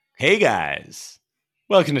Hey guys,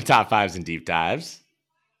 welcome to Top Fives and Deep Dives.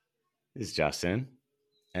 This is Justin,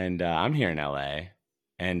 and I'm here in LA.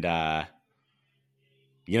 And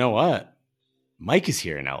you know what? Mike is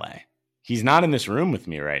here in LA. He's not in this room with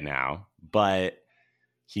me right now, but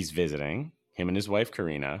he's visiting. Him and his wife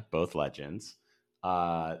Karina, both legends.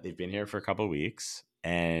 They've been here for a couple weeks,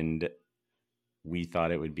 and we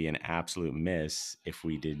thought it would be an absolute miss if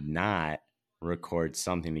we did not record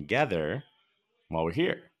something together while we're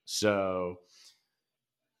here. So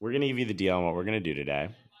we're going to give you the deal on what we're going to do today.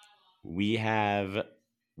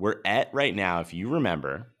 We're at right now, if you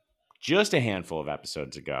remember, just a handful of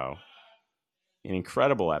episodes ago, an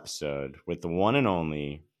incredible episode with the one and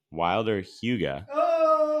only Wilder Huga.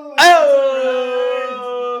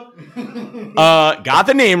 Got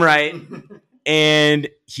the name right. And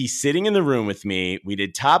he's sitting in the room with me. We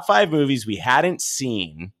did top 5 movies we hadn't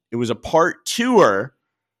seen. It was a part tour,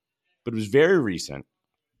 but it was very recent.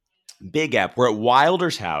 Big app. We're at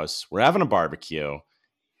Wilder's house. We're having a barbecue.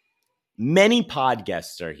 Many pod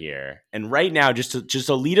guests are here. And right now, just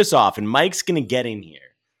to lead us off, and Mike's going to get in here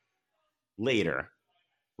later.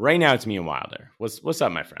 Right now, it's me and Wilder. What's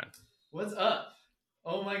up, my friend? What's up?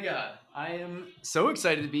 Oh my God. I am so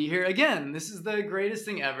excited to be here. Again, this is the greatest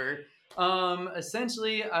thing ever.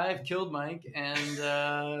 Essentially, I've killed Mike,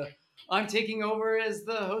 and I'm taking over as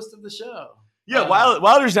the host of the show. Yeah,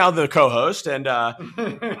 Wilder's now the co-host, and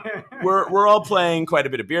we're all playing quite a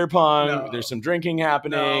bit of beer pong. No. There's some drinking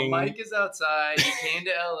happening. No, Mike is outside. He came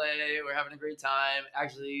to LA. We're having a great time.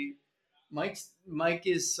 Actually, Mike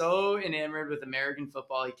is so enamored with American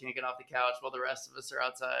football, he can't get off the couch while the rest of us are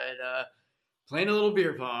outside playing a little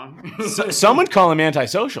beer pong. Some would call him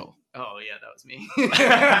antisocial. Oh, yeah, that was me.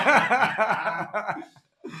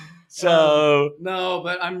 So no,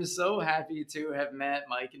 but I'm so happy to have met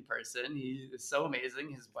Mike in person. He is so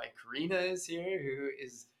amazing. His wife Karina is here, who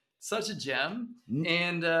is such a gem.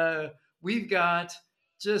 And we've got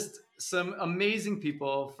just some amazing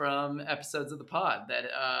people from episodes of the pod that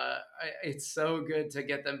it's so good to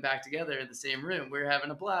get them back together in the same room. We're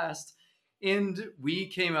having a blast. And we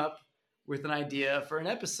came up with an idea for an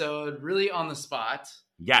episode really on the spot.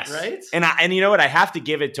 Yes. Right? And you know what? I have to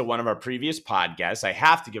give it to one of our previous podcasts. I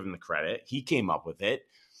have to give him the credit. He came up with it.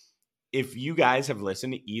 If you guys have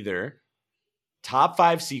listened to either top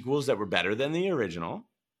 5 sequels that were better than the original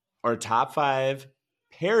or top 5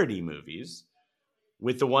 parody movies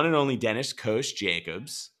with the one and only Dennis Coast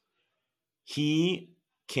Jacobs, he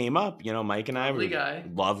came up. You know, Mike and I were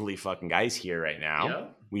lovely fucking guys here right now.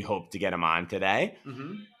 Yep. We hope to get him on today.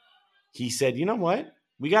 Mm-hmm. He said, you know what?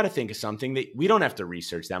 We got to think of something that we don't have to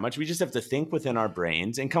research that much. We just have to think within our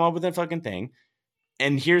brains and come up with a fucking thing.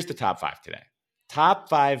 And here's the top 5 today. Top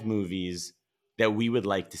 5 movies that we would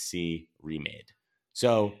like to see remade.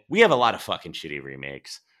 So we have a lot of fucking shitty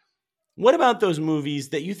remakes. What about those movies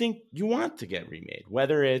that you think you want to get remade?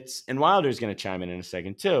 Whether it's, and Wilder's going to chime in a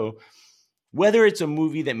second too, whether it's a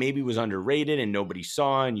movie that maybe was underrated and nobody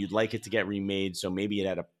saw and you'd like it to get remade, so maybe it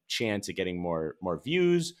had a chance at getting more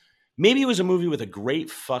views. Maybe it was a movie with a great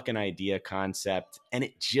fucking idea concept and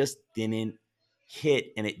it just didn't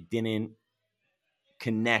hit and it didn't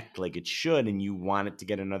connect like it should and you want it to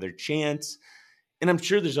get another chance. And I'm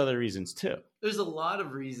sure there's other reasons too. There's a lot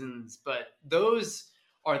of reasons, but those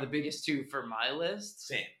are the biggest 2 for my list.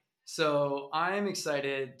 Same. So I'm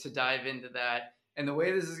excited to dive into that. And the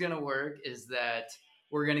way this is going to work is that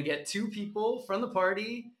we're going to get 2 people from the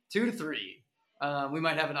party, 2 to 3. We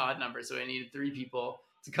might have an odd number, so I needed 3 people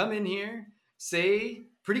to come in here, say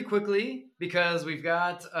pretty quickly, because we've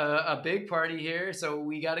got a big party here. So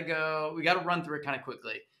we got to run through it kind of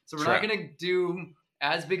quickly. So we're not going to do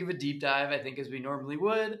as big of a deep dive, I think, as we normally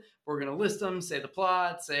would. We're going to list them, say the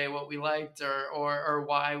plot, say what we liked or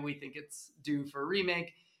why we think it's due for a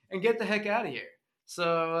remake, and get the heck out of here.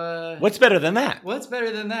 So what's better than that? What's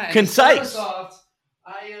better than that? Concise.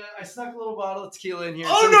 I snuck a little bottle of tequila in here.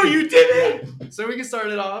 Oh, so no, you didn't! So we can start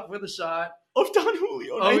it off with a shot. Of Don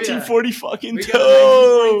Julio, 1940 yeah. fucking we two. Got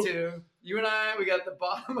 1942. You and I, we got the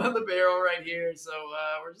bottom of the barrel right here, so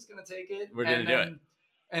we're just gonna take it. We're gonna do it,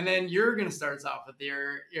 and then you're gonna start us off with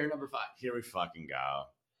your number 5. Here we fucking go.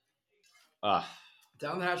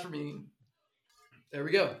 Down the hatch for me. There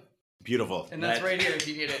we go. Beautiful. And that's right here if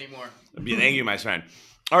you need any more. Thank you, my friend.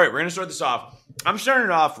 All right, we're gonna start this off. I'm starting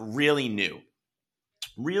it off really new,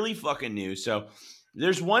 really fucking new. So.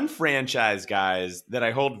 There's one franchise, guys, that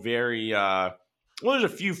I hold very, there's a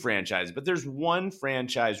few franchises, but there's one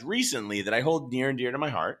franchise recently that I hold near and dear to my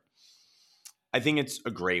heart. I think it's a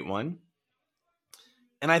great one.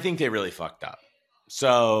 And I think they really fucked up.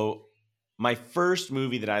 So my first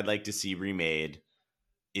movie that I'd like to see remade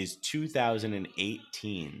is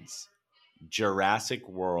 2018's Jurassic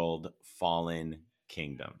World Fallen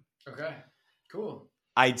Kingdom. Okay, cool.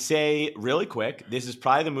 I'd say really quick, this is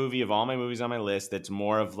probably the movie of all my movies on my list that's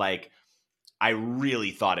more of like, I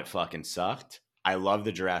really thought it fucking sucked. I love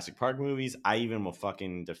the Jurassic Park movies. I even will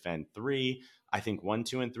fucking defend 3. I think 1,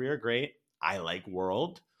 2, and 3 are great. I like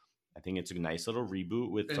World. I think it's a nice little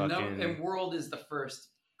reboot with And World is the first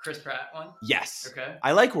Chris Pratt one? Yes. Okay.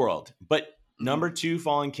 I like World, but number 2,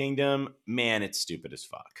 Fallen Kingdom, man, it's stupid as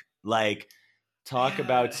fuck. Like, talk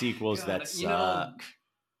about sequels that suck.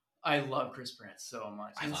 I love Chris Pratt so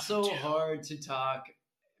much. It's so hard to talk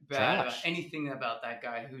bad about anything about that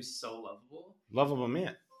guy who's so lovable. Lovable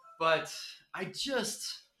man. But I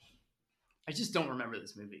just don't remember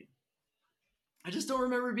this movie. I just don't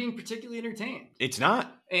remember being particularly entertained. It's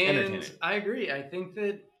not entertaining. I agree. I think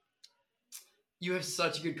that you have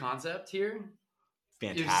such a good concept here.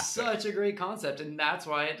 Fantastic. You have such a great concept, and that's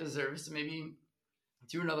why it deserves to maybe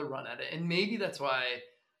do another run at it. And maybe that's why,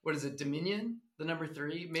 what is it, Dominion, the number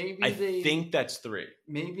 3? Maybe I think that's 3.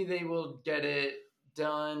 Maybe they will get it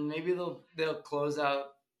done. Maybe they'll close out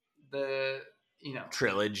the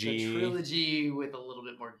trilogy with a little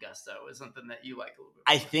bit more gusto. Is something that you like a little bit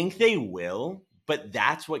more. I think they will, but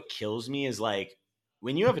that's what kills me is like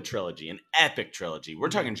when you have a trilogy, an epic trilogy. We're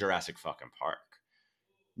talking Jurassic fucking Park.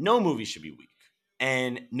 No movie should be weak.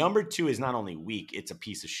 And number 2 is not only weak, it's a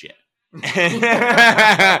piece of shit.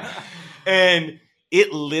 And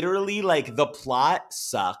it literally, like, the plot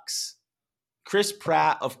sucks. Chris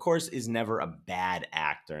Pratt, of course, is never a bad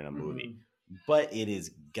actor in a movie, but it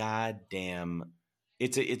is goddamn,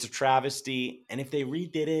 it's a travesty. And if they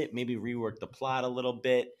redid it, maybe rework the plot a little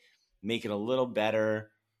bit, make it a little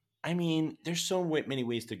better. I mean, there's so many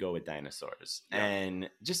ways to go with dinosaurs, and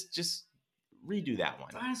just redo that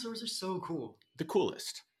one. Dinosaurs are so cool. The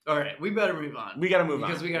coolest. All right, we better move on. We got to move on.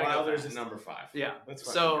 Because we got to go. Wilder's at number 5. Yeah. Let's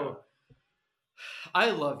go. So,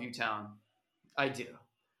 I love Utown. I do.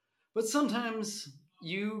 But sometimes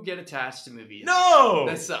you get attached to movies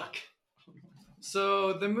that suck.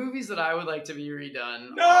 So, the movies that I would like to be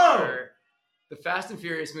redone are the Fast and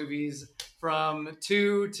Furious movies from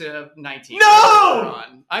 2 to 19.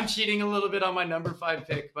 I'm cheating a little bit on my number 5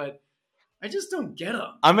 pick, but I just don't get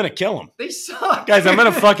them. I'm going to kill them. They suck. Guys, I'm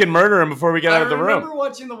going to fucking murder them before we get out of the room. I remember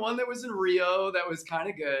watching the one that was in Rio that was kind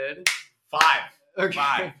of good. 5. Okay.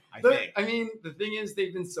 5, I think. I mean, the thing is,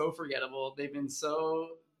 they've been so forgettable. They've just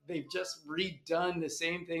redone the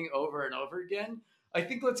same thing over and over again. I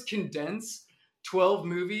think let's condense 12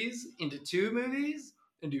 movies into 2 movies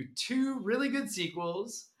and do 2 really good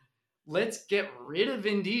sequels. Let's get rid of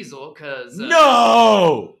Vin Diesel because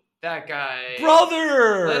that guy,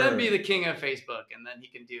 brother, let him be the king of Facebook, and then he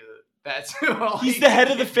can do that too. He's the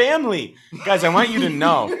head of the family, guys. I want you to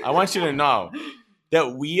know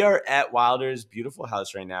that we are at Wilder's beautiful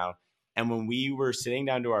house right now, and when we were sitting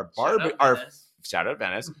down to our shout out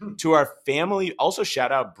Venice to our family, also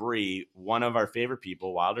shout out Bree, one of our favorite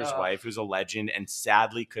people, Wilder's wife, who's a legend, and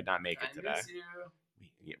sadly could not make it today.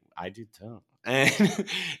 I do too,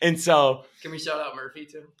 and so can we shout out Murphy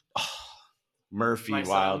too? Murphy,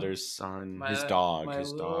 Wilder's son, his dog. My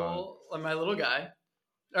little guy.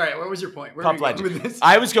 All right, what was your point? Pup legend.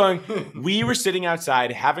 I was going, we were sitting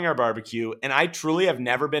outside having our barbecue, and I truly have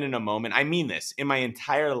never been in a moment, I mean this, in my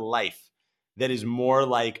entire life, that is more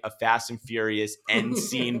like a Fast and Furious end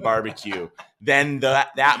scene barbecue than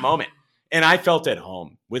that moment. And I felt at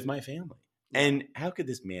home with my family. And how could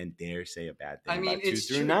this man dare say a bad thing about 2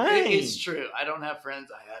 through 9? It's true. I don't have friends.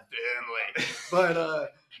 I have family.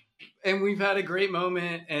 But, and we've had a great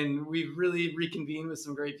moment, and we've really reconvened with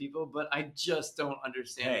some great people, but I just don't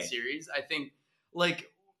understand the series. I think,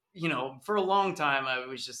 for a long time, I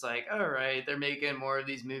was just like, all right, they're making more of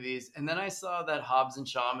these movies. And then I saw that Hobbs and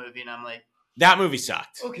Shaw movie, and I'm like, that movie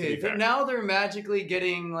sucked. Okay, now they're magically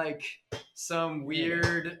getting, some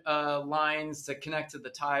weird lines to connect to the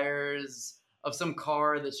tires of some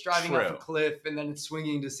car that's driving off a cliff, and then it's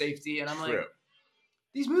swinging to safety. And I'm like,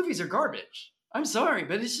 these movies are garbage. I'm sorry,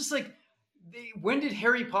 but it's just like, when did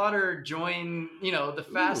Harry Potter join, the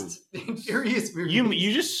Fast and Furious movies?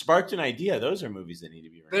 You just sparked an idea. Those are movies that need to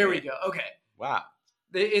be remade. There we go. Okay. Wow.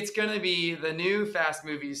 It's going to be the new Fast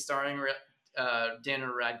movies starring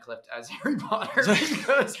Daniel Radcliffe as Harry Potter,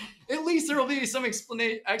 because at least there will be some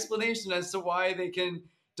explanation as to why they can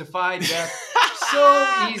defy death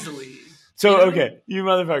so easily. So, okay, you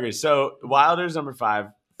motherfuckers. So, Wilder's number 5,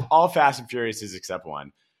 all Fast and Furious except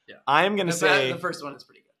 1. Yeah. I am going to say the first one is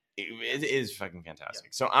pretty good. It is fucking fantastic.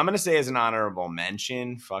 Yeah. So I'm going to say as an honorable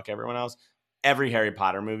mention, fuck everyone else, every Harry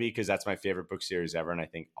Potter movie, because that's my favorite book series ever, and I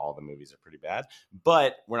think all the movies are pretty bad.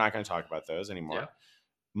 But we're not going to talk about those anymore.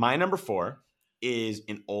 My number 4 is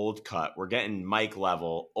an old cut. We're getting Mike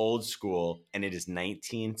level, old school, and it is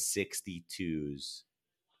 1962's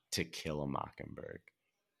To Kill a Mockingbird.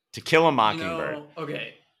 To Kill a Mockingbird.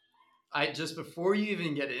 Okay. I just before you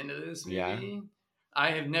even get into this movie, Yeah.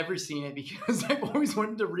 I have never seen it because I've always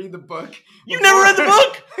wanted to read the book. You never read the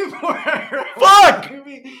book? Fuck! The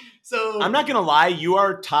movie. So I'm not gonna lie, you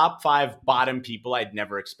are top 5 bottom people I'd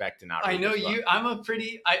never expect to not read. I know this book. you. I'm a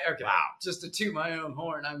pretty. Okay. Wow. Just to toot my own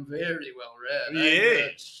horn, I'm very well read. Yeah.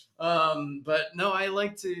 But no, I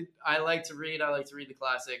like to read. I like to read the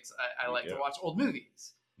classics. I like to watch old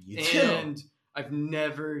movies. You too. And I've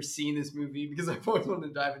never seen this movie because I've always wanted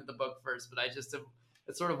to dive into the book first. But I just have.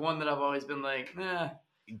 It's sort of one that I've always been like, nah.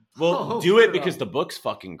 Well, do it because the book's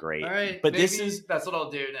fucking great. All right, but that's what I'll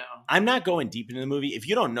do now. I'm not going deep into the movie. If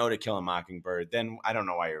you don't know To Kill a Mockingbird, then I don't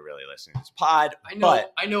know why you're really listening to this pod. I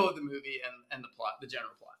know of the movie and the plot, the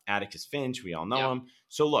general plot. Atticus Finch, we all know him.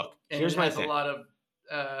 So look, here's my thing. It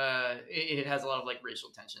has a lot of like racial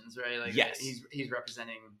tensions, right? Like yes, he's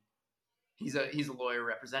representing. He's a lawyer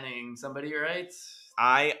representing somebody, right?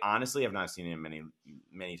 I honestly have not seen him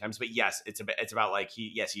many times, but yes, it's about like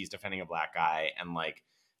he's defending a black guy and like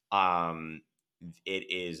it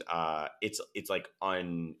is it's like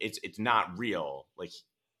it's not real, like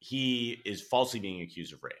he is falsely being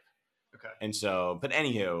accused of rape. Okay. And so, but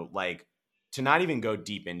anywho, like to not even go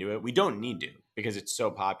deep into it, we don't need to because it's so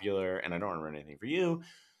popular and I don't want to ruin anything for you.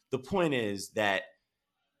 The point is that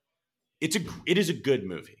it is a good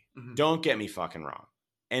movie. Mm-hmm. Don't get me fucking wrong.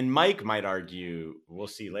 And Mike might argue, we'll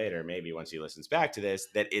see later, maybe once he listens back to this,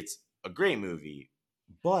 that it's a great movie.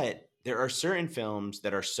 But there are certain films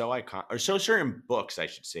that are so iconic, or certain books, I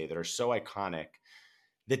should say, that are so iconic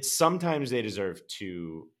that sometimes they deserve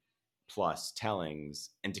 2+ tellings.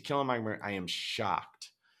 And To Kill a Mockingbird, I am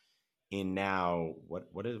shocked in now,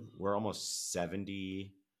 we're almost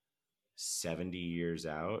 70 years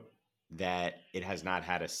out, that it has not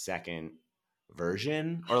had a second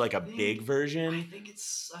version or like big version. I think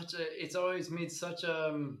it's always made such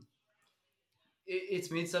it's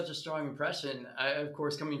made such a strong impression. Of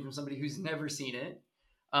course, coming from somebody who's never seen it,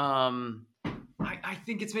 I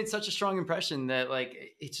think it's made such a strong impression that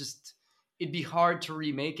like it'd be hard to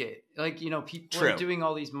remake it. Like, people are doing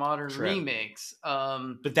all these modern remakes.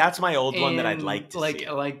 But that's my old one that I'd like to see.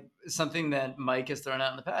 Like something that Mike has thrown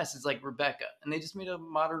out in the past is like Rebecca, and they just made a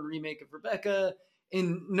modern remake of Rebecca,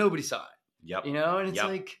 and nobody saw it. Yep. And it's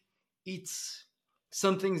like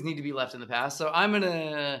some things need to be left in the past. So I'm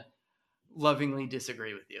gonna lovingly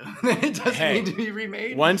disagree with you. It doesn't need to be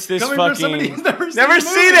remade. Once this coming fucking from somebody who's never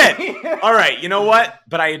seen it. All right, you know what?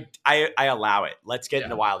 But I allow it. Let's get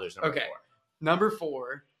into Wilder's number 4. Number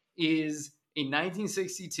 4 is a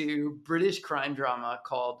 1962 British crime drama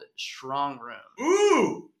called Strong Room.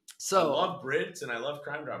 Ooh. So I love Brits and I love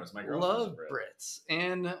crime dramas. My girlfriend's love Brits,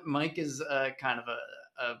 and Mike is kind of a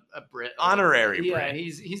Brit, honorary Brit. Yeah,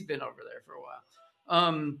 he's been over there for a while.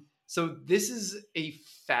 So this is a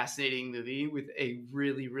fascinating movie with a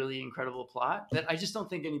really, really incredible plot that I just don't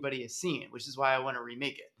think anybody has seen, which is why I want to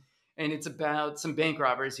remake it. And it's about some bank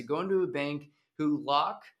robbers who go into a bank, who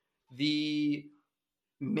lock the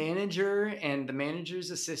manager and the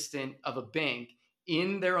manager's assistant of a bank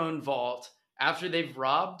in their own vault after they've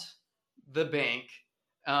robbed the bank.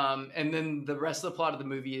 And then the rest of the plot of the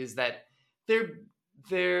movie is that they're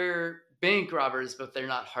bank robbers, but they're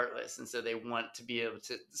not heartless. And so they want to be able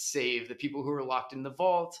to save the people who are locked in the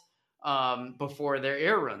vault before their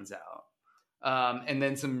air runs out. And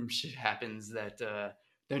then some shit happens that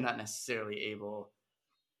they're not necessarily able.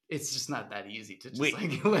 It's just not that easy to just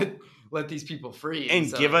let these people free.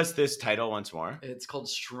 And give us this title once more. It's called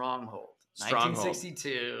Stronghold.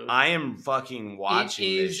 1962. I am fucking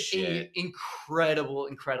watching this shit. It is an incredible,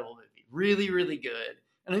 incredible movie. Really, really good.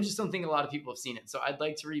 And I just don't think a lot of people have seen it. So I'd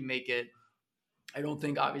like to remake it. I don't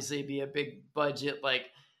think obviously it'd be a big budget like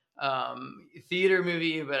theater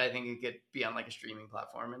movie, but I think it could be on like a streaming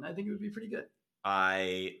platform, and I think it would be pretty good.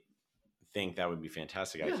 I think that would be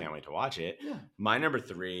fantastic. I can't wait to watch it. Yeah. My number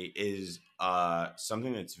 3 is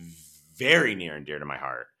something that's very near and dear to my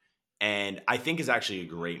heart, and I think is actually a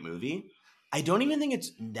great movie. I don't even think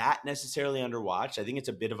it's that necessarily underwatched. I think it's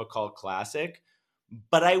a bit of a cult classic.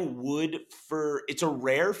 But it's a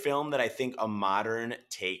rare film that I think a modern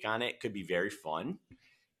take on it could be very fun.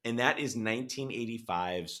 And that is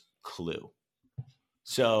 1985's Clue.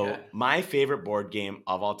 So my favorite board game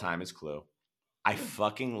of all time is Clue. I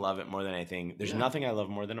fucking love it more than anything. There's nothing I love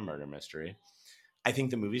more than a murder mystery. I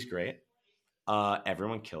think the movie's great.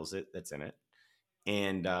 Everyone kills it that's in it.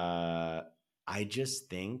 And I just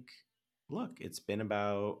think, look, it's been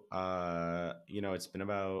about,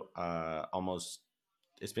 almost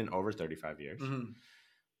It's been over 35 years. Mm-hmm.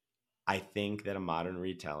 I think that a modern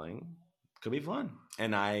retelling could be fun,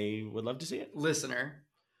 and I would love to see it. Listener,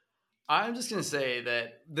 I'm just going to say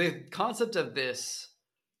that the concept of this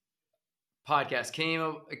podcast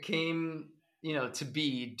came, to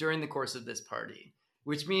be during the course of this party,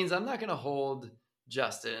 which means I'm not going to hold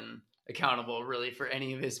Justin accountable really for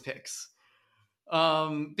any of his picks.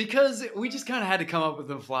 Because we just kind of had to come up with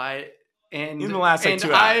the fly. And in the last 2 hours.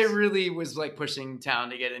 I really was like pushing Town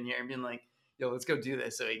to get in here and being like, yo, let's go do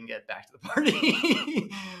this so we can get back to the party.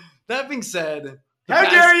 That being said, how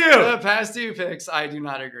dare you? The past 2 picks, I do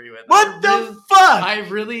not agree with. What the fuck? I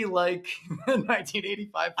really like the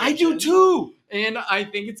 1985 version. I do too. And I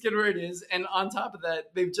think it's good where it is. And on top of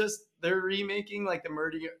that, they're remaking like the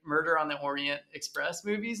Murder on the Orient Express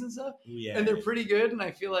movies and stuff. Yeah. And they're pretty good. And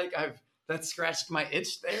I feel like that scratched my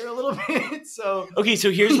itch there a little bit. So okay,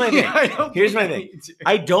 so here's my thing.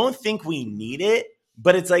 I don't think we need it,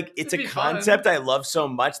 but it's like it's a concept I love so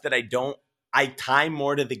much that I tie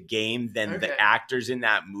more to the game than the actors in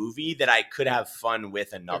that movie that I could have fun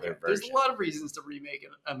with another version. There's a lot of reasons to remake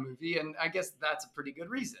a movie, and I guess that's a pretty good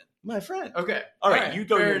reason. My friend. Okay. All right, you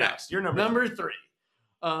go your next. Your number 3.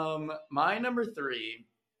 My number 3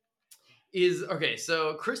 is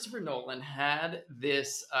so Christopher Nolan had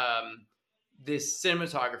this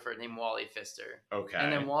cinematographer named Wally Pfister. Okay.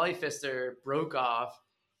 And then Wally Pfister broke off,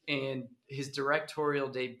 and his directorial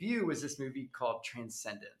debut was this movie called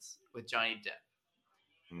Transcendence with Johnny Depp.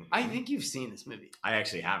 Mm-hmm. I think you've seen this movie. I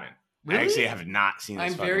actually haven't. Really? I actually have not seen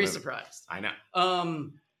this I'm very movie. surprised. I know.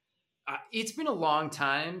 It's been a long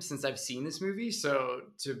time since I've seen this movie. So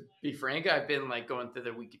to be frank, I've been like going through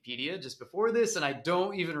the Wikipedia just before this, and I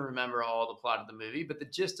don't even remember all the plot of the movie. But the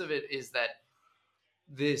gist of it is that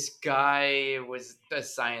this guy was a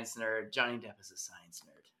science nerd. Johnny Depp is a science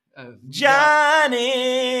nerd.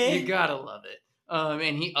 Johnny! You gotta love it.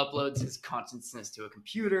 And he uploads his consciousness to a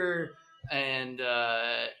computer and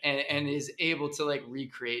is able to like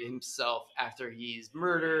recreate himself after he's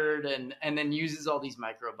murdered and then uses all these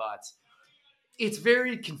microbots. It's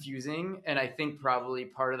very confusing, and I think probably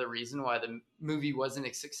part of the reason why the movie wasn't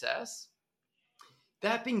a success.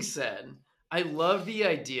 That being said, I love the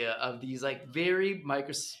idea of these like very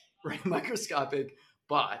microscopic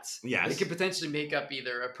bots. Yes. They could potentially make up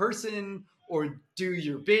either a person or do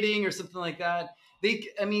your bidding or something like that.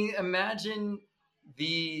 Imagine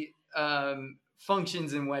the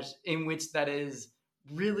functions in which that is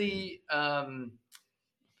really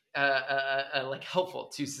like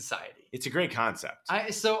helpful to society. It's a great concept.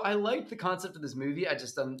 I like the concept of this movie. I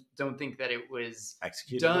just don't think that it was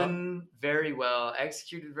executed very well,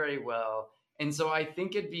 executed very well. And so I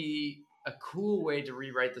think it'd be a cool way to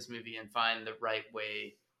rewrite this movie and find the right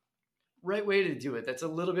way to do it. That's a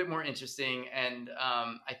little bit more interesting. And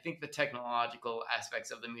I think the technological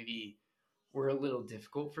aspects of the movie were a little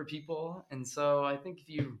difficult for people. And so I think if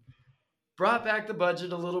you brought back the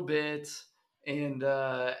budget a little bit and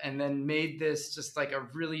then made this just like a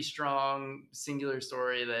really strong singular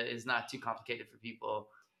story that is not too complicated for people,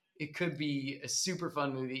 it could be a super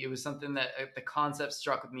fun movie. It was something that the concept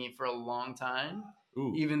struck with me for a long time,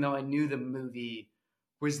 even though I knew the movie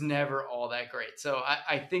was never all that great. So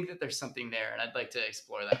I think that there's something there, and I'd like to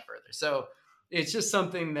explore that further. So it's just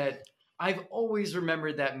something that I've always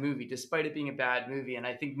remembered that movie, despite it being a bad movie, and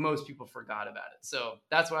I think most people forgot about it. So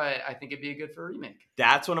that's why I think it'd be good for a remake.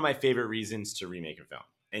 That's one of my favorite reasons to remake a film,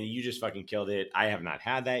 and you just fucking killed it. I have not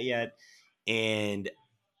had that yet, and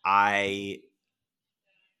I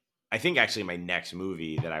think actually my next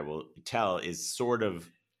movie that I will tell is sort of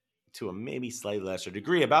to a maybe slightly lesser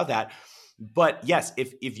degree about that. But yes,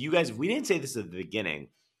 if you guys, we didn't say this at the beginning,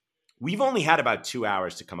 we've only had about 2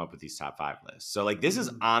 hours to come up with these top 5 lists. So like this is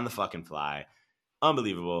on the fucking fly.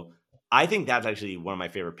 Unbelievable. I think that's actually one of my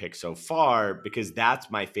favorite picks so far because that's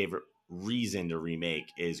my favorite reason to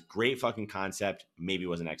remake is great fucking concept. Maybe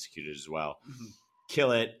wasn't executed as well. Mm-hmm.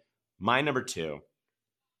 Kill it. My number 2,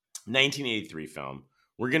 1983 film.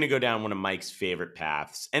 We're going to go down one of Mike's favorite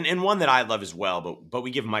paths and one that I love as well, but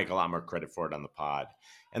we give Mike a lot more credit for it on the pod,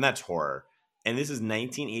 and that's horror. And this is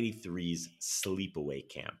 1983's Sleepaway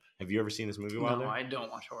Camp. Have you ever seen this movie, Wilder? No, I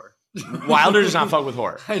don't watch horror. Wilder does not fuck with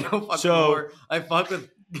horror. I don't fuck with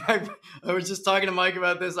horror. I was just talking to Mike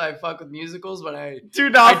about this. I fuck with musicals, but I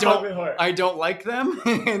fuck with horror. I don't like them,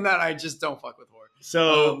 and that I just don't fuck with horror.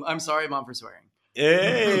 So I'm sorry, Mom, for swearing.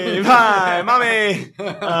 Hey, hi, mommy.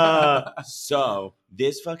 So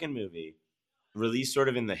this fucking movie, released sort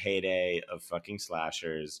of in the heyday of fucking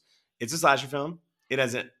slashers. It's a slasher film. It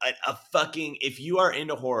has a fucking, if you are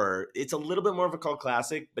into horror, it's a little bit more of a cult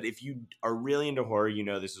classic, but if you are really into horror, you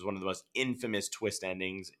know this is one of the most infamous twist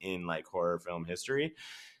endings in like horror film history.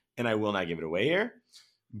 And I will not give it away here,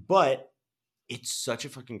 but it's such a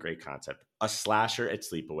fucking great concept. A slasher at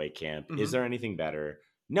sleepaway camp. Mm-hmm. Is there anything better?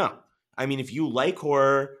 No. I mean, if you like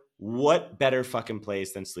horror, what better fucking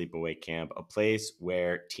place than sleepaway camp? A place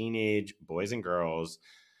where teenage boys and girls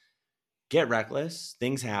get reckless,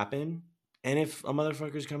 things happen. And if a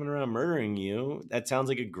motherfucker's coming around murdering you, that sounds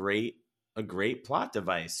like a great plot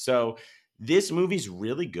device. So this movie's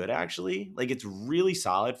really good, actually. Like, it's really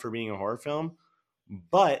solid for being a horror film,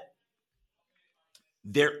 but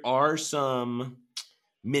there are some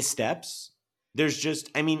missteps. There's just,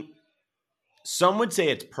 I mean, some would say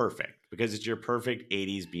it's perfect because it's your perfect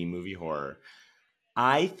 80s B movie horror.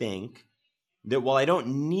 I think that while I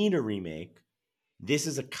don't need a remake, this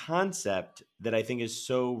is a concept that I think is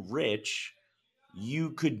so rich,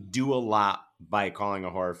 you could do a lot by calling a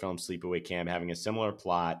horror film Sleepaway Camp, having a similar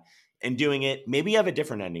plot, and doing it. Maybe you have a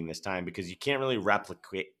different ending this time because you can't really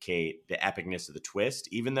replicate the epicness of the twist,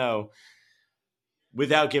 even though,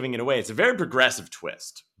 without giving it away, it's a very progressive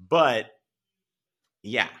twist. But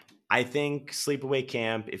yeah, I think Sleepaway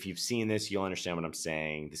Camp, if you've seen this, you'll understand what I'm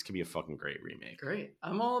saying. This could be a fucking great remake. Great.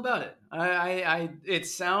 I'm all about it. It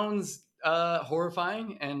sounds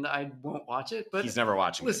horrifying and I won't watch it, but He's never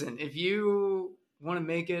watching listen, if you want to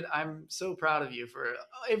make it, I'm so proud of you for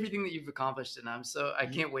everything that you've accomplished, and I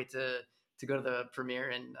can't wait to go to the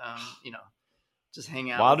premiere and just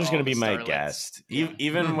hang out. Wilder's going to be my guest. Yeah.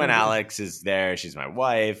 Even when Alex is there, she's my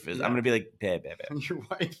wife. I'm going to be like, babe. Your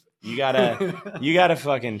wife. You gotta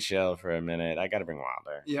fucking chill for a minute. I gotta bring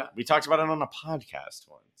Wilder. Yeah. We talked about it on a podcast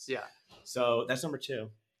once. Yeah. So that's number 2.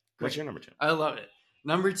 What's your number 2? I love it.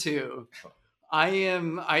 Number 2.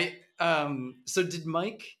 So did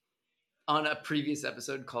Mike on a previous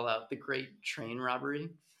episode call out the Great Train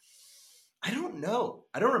Robbery? I don't know.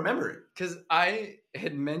 I don't remember it. Because I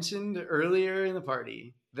had mentioned earlier in the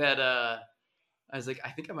party that I was like, I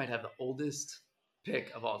think I might have the oldest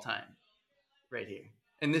pick of all time right here.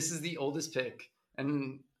 And this is the oldest pick.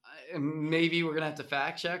 And maybe we're going to have to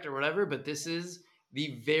fact check or whatever, but this is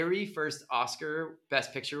the very first Oscar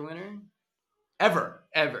Best Picture winner ever.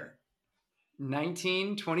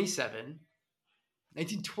 1927.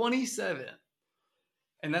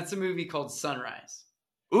 And that's a movie called Sunrise.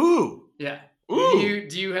 Ooh. Yeah. Ooh.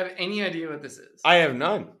 Do you have any idea what this is? I have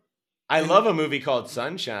none. I love a movie called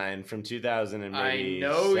Sunshine from 2007 I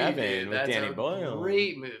know you did. with Danny Boyle.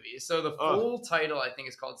 Great movie. So the full title, I think,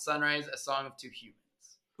 is called Sunrise, A Song of Two Humans.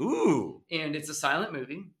 Ooh. And it's a silent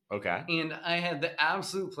movie. Okay. And I had the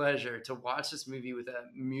absolute pleasure to watch this movie with a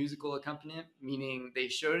musical accompaniment, meaning they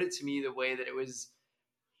showed it to me the way that it was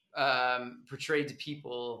portrayed to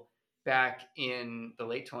people back in the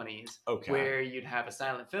late 20s, where you'd have a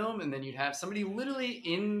silent film and then you'd have somebody literally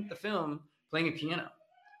in the film playing a piano.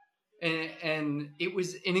 And it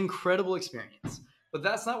was an incredible experience. But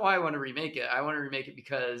that's not why I want to remake it. I want to remake it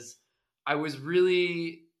because I was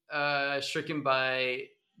really stricken by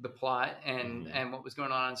the plot and what was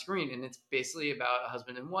going on screen. And it's basically about a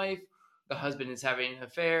husband and wife. The husband is having an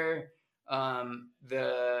affair.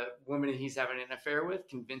 The woman he's having an affair with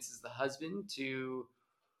convinces the husband to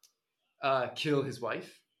kill his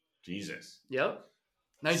wife. Jesus. Yep.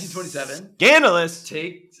 1927. Scandalous.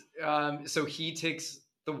 So he takes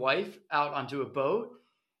the wife out onto a boat,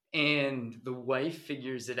 and the wife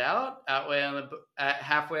figures it out halfway out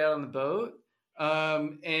on the boat.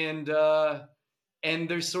 And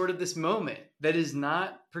there's sort of this moment that is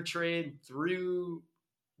not portrayed through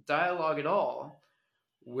dialogue at all,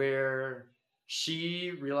 where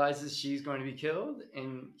she realizes she's going to be killed,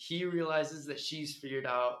 and he realizes that she's figured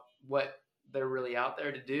out what they're really out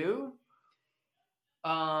there to do.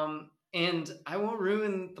 And I won't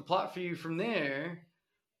ruin the plot for you from there,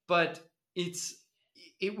 but it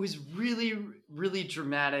was really, really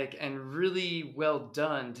dramatic and really well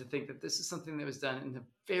done to think that this is something that was done in the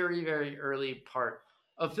very, very early part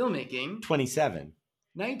of filmmaking.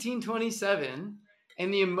 1927.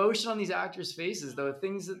 And the emotion on these actors' faces, the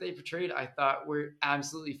things that they portrayed, I thought were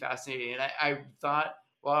absolutely fascinating. And I thought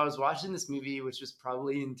while I was watching this movie, which was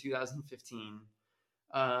probably in 2015,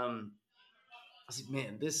 I was like,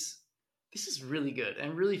 man, this is really good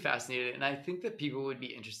and really fascinating. And I think that people would be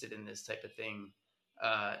interested in this type of thing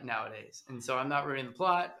nowadays. And so I'm not ruining the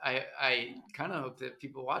plot. I kind of hope that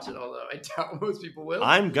people watch it, although I doubt most people will.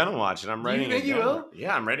 I'm going to watch it. I'm writing it down. You will?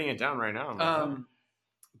 Yeah, I'm writing it down right now.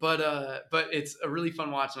 But it's a really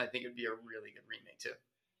fun watch, and I think it'd be a really good remake too.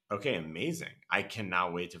 Okay, amazing. I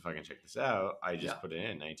cannot wait to fucking check this out. I just Yeah. put it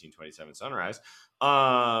in 1927 Sunrise.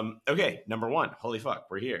 Okay, number one. Holy fuck,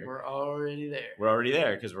 we're here. We're already there. We're already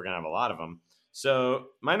there because we're gonna have a lot of them. So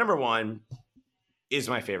my number one is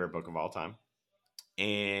my favorite book of all time,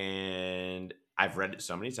 and I've read it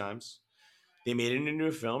so many times. They made it into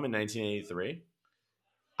a film in 1983.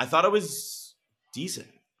 I thought it was decent.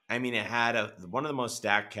 I mean, it had one of the most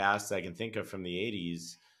stacked casts I can think of from the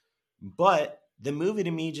 80s, but the movie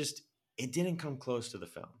to me just, it didn't come close to the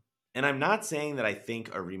film. And I'm not saying that I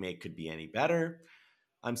think a remake could be any better.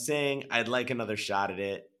 I'm saying I'd like another shot at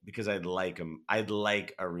it because I'd like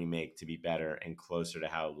a remake to be better and closer to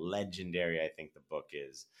how legendary I think the book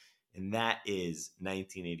is. And that is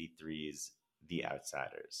 1983's The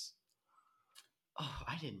Outsiders. Oh,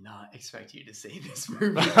 I did not expect you to say this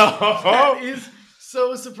movie. That is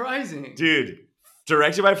so surprising. Dude,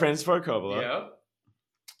 directed by Francis Ford Coppola. Yep.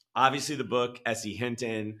 Obviously the book, S.E.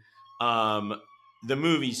 Hinton. The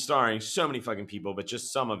movie starring so many fucking people, but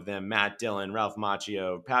just some of them: Matt Dillon, Ralph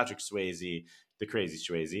Macchio, Patrick Swayze, the crazy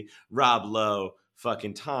Swayze, Rob Lowe,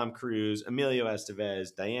 fucking Tom Cruise, Emilio Estevez,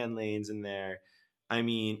 Diane Lane's in there. I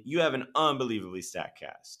mean, you have an unbelievably stacked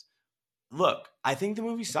cast. Look, I think the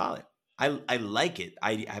movie's solid. I like it.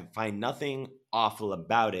 I find nothing awful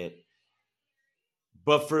about it.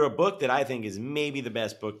 But for a book that I think is maybe the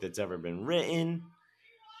best book that's ever been written,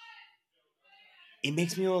 it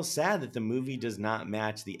makes me a little sad that the movie does not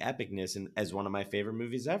match the epicness as one of my favorite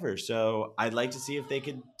movies ever. So I'd like to see if they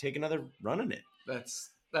could take another run at it.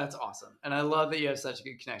 That's awesome. And I love that you have such a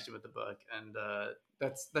good connection with the book. And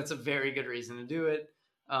that's a very good reason to do it.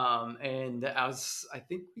 And I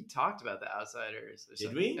think we talked about The Outsiders.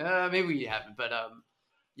 Did we? Maybe we haven't, but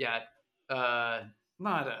yeah,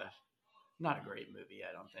 not a great movie,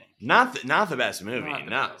 I don't think. Not the best movie.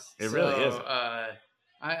 No, best. It really isn't.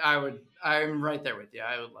 I'm right there with you.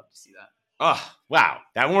 I would love to see that. Oh, wow.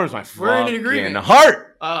 That warms my We're in agreement.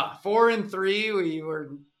 Heart. 4 and 3, we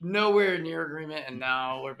were nowhere near agreement, and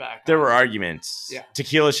now we're back. There were arguments. Yeah.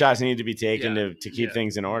 Tequila shots need to be taken to keep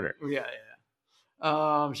things in order. Yeah.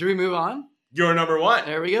 Should we move on? You're number one.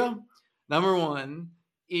 There we go. Number one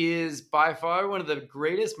is by far one of the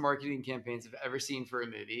greatest marketing campaigns I've ever seen for a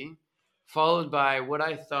movie, followed by what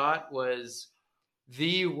I thought was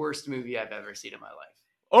the worst movie I've ever seen in my life.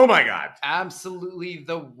 Oh my God. Absolutely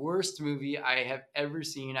the worst movie I have ever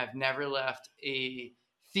seen. I've never left a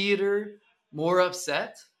theater more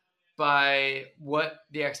upset by what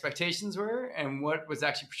the expectations were and what was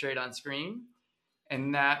actually portrayed on screen.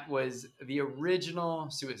 And that was the original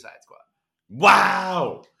Suicide Squad.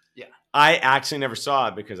 Wow. Yeah. I actually never saw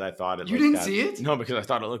it because I thought it looked bad. You didn't see it? No, because I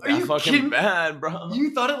thought it looked that fucking bad, bro.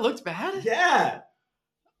 You thought it looked bad? Yeah.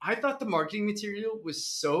 I thought the marketing material was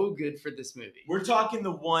so good for this movie. We're talking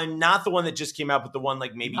the one, not the one that just came out, but the one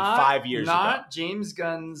like maybe 5 years ago. Not James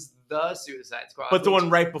Gunn's The Suicide Squad. But the one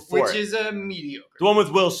right before Which is a mediocre. The one with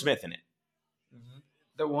Will Smith in it.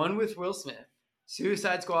 The one with Will Smith.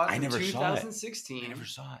 Suicide Squad I never 2016. saw it. I never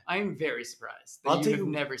saw it. I'm very surprised that you've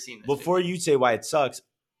never seen this before movie. You say why it sucks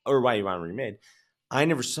or why you want it remade. I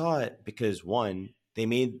never saw it because one, they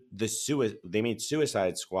made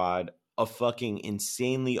Suicide Squad a fucking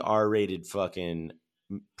insanely R-rated fucking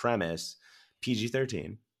premise,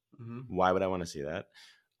 PG-13. Mm-hmm. Why would I want to see that?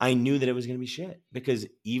 I knew that it was going to be shit because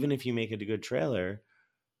even if you make it a good trailer,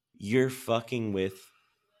 you're fucking with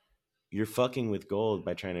gold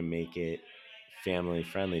by trying to make it family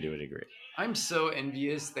friendly to a degree. I'm so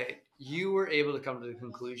envious that you were able to come to the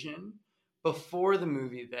conclusion before the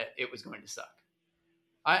movie that it was going to suck.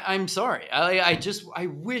 I'm sorry. I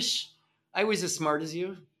wish I was as smart as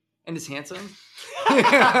you and as handsome.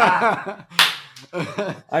 I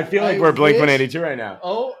feel like we're Blink 182 right now.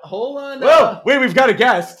 Oh, hold on. Whoa, wait, we've got a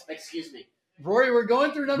guest. Excuse me. Rory, we're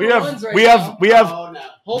going through number ones right now. We have Oh, no.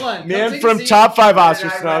 Hold on. Man from Top 5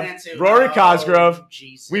 Oscar snub, Rory Cosgrove.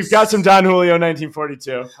 Jesus. We've got some Don Julio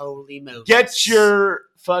 1942. Holy Moses. Get your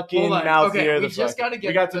fucking mouth here. We just got to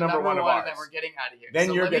get to the number one of ours. And then we're getting out of here.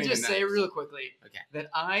 Then you're let me just say real quickly okay.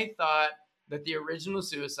 that I thought that the original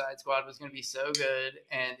Suicide Squad was going to be so good,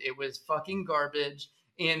 and it was fucking garbage.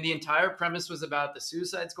 And the entire premise was about the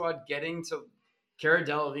Suicide Squad getting to Cara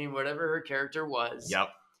Delevingne, whatever her character was. Yep.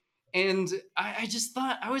 And I just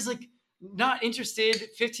thought, I was like not interested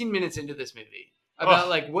 15 minutes into this movie about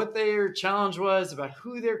like what their challenge was, about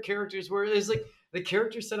who their characters were. It was like the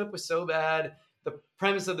character setup was so bad. The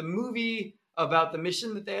premise of the movie about the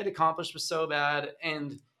mission that they had accomplished was so bad.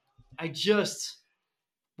 And I just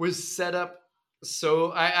was set up.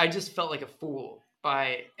 So I just felt like a fool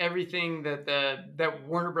by everything that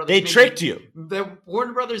Warner Brothers tricked you. That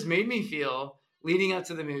Warner Brothers made me feel leading up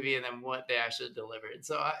to the movie and then what they actually delivered.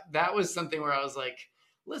 So that was something where I was like,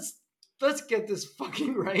 let's get this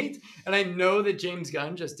fucking right. And I know that James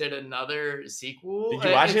Gunn just did another sequel. Did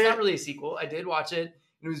you watch it? It's not really a sequel. I did watch it.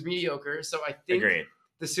 And it was mediocre. So I think Agreed.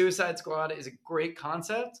 The Suicide Squad is a great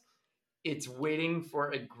concept. It's waiting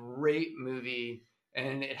for a great movie,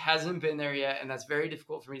 and it hasn't been there yet. And that's very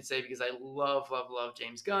difficult for me to say because I love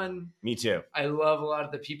James Gunn. Me too. I love a lot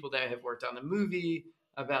of the people that have worked on the movie,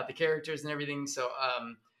 about the characters and everything. So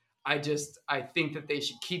I think that they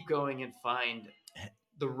should keep going and find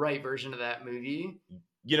the right version of that movie.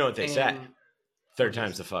 You know what they say. Third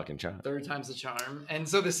time's the fucking charm. Third time's the charm. And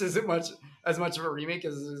so this isn't as much of a remake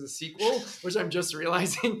as it is a sequel, which I'm just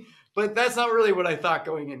realizing. But that's not really what I thought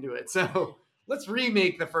going into it. So let's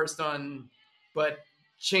remake the first one, but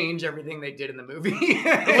change everything they did in the movie.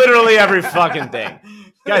 Literally every fucking thing.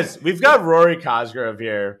 Guys, we've got Rory Cosgrove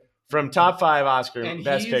here from Top 5 Oscar And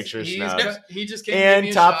Best Picture snubs. He just came to give me And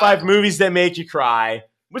a Top shot. 5 movies that make you cry.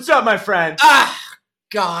 What's up, my friend?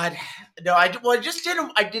 God. No, I just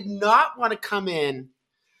didn't. I did not want to come in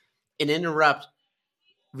and interrupt.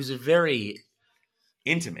 It was a very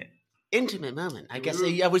Intimate. intimate moment. I guess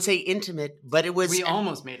I would say intimate, but it was. We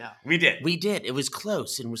almost made out. We did. We did. It was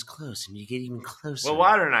close, and it was close, and you get even closer. Well,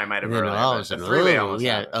 Water and I might have And then earlier. all of a but sudden, the three-way oh, almost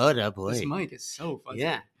yeah. happened. Oh, no, boy. This mic is so fuzzy.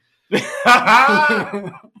 Yeah.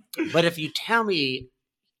 But if you tell me,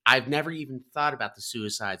 I've never even thought about the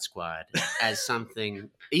Suicide Squad as something,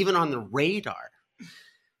 even on the radar,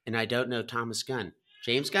 and I don't know Thomas Gunn.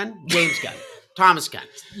 James Gunn? James Gunn. Thomas Gunn.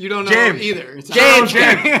 You don't know James. either. It's James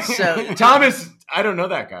not- Gunn. So, Thomas, I don't know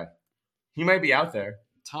that guy. He might be out there.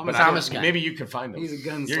 Thomas, But I Thomas don't- Gunn. Maybe you can find him. He's a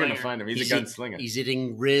gunslinger. You're going to find him. He's a gunslinger. He's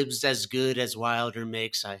eating ribs as good as Wilder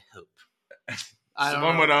makes, I hope. I don't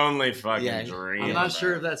Someone know. would only fucking Yeah. dream. I'm not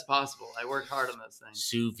sure if about that's possible. I work hard on those things.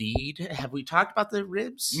 Sous vide. Have we talked about the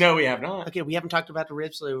ribs? it. No, we have not. Okay, we haven't talked about the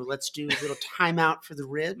ribs, so let's do a little timeout for the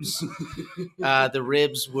ribs. The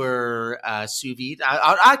ribs were sous vide.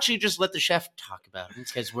 I'll actually just let the chef talk about them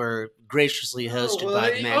because we're graciously hosted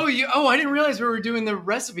by the man. I didn't realize we were doing the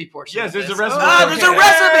recipe portion. Yes, of there's this. a recipe Oh, there's a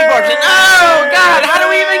recipe portion. Oh, God, how do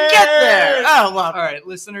we even get there? Oh, well, All right,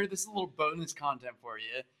 listener, this is a little bonus content for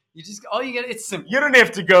you. All you get, it's simple. You don't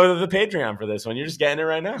have to go to the Patreon for this one. You're just getting it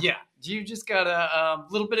right now. Yeah, you just got a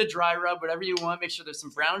little bit of dry rub, whatever you want. Make sure there's some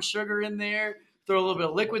brown sugar in there. Throw a little bit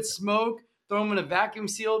of liquid smoke. Throw them in a vacuum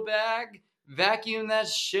sealed bag. Vacuum that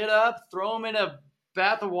shit up. Throw them in a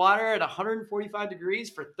bath of water at 145 degrees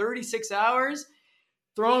for 36 hours.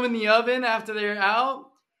 Throw them in the oven after they're out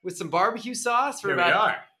with some barbecue sauce for Here we about,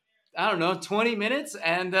 are. I don't know, 20 minutes.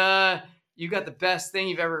 And you got the best thing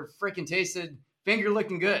you've ever freaking tasted. Finger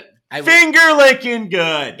looking good. Finger licking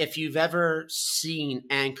good. if you've ever seen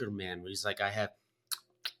Anchorman, where he's like, I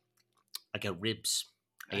got ribs.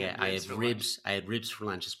 I had ribs for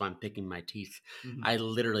lunch. That's why I'm picking my teeth. Mhm. I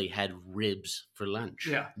literally had ribs for lunch.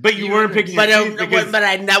 Yeah. But you weren't picking your teeth because But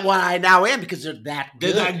I now am because they're that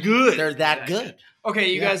they're good. that good. They're that good.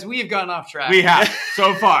 Okay, you Yeah. guys, we have gotten off track. We have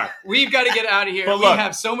so far. We've got to get out of here. But We look-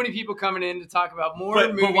 have so many people coming in to talk about more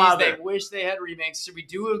But movies while they they're- wish they had remakes. Should we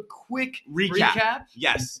do a quick Recap. recap?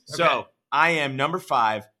 Yes. Okay. So I am number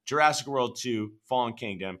 5, Jurassic World 2, Fallen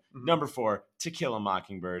Kingdom. Mhm. Number 4, To Kill a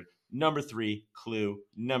Mockingbird. Number 3, Clue.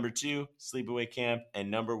 Number 2, Sleepaway Camp.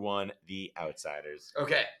 And number 1, The Outsiders.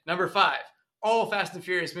 Okay, number 5. All Fast and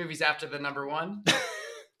Furious movies after the number 1.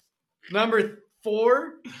 Number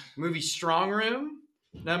 4, movie Strong Room.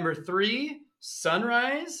 Number 3,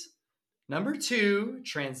 Sunrise. Number 2,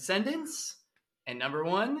 Transcendence. And number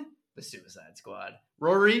 1, The Suicide Squad.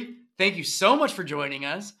 Rory, thank you so much for joining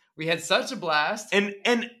us. We had such a blast. And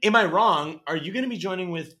am I wrong? Are you going to be joining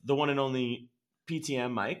with the one and only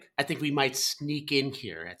PTM Mike? I think we might sneak in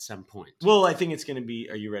here at some point. Well, I think it's going to be,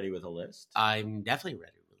 are you ready with a list? I'm definitely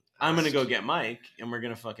ready. I'm going to go get Mike, and we're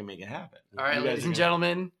going to fucking make it happen. All right, You guys ladies are and gonna-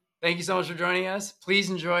 gentlemen, thank you so much for joining us. Please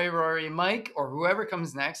enjoy Rory and Mike or whoever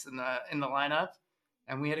comes next in the lineup.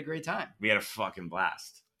 And we had a great time. We had a fucking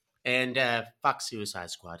blast. And fuck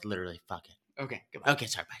Suicide Squad. Literally, fuck it. Okay, goodbye. Okay,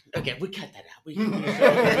 sorry. Bye. Okay, we cut that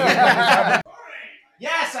out.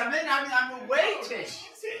 Yes, I'm in. I'm waiting.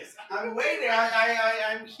 I'm waiting.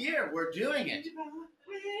 I'm here. We're doing it.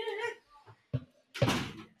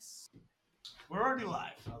 We're already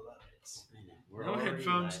live. I love it. We're No already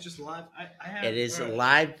headphones, live. just live. I have. It is all right.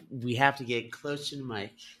 live. We have to get close to the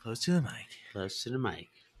mic. Close to the mic. Close to the mic.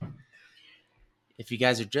 If you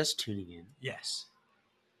guys are just tuning in, Yes.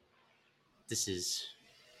 this is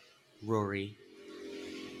Rory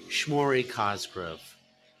Schmory Cosgrove.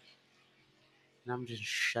 And I'm just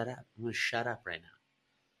shut up. I'm going to shut up right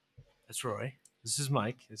now. That's Roy. This is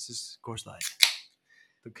Mike. This is Course Light.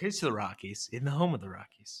 The Kids to the Rockies in the home of the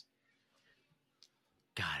Rockies.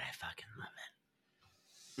 God, I fucking love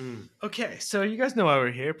it. Okay, so you guys know why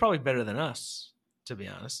we're here. Probably better than us, to be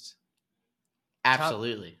honest.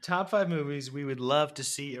 Absolutely. Top 5 movies we would love to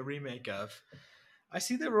see a remake of. I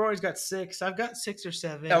see that Rory's got 6. I've got 6 or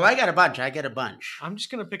 7. Oh, I got a bunch. I'm just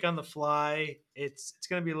gonna pick on the fly. It's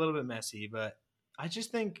gonna be a little bit messy, but I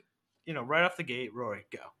just think, right off the gate, Rory,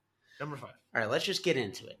 go. Number 5. All right, let's just get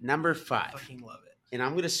into it. Number 5. Fucking love it. And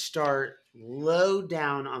I'm going to start low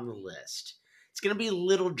down on the list. It's going to be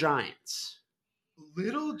Little Giants.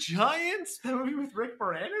 Little Giants? That movie with Rick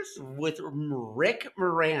Moranis? With Rick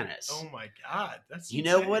Moranis. Oh my god, that's You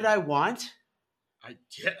know insane. what I want? I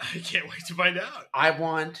can't wait to find out. I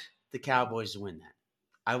want the Cowboys to win that.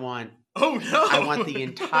 I want Oh no! I want the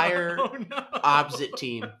entire no. opposite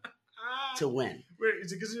team to win. Wait,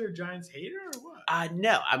 is it because you're a Giants hater or what?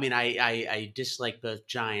 No, I mean I dislike both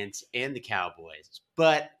Giants and the Cowboys,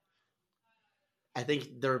 but I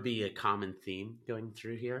think there would be a common theme going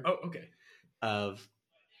through here Oh, okay. of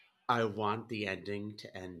I want the ending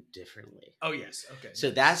to end differently. Oh yes, okay. So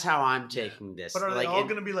that's how I'm taking this. But are they Like, all and-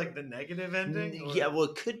 going to be like the negative ending? or- Yeah, well,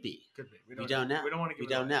 it could be. could be. We don't know. We don't want to. We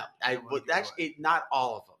don't know. We don't wanna give it That's away. not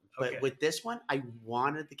all of them, but Okay. with this one, I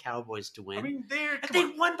wanted the Cowboys to win. I mean, they're. And come they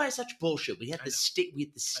on. won by such bullshit. We had I the know.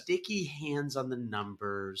 sticky hands on the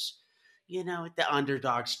numbers. The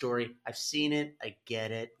underdog story. I've seen it. I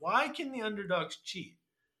get it. Why can the underdogs cheat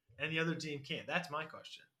and the other team can't? That's my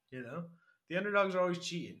question. The underdogs are always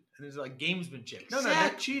cheating, and there's like gamesmanship. No, they're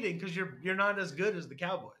Exactly. cheating because you're not as good as the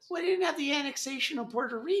Cowboys. Well, they didn't have the annexation of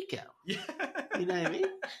Puerto Rico. Yeah. You know what I mean?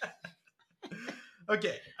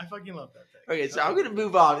 Okay, I fucking love that thing. Okay, so I'm gonna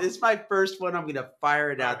move on. This is my first one. I'm gonna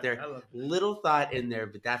fire it out Alright, there. I love it. Little thought in there,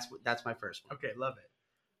 but that's my first one. Okay, love it.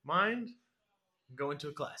 Mine, I'm going to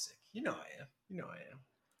a classic. You know I am.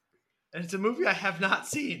 And it's a movie I have not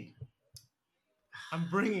seen. I'm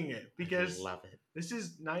bringing it because I love it. this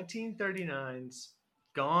is 1939's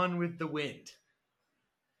Gone with the Wind.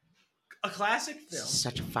 A classic film.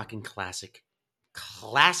 Such a fucking classic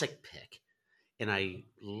pick, and I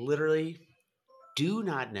literally do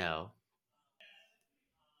not know.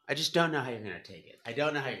 I just don't know how you're gonna take it. I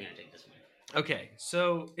don't know how you're gonna take this movie. Okay,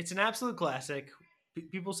 so it's an absolute classic.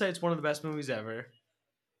 People say it's one of the best movies ever.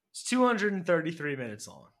 It's 233 minutes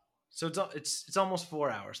long, so it's almost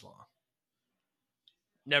 4 hours long.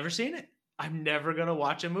 Never seen it. I'm never gonna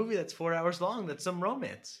watch a movie that's 4 hours long. That's some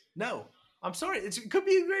romance. No, I'm sorry. It could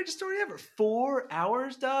be the greatest story ever. 4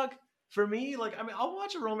 hours, dog. For me, I'll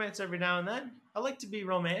watch a romance every now and then. I like to be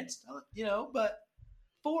romanced, but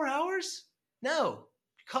 4 hours? No.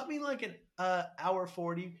 Cut me like an hour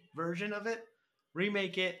 40 version of it.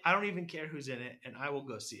 Remake it. I don't even care who's in it, and I will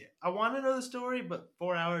go see it. I want to know the story, but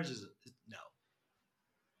 4 hours is no.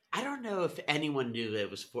 I don't know if anyone knew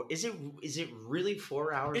it was 4. Is it really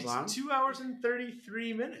 4 hours It's long? 2 hours and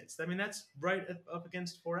 33 minutes. I mean, that's right up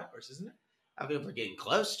against 4 hours, isn't it? I mean, we're getting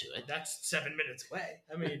close to it. That's 7 minutes away.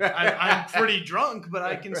 I mean, I'm pretty drunk, but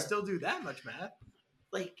I can Right. still do that much math.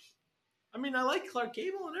 Like, I mean, I like Clark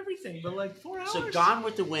Gable and everything, but 4 hours. so Gone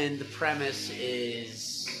with the Wind. The premise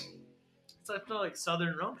is. It's like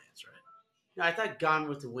Southern romance, right? No, I thought Gone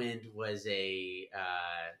with the Wind was a.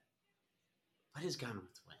 What is Gone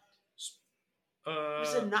with the Wind? It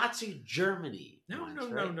was a Nazi Germany. no.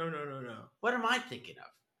 What am I thinking of?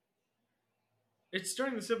 It's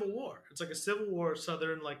during the Civil War. It's like a Civil War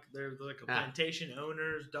Southern, they're like a plantation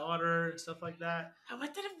owner's daughter and stuff like that. Oh, what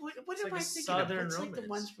It's am like I a thinking Southern of? It's like the romance.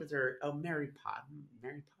 ones where they're Mary Poppins.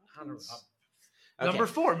 Mary I don't know. Poppins. Number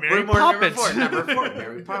 4, We're Mary more Poppins. Number 4,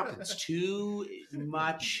 Mary Poppins. Too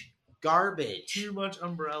much garbage. Too much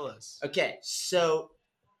umbrellas. Okay, so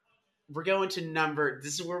we're going to number.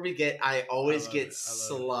 This is where we get. I always love get it. I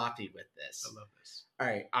love it. sloppy with this. I love this. All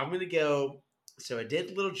right, I'm gonna go. So I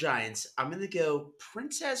did Little Giants. I'm gonna go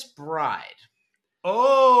Princess Bride.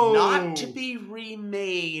 Oh, Not to be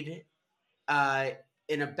remade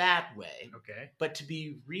in a bad way, okay. but to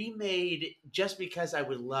be remade just because I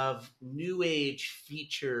would love new age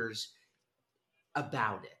features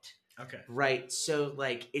about it. Okay. Right. So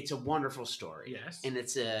it's a wonderful story. Yes. And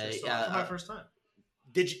it's It's my first time.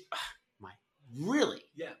 did you really?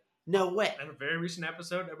 Yeah. No way. And a very recent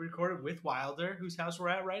episode that we recorded with Wilder, whose house we're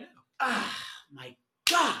at right now. Ah, my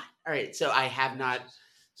God. All right. So I have not.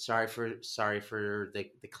 Sorry for the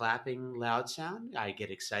clapping loud sound. I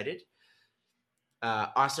get excited.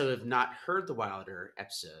 Also have not heard the Wilder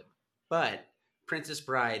episode, but Princess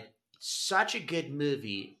Bride, such a good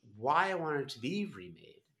movie. Why I want it to be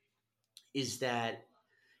remade is that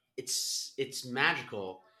it's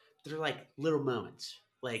magical. They're like little moments,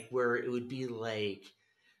 where it would be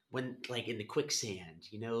when like in the quicksand,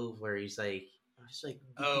 where he's like, I was like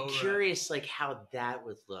Oh, right. curious, like how that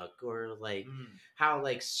would look, or like how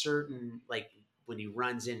like certain like when he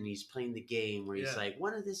runs in and he's playing the game where he's Yeah. like,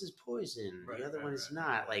 one of this is poison, Right, the other right, one is right,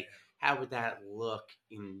 not. right, Like, yeah. how would that look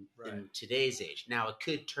in today's age? Now it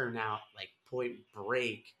could turn out like Point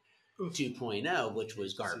Break 2.0, which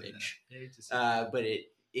was garbage. But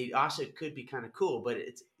it also could be kind of cool. But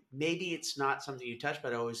maybe it's not something you touch.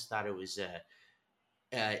 But I always thought it was a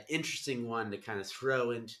interesting one to kind of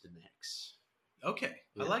throw into the mix. Okay,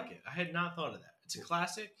 Yeah. I like it. I had not thought of that. It's a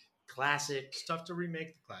classic. Classic. It's tough to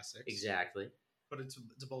remake the classics. Exactly. But it's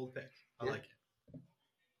a bold pick. I like it.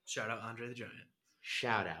 Shout out Andre the Giant.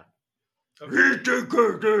 Shout out.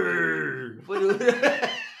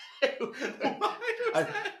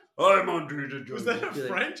 I'm Andre the Giant. Was that a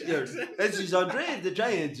French accent? This is Andre the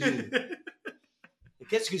Giant.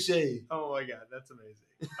 Qu'est-ce que c'est? Oh my god, that's amazing.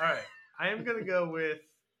 All right, I am gonna go with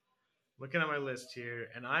looking at my list here,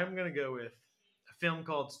 and I'm gonna go with a film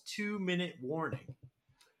called 2 Minute Warning.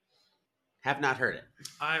 Have not heard it.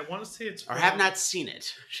 I want to say it's or have not seen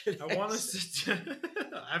it. I want to say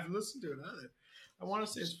I haven't listened to it either. I want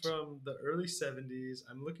to say it's from the early 70s.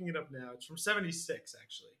 I'm looking it up now. It's from 76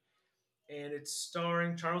 actually, and it's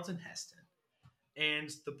starring Charlton Heston. And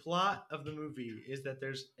the plot of the movie is that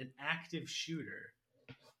there's an active shooter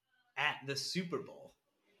at the Super Bowl.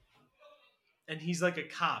 And he's like a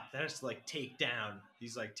cop that has to like take down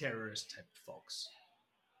these like terrorist type folks.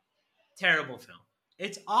 Terrible film.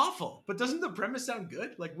 It's awful, but doesn't the premise sound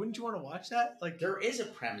good? Like, wouldn't you want to watch that? Like, there is a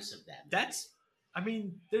premise of that.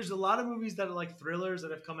 There's a lot of movies that are like thrillers that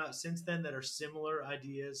have come out since then that are similar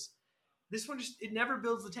ideas. This one it never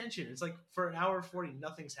builds the tension. It's like for an hour 40,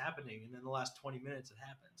 nothing's happening, and then the last 20 minutes it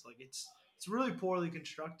happens. Like it's really poorly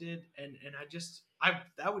constructed, and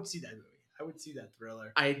I would see that movie. I would see that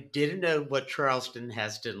thriller. I didn't know what Charlton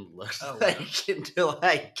Heston looked like until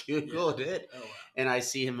I Googled it. Oh, wow. And I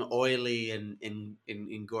see him oily and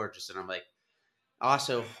gorgeous. And I'm like,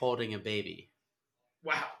 also holding a baby.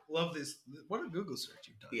 Wow. Love this. What a Google search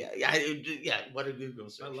you've done. Yeah. What a Google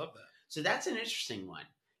search. I love that. So that's an interesting one.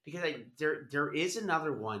 Because there is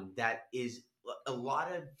another one that is a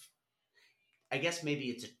lot of, I guess maybe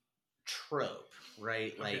it's a trope,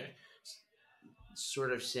 right? Okay. Like,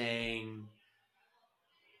 sort of saying,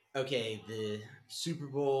 okay, the Super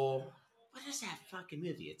Bowl. What is that fucking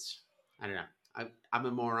movie? I don't know. I'm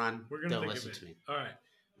a moron. We're gonna Don't think listen of it. to me. All right,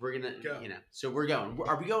 We're gonna, go. So we're going.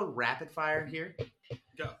 Are we going rapid fire here?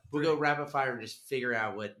 Go. We'll go rapid fire and just figure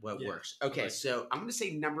out what Yeah. works. Okay, so I'm gonna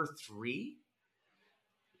say number 3,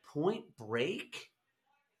 Point Break.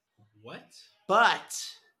 What? But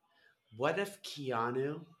what if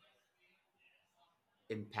Keanu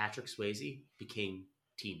and Patrick Swayze became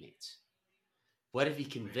teammates? What if he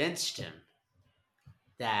convinced him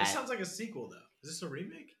that... This sounds like a sequel, though. Is this a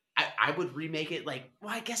remake? I would remake it like...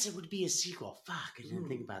 Well, I guess it would be a sequel. Fuck, I didn't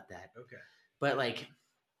think about that. Okay. But, like,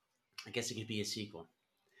 I guess it could be a sequel.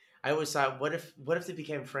 I always thought, what if they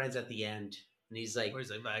became friends at the end? And he's like...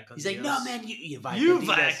 He's like, no, man, you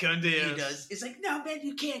Vagabondios. It's like, no, man,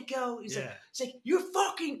 you can't go. He's Yeah. like, you're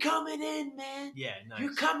fucking coming in, man. Yeah, nice.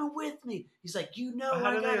 You're coming with me. He's like, But how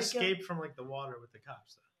I do they gotta escape from like the water with the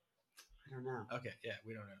cops, though? go. I don't know. Okay, yeah,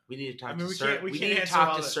 we don't know. We need to talk mean, to we we can't need to answer talk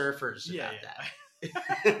all to the- surfers Yeah, about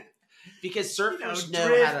that. Because surfers know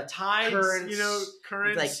drift, how to tides, currents.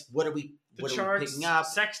 currents. Like, what are we charts, picking up?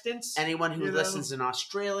 sextants. Anyone who you know? listens in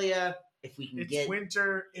Australia, if we can It's get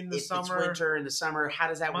winter in the if summer. it's winter in the summer, how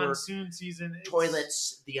does that work? Monsoon season.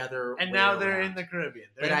 Toilets the other And way now they're around. in the Caribbean.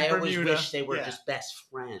 They're But in I always Bermuda. wish they were Yeah. just best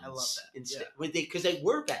friends. I love that. Instead, Yeah. because they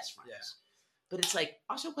were best friends. Yeah. But it's like,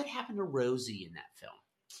 also, what happened to Rosie in that film?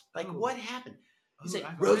 Like, Oh. what happened? He's Ooh, like,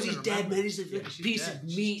 I don't Rosie's even dead, remember. man. He's a Yeah, she's piece dead. of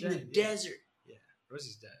She's meat in the dead, yeah. desert. Yeah,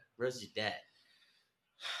 Rosie's dead. Rosie's dead.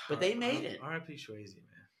 R- But they made it. R.I.P. Swayze, man.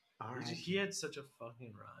 All right. He had such a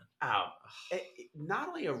fucking run. Oh, not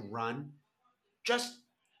only a run, just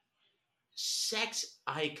sex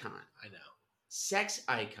icon. I know. Sex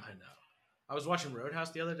icon. I know. I was watching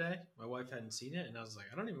Roadhouse the other day. My wife hadn't seen it, and I was like,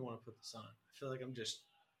 I don't even want to put this on. I feel like I'm just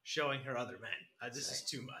showing her other men. This is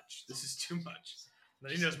too much. This is too much. And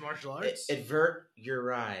then he knows martial arts. Avert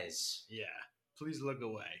your eyes. Yeah. Please look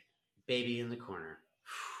away. Baby in the corner.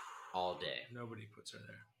 All day. Nobody puts her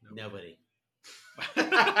there. Nobody.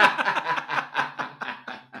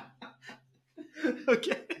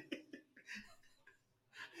 Okay.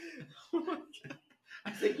 Oh my God.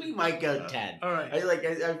 I think we might go 10. All right. I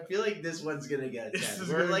feel like this one's gonna go 10. This is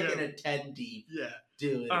We're gonna like go- in a 10 deep. Yeah.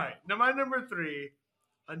 Dude. All right. Now, my number 3,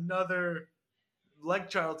 another, like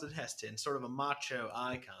Charlton Heston, sort of a macho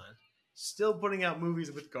icon, still putting out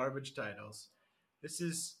movies with garbage titles. This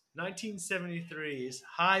is 1973's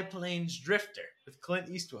High Plains Drifter with Clint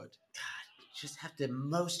Eastwood. Just have the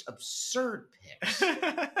most absurd picks.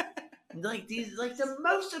 Like the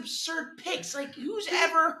most absurd picks. Like, who's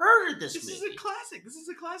ever heard of this movie? This is a classic. This is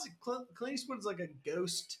a classic. Clint Eastwood's like a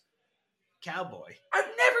ghost cowboy. I've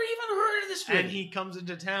never even heard of this movie. And he comes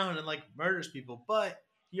into town and like murders people, but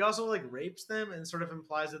he also like rapes them and sort of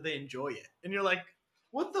implies that they enjoy it. And you're like,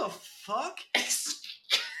 what the fuck?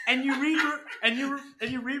 And you read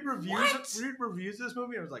reviews of this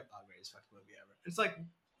movie, and it was like, oh, greatest fucking movie ever. It's like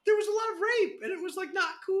there was a lot of rape, and it was like not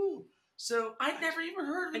cool. So I'd never even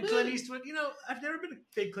heard of it. And Clint Eastwood, I've never been a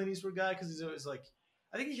big Clint Eastwood guy because he's always like,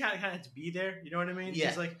 I think he kind of had to be there. You know what I mean? Yeah.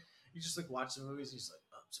 He's like, you just like watch the movies, and he's like,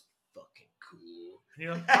 I'm so fucking cool. And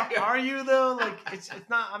you're like, are you though? Like, it's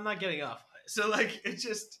not. I'm not getting off on it. So like, it's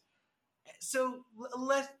just a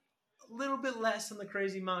little bit less than the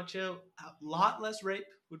crazy macho. A lot less rape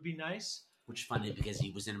would be nice. Which is funny because he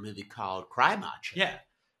was in a movie called Cry Macho. Yeah,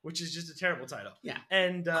 which is just a terrible title. Yeah.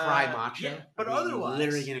 And Cry Macho. Yeah, but Are we otherwise,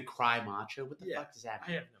 literally gonna cry macho. What the fuck does that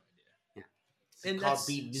mean? I have no idea. Yeah. It's And called that's,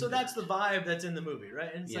 Be so Nude. that's the vibe that's in the movie,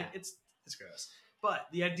 right? And it's like it's gross. But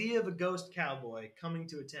the idea of a ghost cowboy coming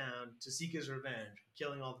to a town to seek his revenge,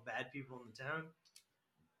 killing all the bad people in the town,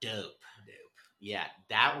 dope. Yeah,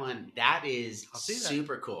 that is I'll see that.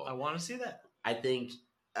 super cool. I want to see that. I think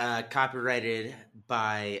copyrighted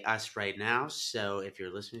by us right now. So if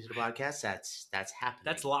you're listening to the podcast, that's happening.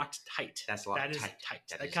 That's locked tight. That's locked That is tight. tight.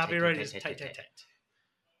 That That is copyright tight, is tight, tight. tight.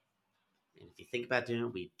 And if you think about doing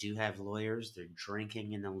it, we do have lawyers. They're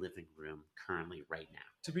drinking in the living room currently right now.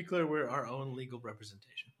 To be clear, we're our own legal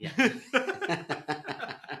representation. Yeah.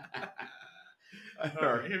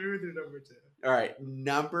 All right, hit me with your number 2. All right,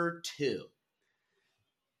 number 2.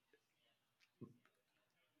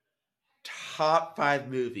 Top 5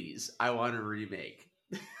 movies I want to remake.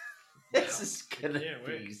 This is gonna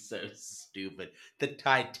be so stupid. The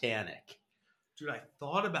Titanic. Dude, I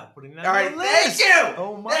thought about putting that All on right, the thank list. you.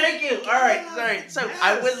 Oh my Thank you. God. All right. So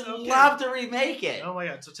I would Yes, love to remake it. Oh my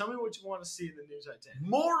god! So tell me what you want to see in the new Titanic.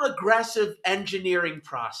 More aggressive engineering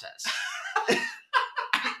process.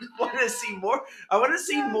 I want to see more. I want to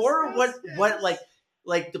see more yes. what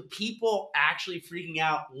like the people actually freaking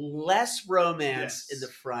out. Less romance Yes. in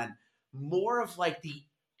the front. More of like the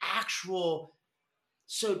actual.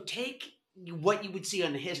 So take what you would see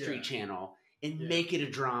on the History Yeah. Channel and Yeah. make it a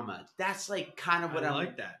drama. That's like kind of what I I'm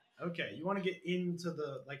like that. Okay, you want to get into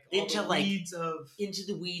the like Into, all the like, weeds of into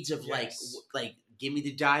the weeds of Yes. like give me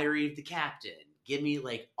the diary of the captain. Give me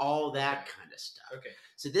like all that kind of stuff. okay.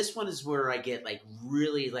 So this one is where I get like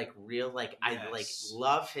really like real like I like Yes.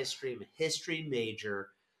 love history. I'm a history major.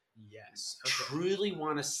 Yes. Okay. Truly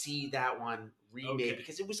want to see that one remade Okay.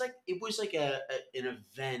 because it was like an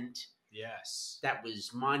event Yes. that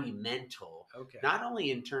was monumental, Okay. not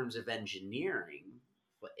only in terms of engineering,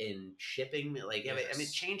 but in shipping. Like I mean, it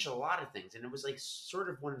Yes. changed a lot of things, and it was like sort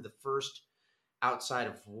of one of the first outside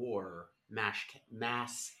of war mass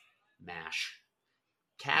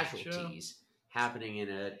casualties happening in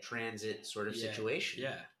a transit sort of Yeah. situation.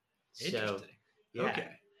 Yeah. So Interesting. yeah.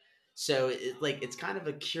 Okay. So it's kind of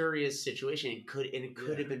a curious situation. It could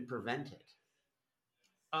Yeah. have been prevented.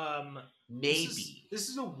 This Maybe.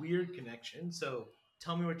 is a weird connection. So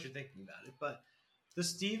tell me what you're thinking about it. But the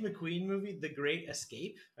Steve McQueen movie, The Great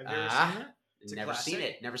Escape. Have you ever seen that? It's a Never seen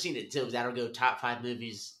classic. it. Never seen it. So that'll go top 5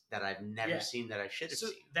 movies that I've never Yeah. seen that I should have So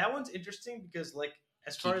seen. that one's interesting because like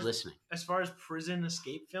as Keep far as listening. prison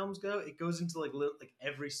escape films go, it goes into like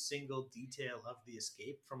every single detail of the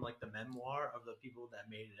escape from like the memoir of the people that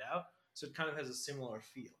made it out. So it kind of has a similar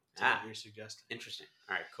feel to what you're suggesting. Interesting.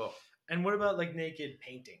 All right, cool. And what about like naked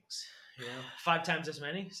paintings? 5 times as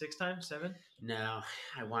many, 6 times, 7? No,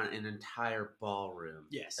 I want an entire ballroom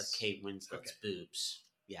Yes. of Kate Winslet's Okay. boobs.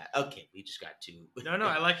 Yeah, okay, we just got 2. No,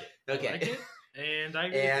 I like it. Okay. I like it. And I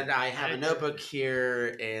agree with And you. I have a agree notebook with you.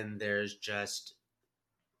 here, and there's just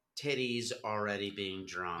titties already being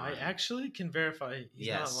drawn. I actually can verify he's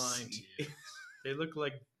Yes. not lying to you. They look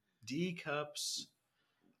like D cups,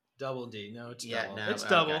 double D. No, it's yeah, double. no, It's okay.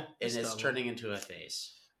 double. And it's double. turning into a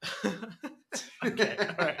face. Okay.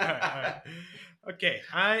 All right. Okay.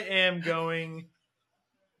 I am going.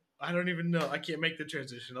 I don't even know. I can't make the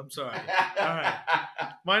transition. I'm sorry. All right.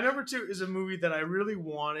 My number 2 is a movie that I really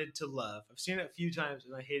wanted to love. I've seen it a few times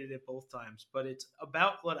and I hated it both times, but it's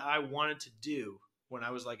about what I wanted to do when I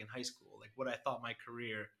was like in high school, like what I thought my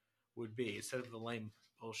career would be instead of the lame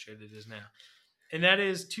bullshit it is now. And that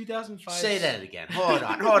is 2005. Say that again. Hold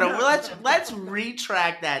on. Well, let's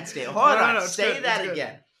retract that statement. Hold No, on. it's Say good, that it's good.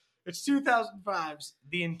 again. It's 2005's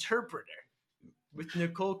The Interpreter with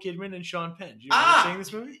Nicole Kidman and Sean Penn. Did you Ah! ever seen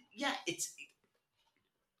this movie? Yeah,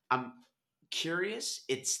 I'm curious.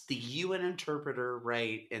 It's the UN interpreter,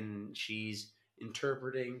 right? And she's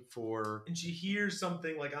interpreting for And she hears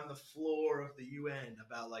something like on the floor of the UN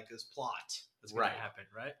about like this plot that's going Right. to happen,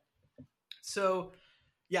 right? So,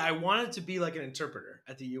 yeah, I wanted to be like an interpreter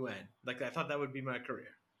at the UN. Like I thought that would be my career.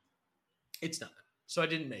 It's not. So I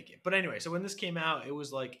didn't make it. But anyway, so when this came out, it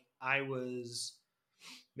was like I was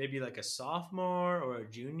maybe like a sophomore or a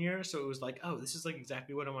junior. So it was like, oh, this is like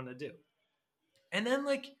exactly what I want to do. And then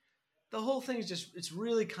like the whole thing is just, it's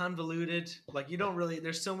really convoluted. Like you don't really,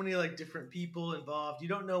 there's so many like different people involved. You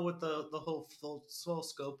don't know what the whole full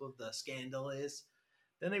scope of the scandal is.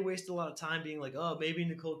 Then they waste a lot of time being like, oh, maybe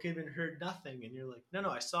Nicole Kidman heard nothing. And you're like, no,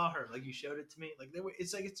 I saw her. Like you showed it to me. Like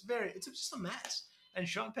it's just a mess. And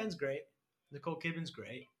Sean Penn's great. Nicole Kidman's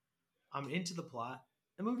great. I'm into the plot.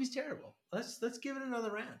 The movie's terrible. Let's give it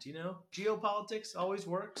another round. You know, geopolitics always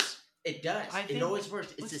works. It does. I It think- always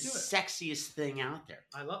works. It's the let's do it. sexiest thing out there.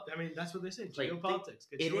 I love. I mean, that's what they say. Like, Geopolitics.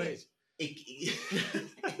 Get It your is. ways.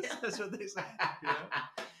 That's what they say. You know?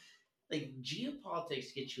 Like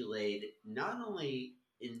geopolitics gets you laid not only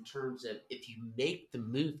in terms of if you make the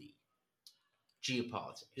movie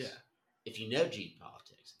geopolitics. Yeah. If you know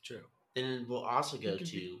geopolitics, True. then we'll also go You can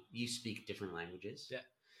to you speak different languages. Yeah.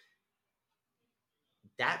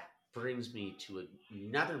 That brings me to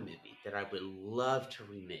another movie that I would love to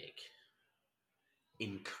remake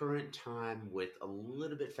in current time with a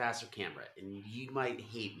little bit faster camera, and you might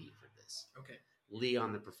hate me for this. Okay.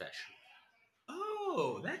 Leon the Professional.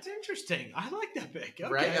 Oh, that's interesting. I like that pick. Okay,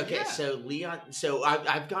 Right? Okay, yeah. so Leon, so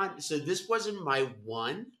I've gone, so this wasn't my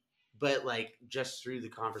one, but like just through the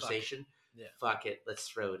conversation, Yeah. fuck it, let's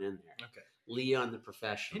throw it in there. Okay. Leon the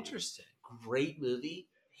Professional. Interesting. Great movie,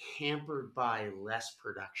 hampered by less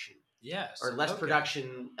production. Yes. Or less Okay.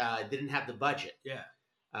 production, didn't have the budget. Yeah.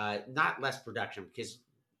 Not less production, because,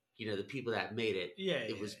 you know, the people that made it, Yeah.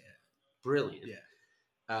 it yeah, was yeah. brilliant.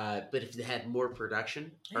 Yeah. But if they had more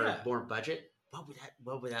production or Yeah. more budget,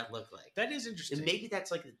 what would that look like? That is interesting. And maybe that's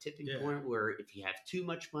like the tipping Yeah. point where if you have too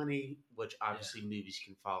much money, which obviously movies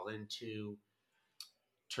can fall into,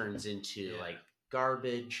 turns into Yeah. like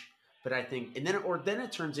garbage. But I think, and then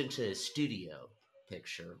it turns into a studio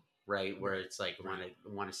picture, right? Where it's like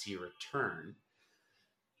want to see a return.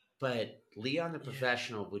 But Leon the Yeah.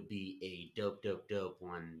 Professional would be a dope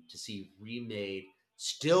one to see remade,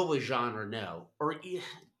 still with Jean Reno, or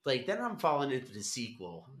like then I'm falling into the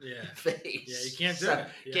sequel Yeah. phase. Yeah, you can't do So, it.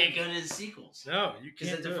 Yeah. Can't go into the sequels. No, you Because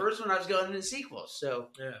can't. at the do it. first one I was going into the sequels.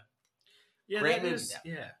 So Yeah, Great that movie, is- though.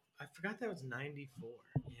 Yeah, I forgot that was 94.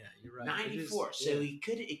 Yeah, you're right. It is- 94. So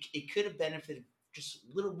yeah. it could have benefited just a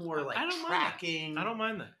little more like I don't mind that. tracking. I don't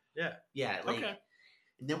mind that. Yeah. Yeah, like Okay.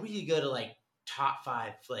 and then we could go to like top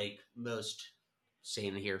 5 like most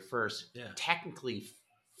saying it here first. Yeah. Technically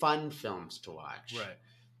fun films to watch. Right.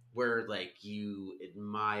 Where like you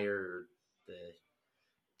admire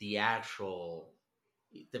the actual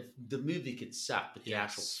the movie could suck, but the Yes.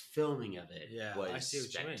 actual filming of it Yeah, was I see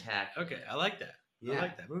what you mean. spectacular. Okay, I like that. Yeah. I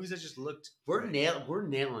like that. Movies that just looked. We're great.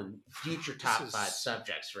 nailing future This top is- 5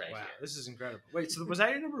 subjects right Wow, here. this is incredible. Wait, so was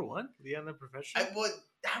that your number one? Leon the Professional?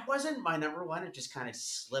 That wasn't my number one. It just kind of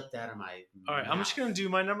slipped out of my. All right, I'm just mouth. gonna do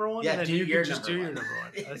my number one. Yeah, and then do you your can just number do one. your number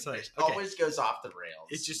one. That's nice. It Okay. always goes off the rails.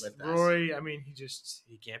 It's just with us. Roy. I mean,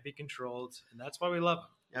 he can't be controlled, and that's why we love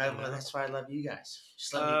him. Well, that's why I love you guys.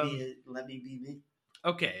 Just let me be me.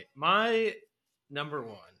 Okay, my number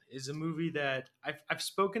one is a movie that I've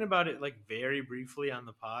spoken about it like very briefly on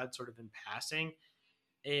the pod, sort of in passing,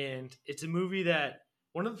 and it's a movie that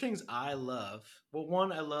one of the things I love. Well,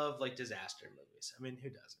 one, I love like disaster movies. I mean, who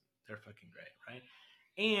doesn't? They're fucking great, right?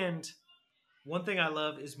 And one thing I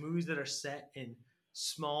love is movies that are set in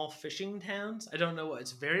small fishing towns. I don't know what.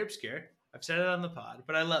 It's very obscure. I've said it on the pod,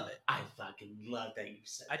 but I love it. I fucking love that you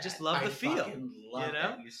said I that. just love the feel, fucking love you know?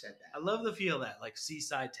 that you said that. I love the feel of that like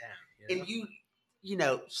seaside town. You know? And you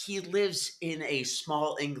know, he lives in a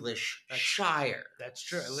small English shire. That's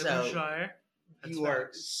true. I live So, in Shire. That's You are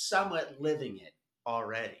facts. somewhat living it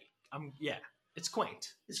already. Yeah, it's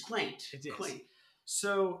quaint. It's quaint. It is. Quaint.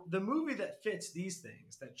 So the movie that fits these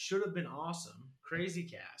things that should have been awesome, crazy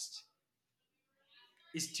cast,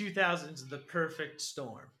 is 2000's The Perfect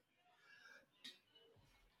Storm,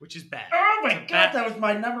 which is bad. Oh my It's a bad- that was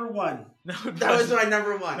my number one. No, it That was wasn't. my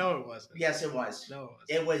number one. No, it wasn't. Yes, it was. No,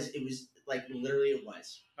 it wasn't. It was like literally it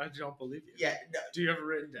was. I don't believe you. Yeah, no, Do you have it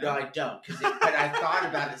written down? no I don't. But I thought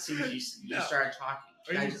about it as soon as you No. started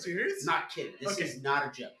talking. Are I you serious? Not kidding. This Okay. is not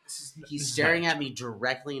a joke. This is He's staring at me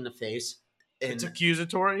directly in the face, and It's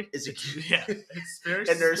accusatory. It's yeah. It's very.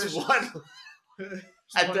 and there's suspicious. one There's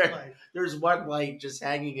and one there- light. there's one light just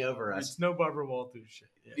hanging over us. It's no Barbara Walters shit.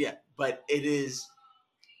 Yeah, but it is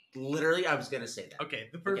Literally, I was gonna say that. Okay,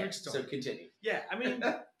 the perfect Okay, storm. so continue. Yeah, I mean,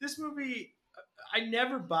 this movie, I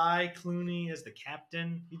never buy Clooney as the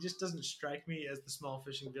captain. He just doesn't strike me as the small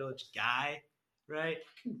fishing village guy, right?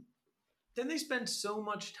 Then they spend so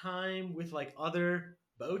much time with like other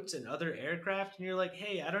boats and other aircraft, and you're like,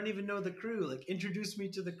 hey, I don't even know the crew. Like, introduce me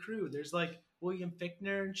to the crew. There's like William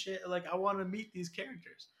Fichtner and shit. Like, I want to meet these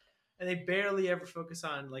characters. And they barely ever focus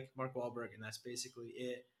on like Mark Wahlberg, and that's basically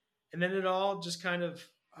it. And then it all just kind of,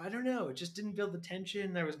 I don't know, it just didn't build the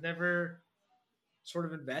tension. I was never sort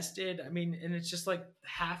of invested. I mean, and it's just like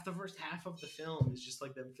the first half of the film is just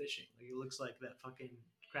like them fishing. Like, it looks like that fucking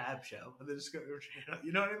crab show on the Discovery Channel.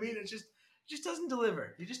 You know what I mean? It just doesn't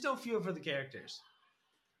deliver. You just don't feel for the characters.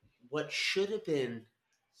 What should have been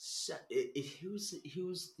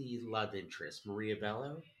who's the love interest? Maria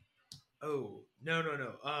Bello? Oh, no.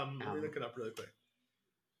 Let me look it up really quick.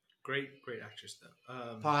 Great actress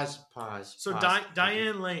though. Pause. So pause.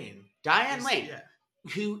 Diane Lane. Diane Lane, Yeah.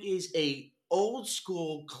 who is a old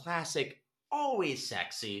school classic, always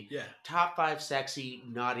sexy. Yeah. Top 5 sexy,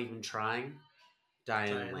 not even trying.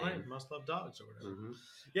 Diane Lane. Must Love Dogs or whatever. Mm-hmm.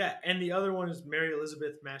 Yeah, and the other one is Mary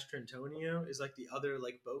Elizabeth Mastrantonio is like the other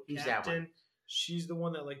like boat Who's that captain. one? She's the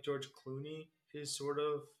one that like George Clooney is sort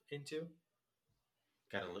of into.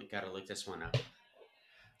 Gotta look this one up.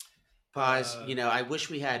 Pause. I wish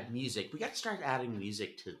we had music. We got to start adding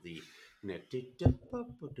music to the. It's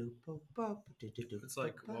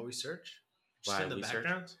like while we search, just While in the we search?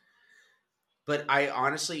 background. But I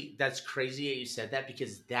honestly, that's crazy that you said that,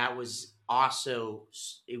 because that was also,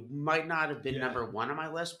 it might not have been Yeah. number 1 on my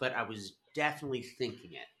list, but I was definitely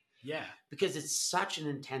thinking it. Yeah, Because it's such an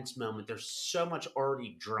intense moment. There's so much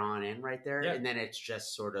already drawn in right there. Yeah. And then it's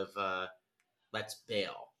just sort of, let's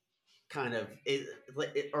bail. Kind of,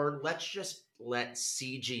 or let's just let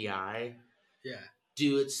CGI yeah.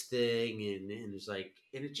 do its thing. And it's like,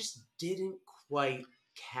 and it just didn't quite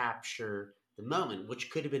capture the moment,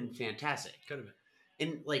 which could have been fantastic. Could have been.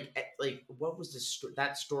 And like what was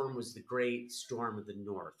that storm was the Great Storm of the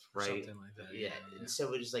North, right? Something like that. Yeah. And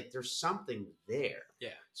so it was like there's something there. Yeah.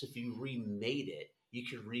 So if you remade it, you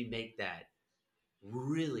could remake that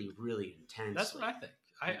really, really intensely. That's what I think.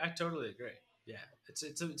 I totally agree. Yeah, it's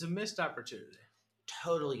a missed opportunity.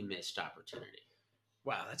 Totally missed opportunity.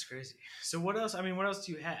 Wow, that's crazy. So what else? I mean, what else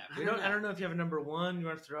do you have? I don't know. I don't know if you have a number 1. You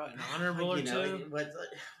want to throw out an honorable or two? But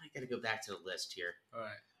I got to go back to the list here. All right.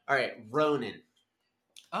 All right, Ronin.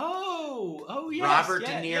 Oh, yes. Robert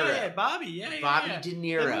yeah, De Niro. Yeah, Bobby. Yeah, Bobby yeah. De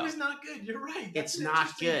Niro. That movie's not good. You're right. That's It's an not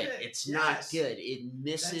interesting good. pick. It's Yes. not good. It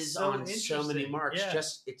misses That's so on so many interesting. marks. Yeah.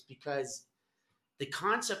 Just it's because the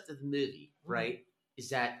concept of the movie, Mhm. right, is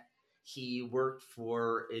that he worked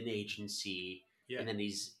for an agency, Yeah. and then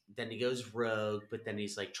he goes rogue, but then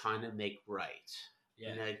he's like trying to make right.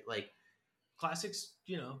 Yeah. Like Classics,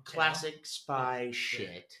 classic spy Yeah.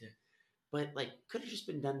 shit. Yeah. But like could have just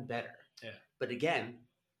been done better. Yeah. But again,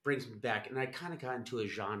 brings me back, and I kind of got into a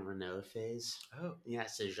Jean Reno phase. Oh. Yeah,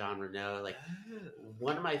 it's a Jean Reno. Like Oh.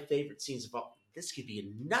 one of my favorite scenes of all. This could be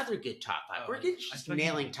another good top 5. Oh, We're just I fucking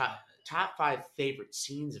nailing love it. top 5 favorite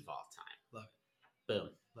scenes of all time. Love Boom.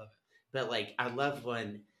 Love it. But like, I love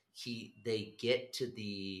when they get to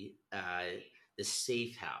the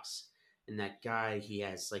safe house, and that guy, he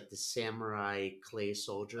has like the samurai clay Oh,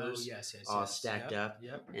 soldiers yes. all stacked Yep, up,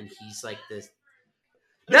 Yep. and he's like this.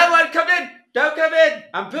 No one come in! Don't come in!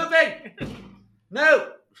 I'm pooping!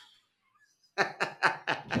 No!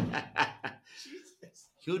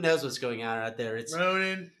 Who knows what's going on out there? It's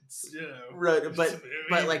Ronin, Right, it's but a movie.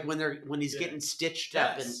 but like when he's Yeah. getting stitched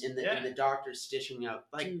up Yes, and yeah. the doctor's stitching up,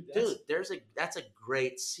 like Dude, that's a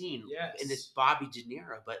great scene. Yes. And it's Bobby De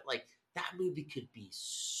Niro, but like that movie could be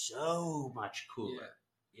so much cooler.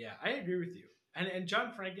 Yeah, I agree with you. And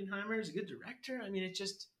John Frankenheimer is a good director. I mean, it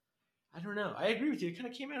just, I don't know. I agree with you. It kind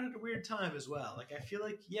of came out at a weird time as well. Like, I feel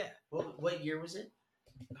like, yeah, What year was it?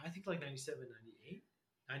 I think like 97, 98.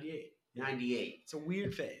 98. 98. It's a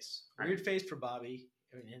weird phase. Right. Weird phase for Bobby.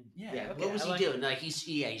 And yeah, Yeah. okay, What was I he like doing? it. Like he's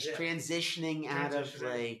Yeah. transitioning out of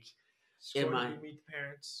Transitioning. like Scored I- to Meet the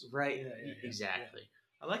Parents. right Yeah. exactly.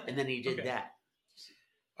 I like that. And then he did Okay. that.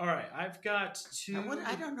 All right, I've got two.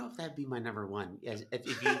 I don't know if that'd be my number 1. If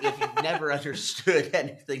you've never understood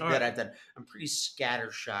anything All that right. I've done, I'm pretty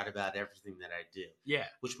scattershot about everything that I do, Yeah,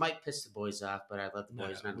 which might piss the boys off, but I love the No,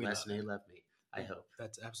 boys we nonetheless, love and they love me. I hope.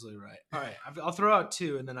 that's absolutely right. All right, I'll throw out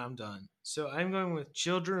 2 and then I'm done. So I'm going with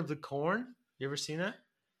Children of the Corn. You ever seen that?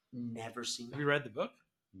 Never seen that. Have you read the book?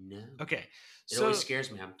 No. Okay. It always scares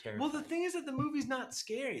me. I'm terrified. Well, the thing is that the movie's not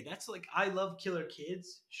scary. That's like, I love killer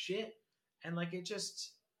kids shit. And like, it's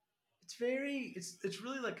it's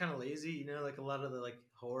really like kind of lazy, you know, like a lot of the like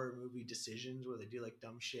horror movie decisions where they do like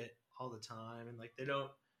dumb shit all the time, and like they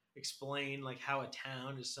don't explain like how a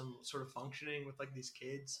town is some sort of functioning with like these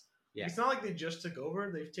kids. Yeah. It's not like they just took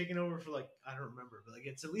over; they've taken over for like I don't remember, but like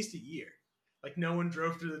it's at least a year. Like no one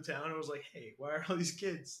drove through the town and was like, "Hey, why are all these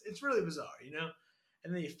kids?" It's really bizarre, you know.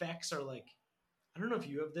 And the effects are like, I don't know if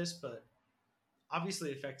you have this, but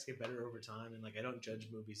obviously effects get better over time, and like I don't judge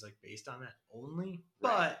movies like based on that only,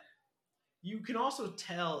 but you can also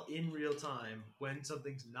tell in real time when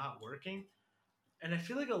something's not working. And I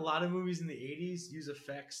feel like a lot of movies in the 80s use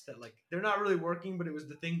effects that like they're not really working, but it was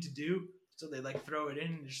the thing to do, so they like throw it in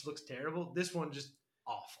and it just looks terrible. This one just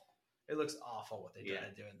awful. It looks awful what they try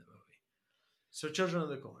to do in the movie. So Children of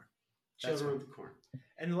the Corn. Children of the Corn.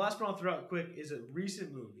 And the last one I'll throw out quick is a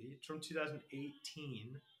recent movie. It's from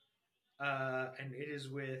 2018. And it is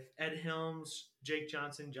with Ed Helms, Jake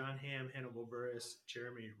Johnson, John Hamm, Hannibal Buress,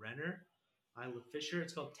 Jeremy Renner, Isla Fisher.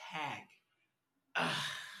 It's called Tag.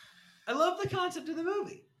 I love the concept of the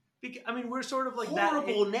movie. I mean, we're sort of like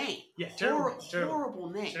horrible that. name. Yeah,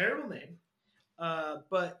 horrible name. Terrible name.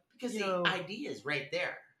 But because the idea is right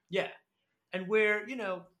there. Yeah, and where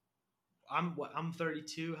I'm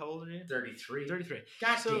 32. How old are you? 33. 33.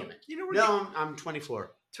 God damn it! You know, no, I'm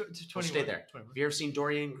 24. 21. We'll stay there. 21. Have you ever seen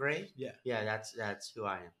Dorian Gray? Yeah. Yeah, that's who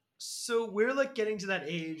I am. So we're like getting to that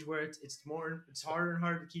age where it's harder and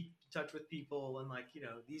harder to keep in touch with people, and like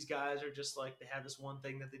these guys are just like they have this one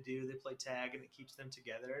thing that they do. They play tag, and it keeps them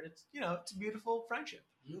together, and it's it's a beautiful friendship.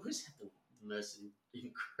 You always have the most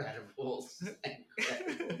incredible rules.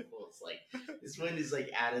 Like this one is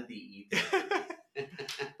like out of the ether.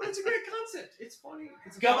 But it's a great concept. It's funny.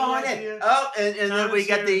 It's Come on in. Oh, and then we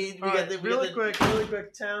got the really quick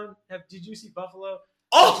town. Did you see Buffalo?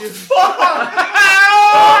 Oh fuck!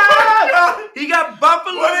 He got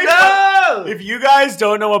Buffalo. No! If you guys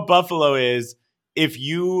don't know what Buffalo is,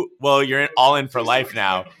 you're all in for life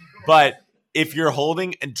now. But if you're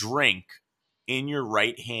holding a drink in your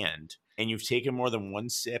right hand and you've taken more than one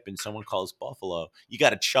sip and someone calls Buffalo, you got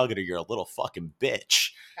to chug it or you're a little fucking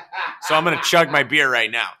bitch. So I'm going to chug my beer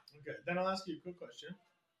right now. Okay, then I'll ask you a quick question.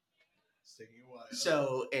 It's taking a while.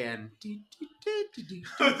 So, and...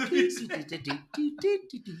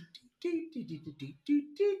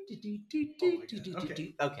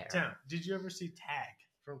 Okay. Town, did you ever see Tag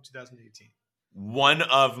from 2018? One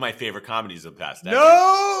of my favorite comedies of the past decade.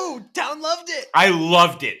 No! Town loved it! I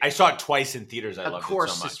loved it. I saw it twice in theaters. I loved it so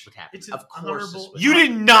much. Of course. You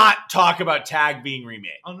did not talk about Tag being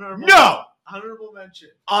remade. No! Honorable mention.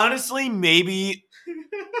 Honestly, maybe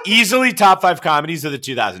easily top 5 comedies of the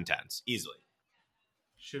 2010s. Easily.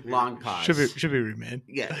 Long pause. Should be remade.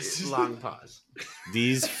 Yeah, long pause.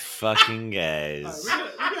 These fucking guys.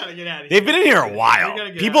 Right, we gotta get out of here. They've been in here a while.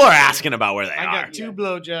 People are asking about where they are. I got 2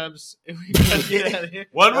 blowjobs. We gotta get out of here.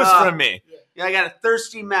 One was from me. Yeah, I got a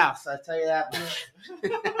thirsty mouth. I'll tell you that much.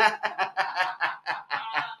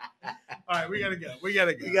 All right, we gotta go. You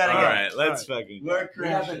gotta go. All right, let's fucking go. We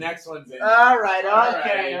have the next ones in. All right,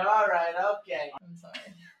 okay. I'm sorry.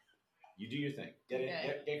 You do your thing.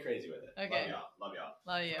 Get crazy with it. Okay. Love y'all.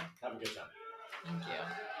 Love you. Have a good time. Thank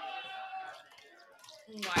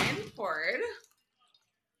you. Wine poured.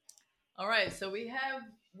 All right, so we have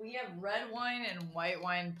red wine and white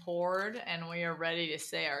wine poured, and we are ready to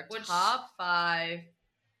say our top 5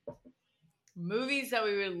 movies that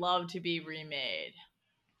we would love to be remade.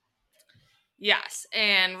 Yes,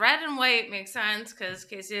 and red and white makes sense because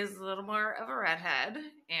Casey is a little more of a redhead,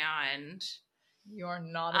 and you're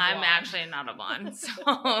not. I'm actually not a blonde. So,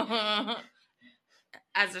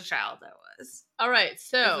 as a child, I was. All right,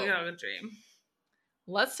 so we have a dream.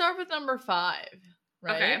 Let's start with number 5.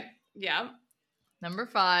 Right? Okay. Yeah. Number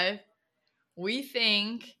 5. We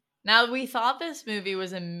thought this movie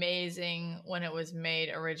was amazing when it was made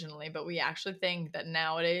originally, but we actually think that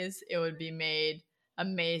nowadays it would be made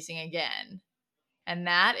amazing again. And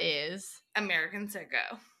that is American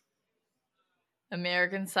Psycho.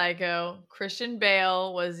 American Psycho. Christian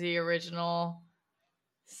Bale was the original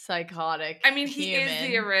psychotic he is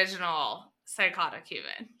the original psychotic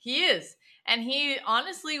human. He is. And he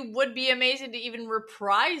honestly would be amazing to even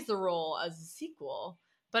reprise the role as a sequel.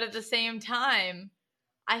 But at the same time,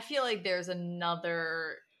 I feel like there's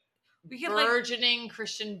another burgeoning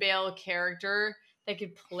Christian Bale character that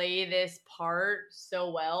could play this part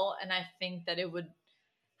so well. And I think that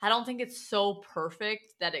I don't think it's so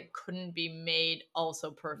perfect that it couldn't be made also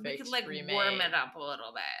perfect. We could remade. warm it up a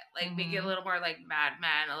little bit. Make it a little more like Mad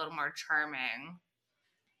Men, a little more charming.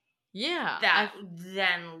 Yeah. That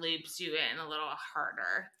then loops you in a little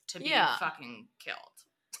harder to be fucking killed.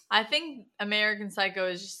 I think American Psycho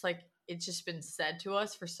is just it's just been said to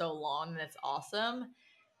us for so long and it's awesome.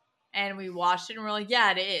 And we watched it and we're like,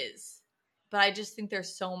 yeah, it is. But I just think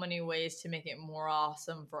there's so many ways to make it more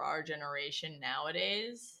awesome for our generation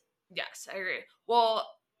nowadays. Yes, I agree. Well,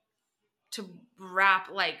 to wrap,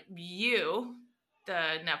 like, You,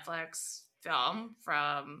 the Netflix film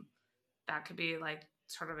from, that could be like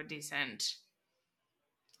sort of a decent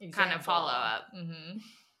kind of follow up. Mm-hmm.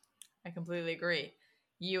 I completely agree.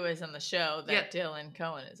 You is on the show that Dylan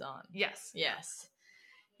Cohen is on. Yes. Yes.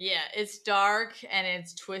 Yeah, it's dark and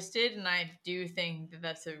it's twisted, and I do think that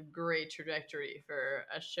that's a great trajectory for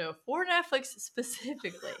a show for Netflix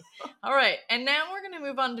specifically. All right, and now we're going to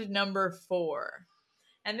move on to number 4.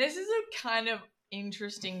 And this is a kind of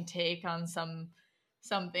interesting take on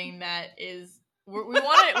something that is we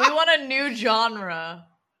want a new genre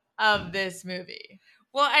of this movie.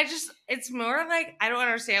 Well, it's more like, I don't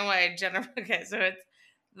understand why Jennifer, okay, so it's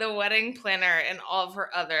The Wedding Planner and all of her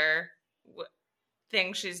other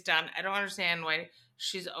things she's done. I don't understand why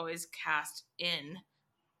she's always cast in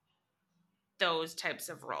those types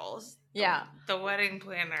of roles. Yeah. The Wedding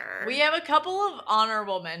Planner. We have a couple of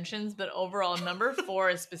honorable mentions, but overall, number 4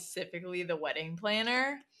 is specifically The Wedding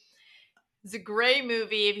Planner. It's a great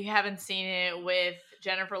movie if you haven't seen it, with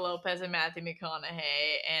Jennifer Lopez and Matthew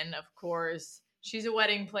McConaughey. And of course, she's a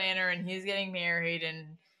wedding planner and he's getting married,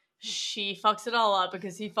 and she fucks it all up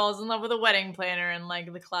because he falls in love with a wedding planner and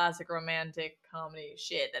like the classic romantic comedy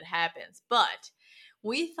shit that happens. But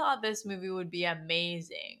we thought this movie would be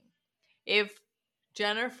amazing if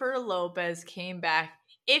Jennifer Lopez came back.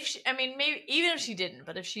 Maybe even if she didn't,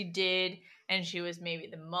 but if she did, and she was maybe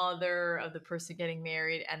the mother of the person getting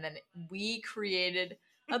married, and then we created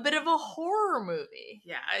a bit of a horror movie.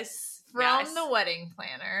 Yes. From The Wedding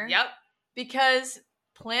Planner. Yep. Because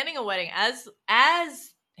planning a wedding, as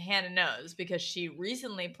Hannah knows, because she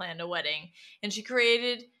recently planned a wedding and she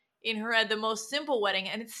created in her head the most simple wedding,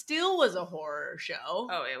 and it still was a horror show.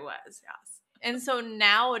 Oh, it was, yes. And so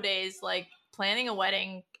nowadays, like, planning a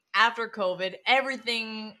wedding after COVID,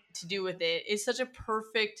 everything to do with it is such a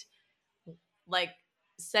perfect, like,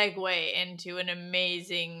 segue into an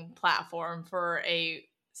amazing platform for a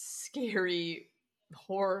scary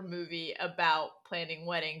horror movie about planning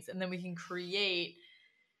weddings. And then we can create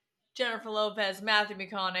Jennifer Lopez, Matthew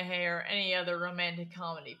McConaughey, or any other romantic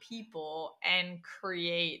comedy people and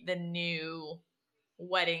create the new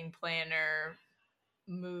wedding planner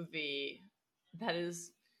movie that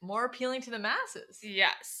is more appealing to the masses.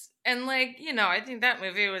 Yes. And, like, I think that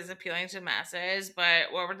movie was appealing to masses, but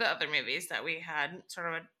what were the other movies that we had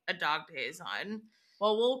sort of a dog days on?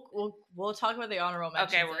 Well, we'll talk about the honorable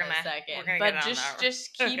mentions in a second. But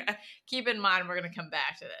just keep in mind we're gonna come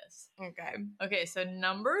back to this. Okay, so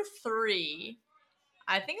number 3,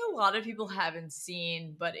 I think a lot of people haven't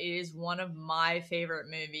seen, but it is one of my favorite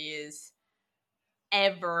movies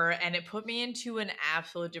ever, and it put me into an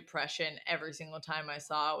absolute depression every single time I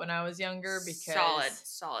saw it when I was younger, because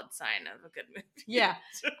solid sign of a good movie. Yeah.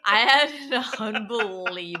 I had an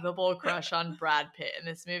unbelievable crush on Brad Pitt in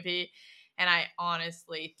this movie, and I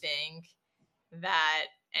honestly think that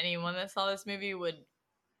anyone that saw this movie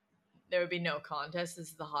there would be no contest. This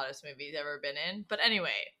is the hottest movie he's ever been in. But anyway,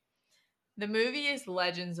 the movie is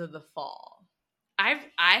Legends of the Fall. I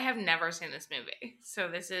have never seen this movie, so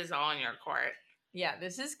this is all in your court. Yeah,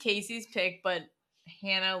 this is Casey's pick, but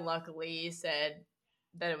Hannah luckily said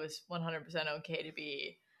that it was 100% okay to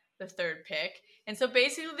be the third pick. And so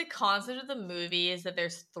basically the concept of the movie is that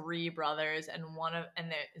there's 3 brothers, and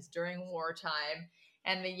it's during wartime,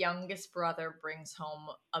 and the youngest brother brings home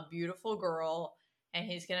a beautiful girl, and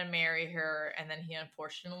he's going to marry her, and then he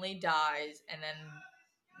unfortunately dies, and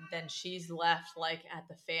then she's left like at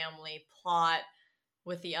the family plot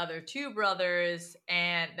with the other 2 brothers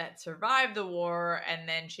and that survived the war, and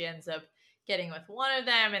then she ends up getting with one of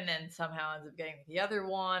them and then somehow ends up getting with the other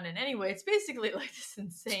one. And anyway, it's basically like this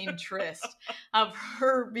insane tryst of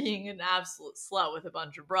her being an absolute slut with a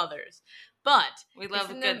bunch of brothers. But we love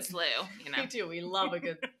a good slew, We do. We love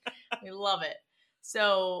we love it.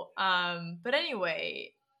 So, but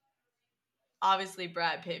anyway, obviously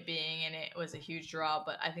Brad Pitt being in it was a huge draw,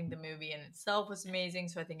 but I think the movie in itself was amazing,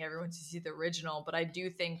 so I think everyone should see the original. But I do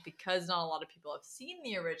think because not a lot of people have seen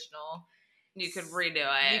the original, you could redo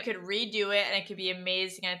it. You could redo it, and it could be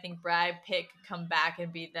amazing. I think Brad Pitt could come back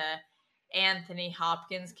and be the Anthony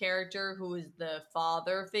Hopkins character, who is the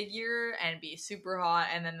father figure, and be super hot.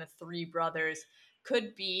 And then the 3 brothers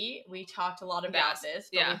could be, we talked a lot about this,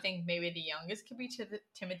 but we think maybe the youngest could be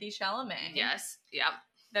Timothée Chalamet. Yes, yep.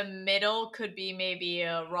 The middle could be maybe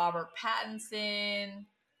a Robert Pattinson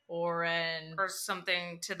or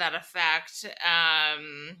something to that effect.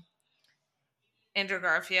 Andrew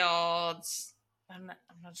Garfield. I'm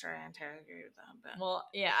not sure I entirely agree with that, but Well,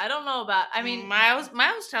 yeah, I don't know about. I mean, Miles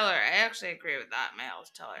Teller. I actually agree with that.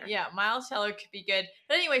 Miles Teller. yeah, Miles Teller could be good.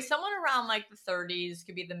 But anyway, someone around like the 30s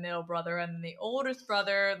could be the middle brother, and then the oldest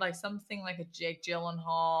brother, like something like a Jake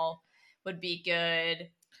Gyllenhaal, would be good.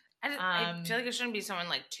 I feel like it shouldn't be someone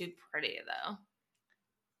like too pretty though.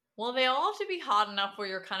 Well, they all have to be hot enough where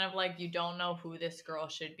you're kind of like you don't know who this girl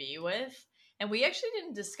should be with. And we actually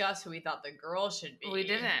didn't discuss who we thought the girl should be. We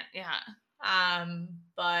didn't. Yeah.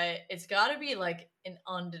 But it's got to be like an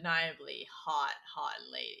undeniably hot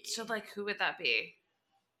lady. So like, who would that be?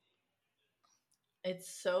 It's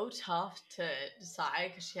so tough to decide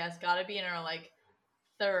because she has got to be in her like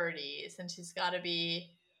 30s, and she's got to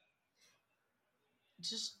be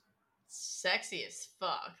just sexy as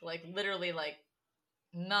fuck. Like literally, like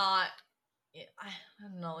not. I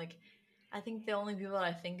don't know. Like I think the only people that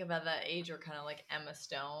I think about that age are kind of like Emma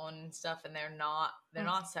Stone and stuff, and they're not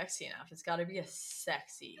sexy enough. It's got to be a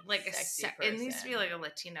sexy, like sexy it needs to person. be like a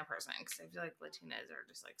Latina person because I feel like Latinas are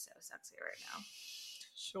just like so sexy right now.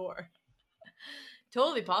 Sure.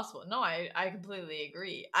 Totally possible. No, I completely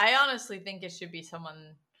agree. I honestly think it should be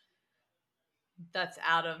someone that's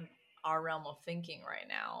out of our realm of thinking right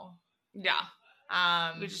now. Yeah.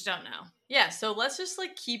 We just don't know. Yeah, so let's just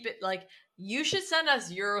like keep it like you should send us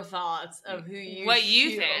your thoughts of who you what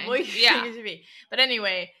you think it should be. But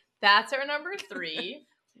anyway, that's our number 3.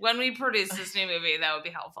 When we produce this new movie, that would be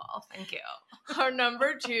helpful. Thank you. Our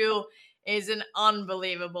number 2 is an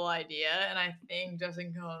unbelievable idea, and I think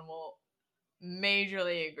Justin Cohen will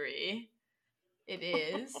majorly agree. It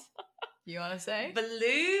is. You want to say?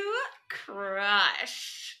 Blue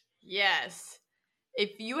Crush. Yes.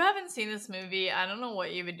 If you haven't seen this movie, I don't know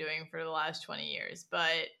what you've been doing for the last 20 years,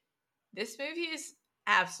 but this movie is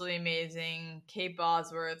absolutely amazing. Kate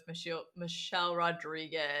Bosworth, Michelle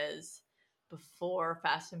Rodriguez, before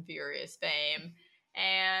Fast and Furious fame.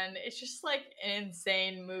 And it's just like an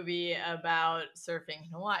insane movie about surfing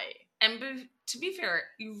in Hawaii. And to be fair,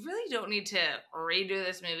 you really don't need to redo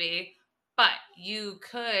this movie, but you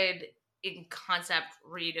could, in concept,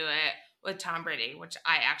 redo it with Tom Brady, which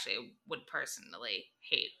I actually would personally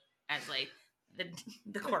hate as like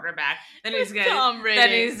the quarterback. That he's good. Tom Brady. That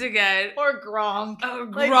he's good. Or Gronk. Oh,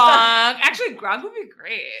 Gronk. Like Actually, Gronk would be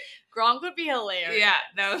great. Gronk would be hilarious. Yeah,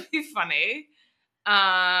 that would be funny.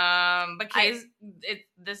 But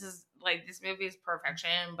this movie is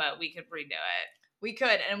perfection, but we could redo it. We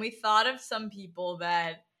could, and we thought of some people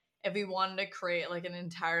that if we wanted to create like an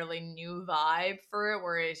entirely new vibe for it,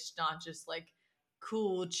 where it's not just like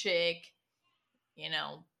cool chick, you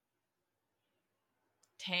know,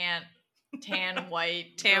 tan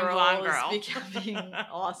white tan blonde girl becoming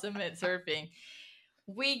awesome at surfing.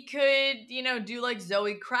 We could, you know, do like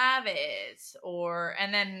Zoe Kravitz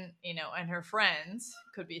and then, you know, and her friends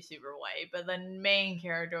could be super white, but the main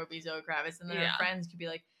character would be Zoe Kravitz, and then her friends could be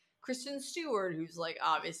like Kristen Stewart, who's like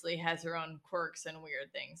obviously has her own quirks and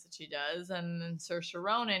weird things that she does, and then Saoirse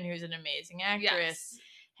Ronan, who's an amazing actress. Yes.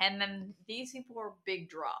 And then these people are big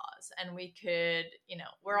draws, and we could, you know,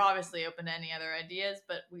 we're obviously open to any other ideas,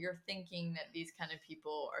 but we are thinking that these kind of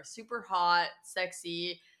people are super hot,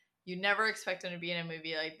 sexy. You never expect them to be in a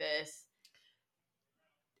movie like this.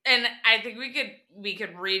 And I think we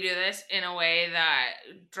could redo this in a way that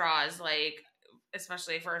draws, like,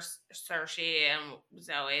 especially for Saoirse and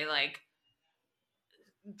Zoe, like,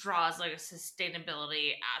 draws like a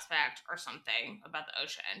sustainability aspect or something about the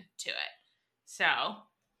ocean to it. So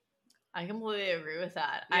I completely agree with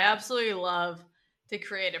that. Yeah. I absolutely love to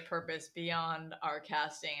create a purpose beyond our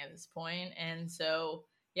casting at this point. And so,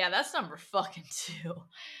 yeah, that's number fucking 2.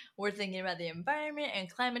 We're thinking about the environment and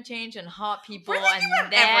climate change and hot people we're thinking and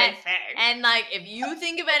about that. everything. And like, if you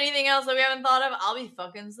think of anything else that we haven't thought of, I'll be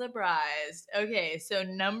fucking surprised. Okay, so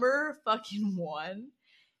number fucking 1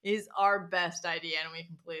 is our best idea, and we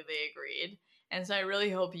completely agreed. And so I really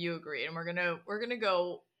hope you agreed. And we're gonna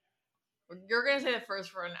go. You're going to say the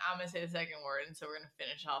first word, and I'm going to say the second word, and so we're going to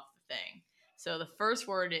finish off the thing. So the first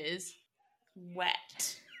word is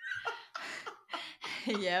wet.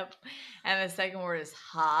 Yep. And the second word is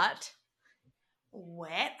hot.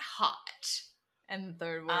 Wet, hot. And the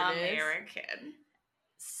third word is American.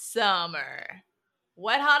 Summer.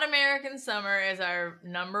 Wet Hot American Summer is our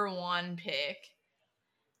number 1 pick.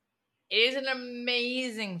 It is an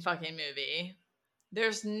amazing fucking movie.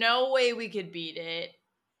 There's no way we could beat it.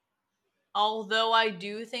 Although I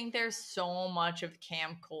do think there's so much of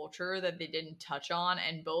camp culture that they didn't touch on,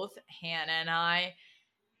 and both Hannah and I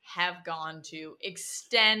have gone to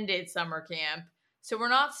extended summer camp. So we're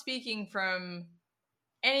not speaking from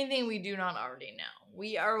anything we do not already know.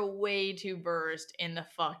 We are way too versed in the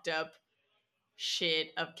fucked up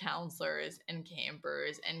shit of counselors and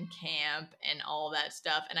campers and camp and all that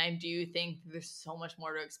stuff. And I do think there's so much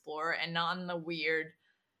more to explore, and not in the weird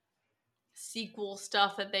sequel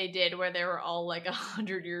stuff that they did where they were all like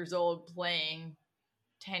 100 years old playing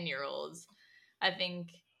 10-year-olds. I think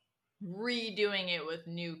redoing it with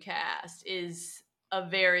new cast is a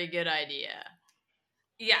very good idea.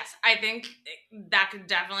 Yes, I think that could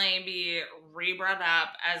definitely be re-brought up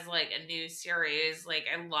as like a new series. Like,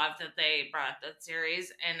 I love that they brought up that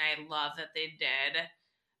series, and I love that they did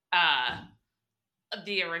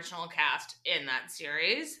the original cast in that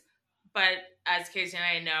series. But as Casey and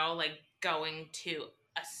I know, like, going to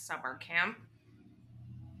a summer camp,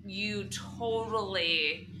 you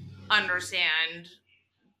totally understand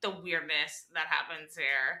the weirdness that happens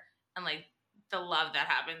there and like the love that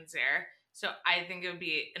happens there. So I think it would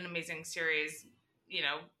be an amazing series, you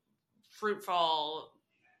know, fruitful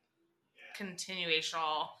continuation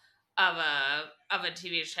of a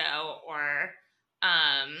TV show, or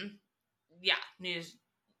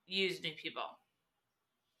use new people.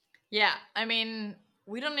 Yeah, I mean,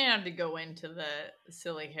 we don't even have to go into the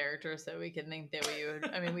silly characters that we could think that we would.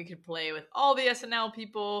 I mean, we could play with all the SNL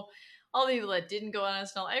people, all the people that didn't go on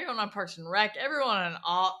SNL, everyone on Parks and Rec, everyone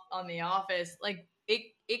on The Office. Like,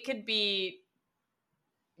 it could be,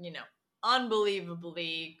 you know,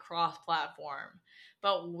 unbelievably cross-platform,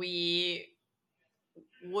 but we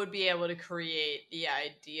would be able to create the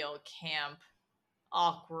ideal camp,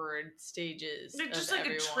 awkward stages. They're just of like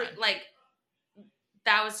everyone. a true, like,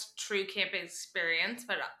 that was true camp experience,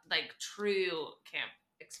 but like true camp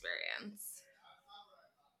experience.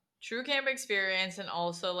 True camp experience, and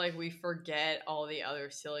also like we forget all the other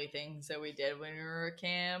silly things that we did when we were at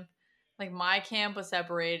camp. Like, my camp was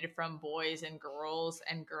separated from boys and girls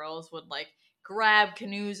would like grab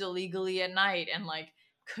canoes illegally at night and like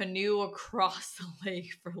canoe across the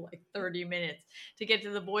lake for like 30 minutes to get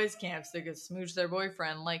to the boys' camp so they could smooch their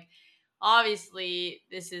boyfriend. Like, obviously,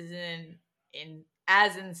 this isn't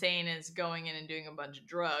as insane as going in and doing a bunch of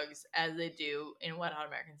drugs as they do in Wet Hot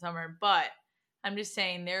American Summer, but I'm just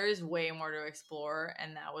saying there is way more to explore,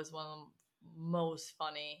 and that was one of the most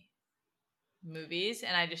funny movies.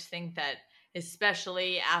 And I just think that,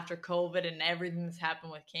 especially after COVID and everything that's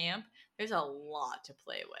happened with camp, there's a lot to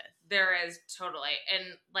play with. There is, totally.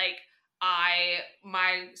 And like,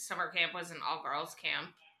 my summer camp was an all girls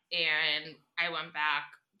camp, and I went back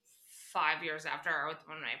 5 years after with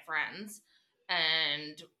one of my friends,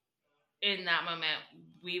 and in that moment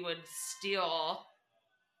we would steal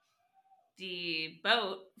the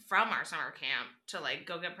boat from our summer camp to like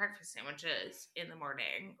go get breakfast sandwiches in the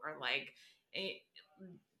morning, or like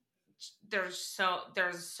there's so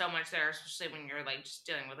much there, especially when you're like just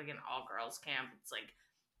dealing with like an all girls camp. It's like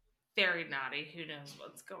very naughty. Who knows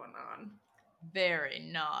what's going on? Very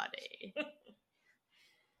naughty.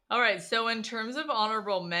 All right, so in terms of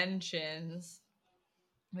honorable mentions,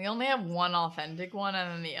 we only have one authentic one, and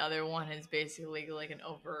then the other one is basically like an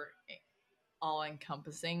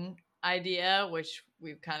all-encompassing idea, which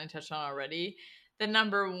we've kind of touched on already. The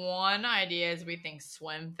number one idea is, we think,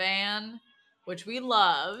 Swim Fan, which we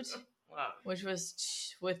loved, which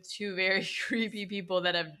was with two very creepy people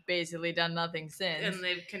that have basically done nothing since. And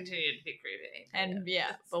they've continued to be creepy. And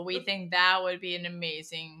yeah, but we think that would be an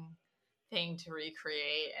amazing thing to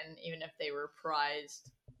recreate, and even if they reprised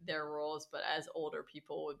their roles, but as older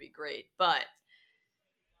people, would be great. But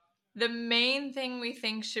the main thing we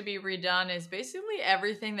think should be redone is basically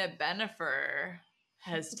everything that Bennifer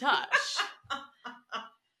has touched.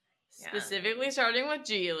 Yeah. Specifically starting with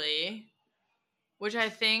Geely, which I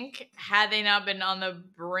think, had they not been on the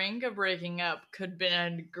brink of breaking up, could have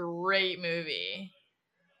been a great movie.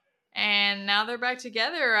 And now they're back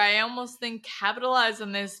together. I almost think capitalize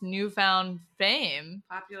on this newfound fame.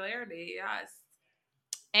 Popularity, yes.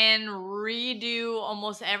 And redo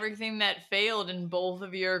almost everything that failed in both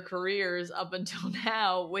of your careers up until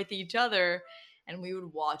now with each other, and we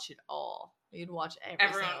would watch it all. We'd watch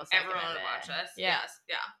everyone Everyone would watch us. Yeah. Yes,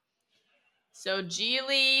 yeah. So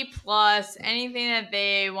Geely plus anything that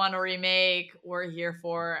they want to remake, we're here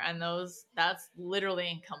for, and that's literally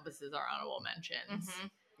encompasses our honorable mentions. Mm-hmm.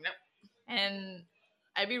 Yep. And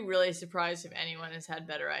I'd be really surprised if anyone has had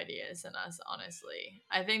better ideas than us, honestly.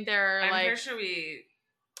 I think I'm pretty sure we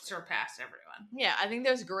surpassed everyone. Yeah, I think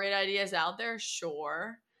there's great ideas out there,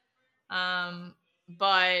 sure.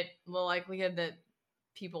 But the likelihood that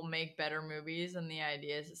people make better movies than the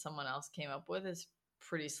ideas that someone else came up with is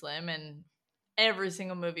pretty slim, and every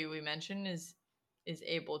single movie we mention is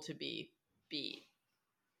able to be beat.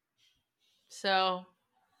 So,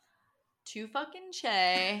 to fucking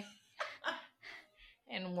Che.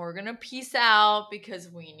 and we're gonna peace out because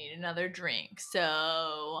we need another drink.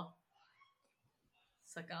 So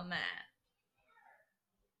suck on that.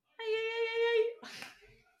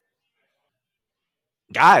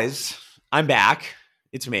 Guys, I'm back.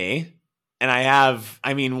 It's me. And I have,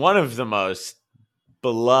 one of the most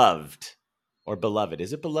beloved or beloved.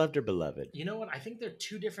 Is it beloved or beloved? You know what? I think they're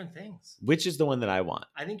two different things. Which is the one that I want?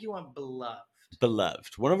 I think you want beloved.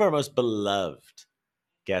 Beloved. One of our most beloved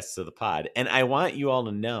guests of the pod. And I want you all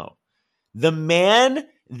to know the man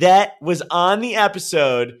that was on the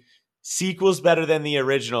episode sequels better than the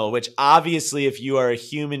original, which obviously if you are a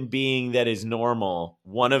human being that is normal,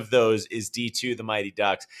 one of those is D2 The Mighty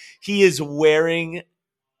Ducks. He is wearing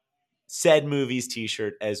said movies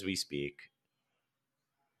t-shirt as we speak.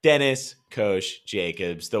 Dennis Kosh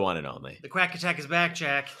Jacobs, the one and only. The Quack Attack is back,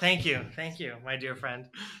 Jack. Thank you, my dear friend.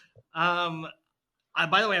 By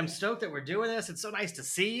the way, I'm stoked that we're doing this. It's so nice to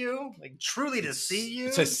see you, like truly to see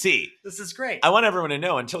you. To see. This is great. I want everyone to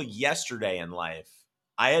know, until yesterday in life,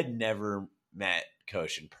 I had never met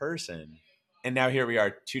Kosh in person. And now here we are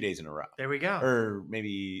 2 days in a row. There we go. Or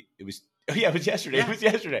maybe it was, it was yesterday. Yeah. It was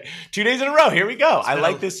yesterday. 2 days in a row. Here we go. I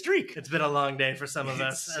like this streak. It's been a long day for some of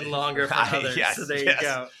us and longer for others. Yes, so there yes. you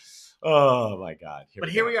go. Oh, my God.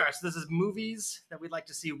 Here we are. So this is movies that we'd like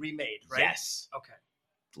to see remade, right? Yes. Okay.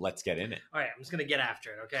 Let's get in it. All right. I'm just going to get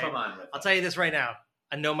after it, okay? Come on. I'll tell you this right now.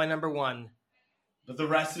 I know my number one. But the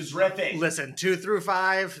rest is riffing. Listen, 2 through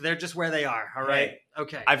 5, they're just where they are, all right?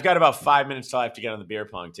 Okay. I've got about 5 minutes till I have to get on the beer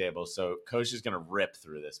pong table, so Kosh is going to rip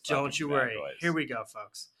through this. Don't you worry. Boys. Here we go,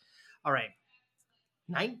 folks. All right.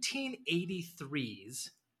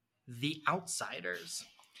 1983's The Outsiders.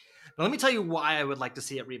 Now, let me tell you why I would like to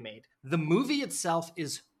see it remade. The movie itself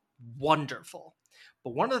is wonderful.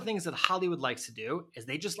 But one of the things that Hollywood likes to do is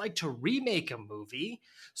they just like to remake a movie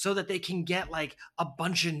so that they can get like a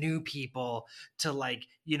bunch of new people to like,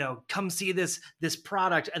 come see this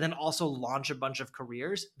product and then also launch a bunch of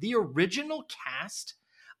careers. The original cast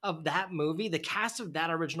of that movie, the cast of that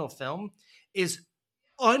original film is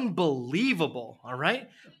unbelievable. All right.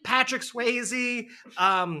 Patrick Swayze,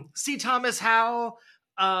 C. Thomas Howell,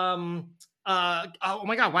 oh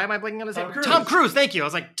my God, why am I blanking on his name? Tom Cruise, thank you. I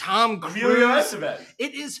was like, Tom Cruise.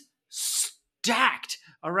 It is stacked,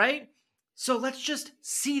 all right? So let's just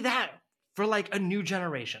see that for like a new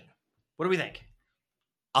generation. What do we think?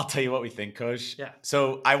 I'll tell you what we think, Kosh. Yeah.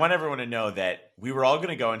 So I want everyone to know that we were all going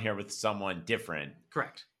to go in here with someone different.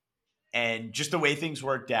 Correct. And just the way things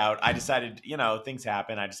worked out, I decided, things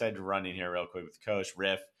happen. I decided to run in here real quick with Kosh,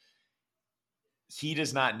 riff. He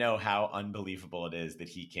does not know how unbelievable it is that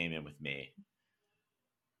he came in with me.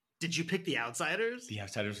 Did you pick The Outsiders? The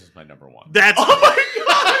Outsiders was my number one. That's oh my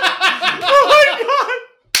God! Oh my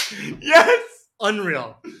God! Yes!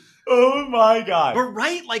 Unreal. Oh my God! But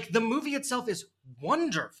right, like the movie itself is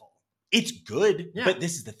wonderful. It's good, Yeah. but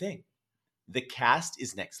this is the thing: the cast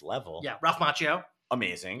is next level. Yeah, Ralph Macchio.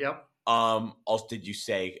 Amazing. Yep. Also, did you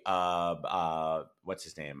say what's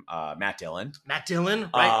his name? Matt Dillon. Matt Dillon. Right.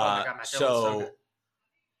 Oh my God, Matt Dillon's so good.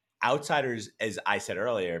 Outsiders, as I said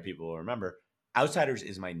earlier, people will remember, Outsiders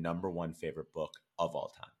is my number one favorite book of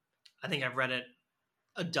all time. I think I've read it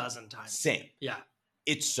a dozen times. Same. Yeah.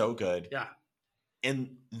 It's so good. Yeah.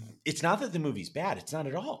 And it's not that the movie's bad. It's not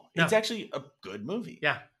at all. No. It's actually a good movie.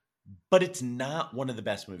 Yeah. But it's not one of the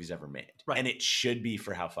best movies ever made. Right. And it should be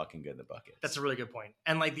for how fucking good the book is. That's a really good point.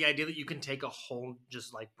 And like the idea that you can take a whole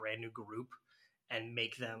just like brand new group and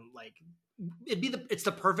make them like it's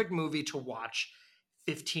the perfect movie to watch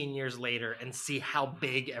 15 years later and see how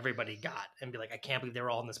big everybody got and be like, I can't believe they were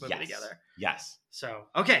all in this movie together. Yes. So,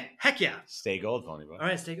 okay. Heck yeah. Stay gold, Pony Boy. All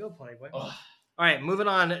right. Stay gold, Pony Boy. Oh. All right. Moving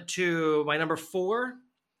on to my number 4.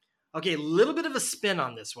 Okay. A little bit of a spin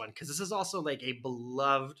on this one because this is also like a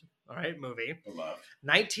beloved, all right, movie. Beloved.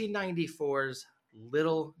 1994's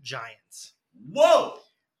Little Giants. Whoa!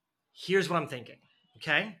 Here's what I'm thinking.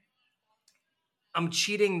 Okay. I'm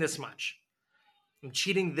cheating this much. And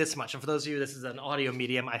for those of you, this is an audio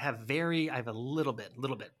medium. I have a little bit.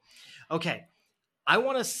 Okay. I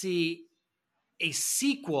want to see a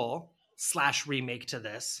sequel / remake to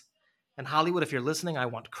this. And Hollywood, if you're listening, I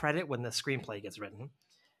want credit when the screenplay gets written.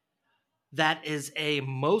 That is a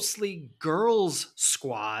mostly girls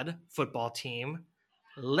squad football team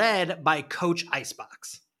led by Coach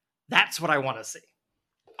Icebox. That's what I want to see.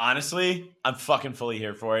 Honestly, I'm fucking fully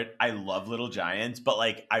here for it. I love Little Giants, but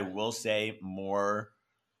like I will say more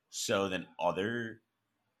so than other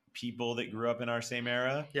people that grew up in our same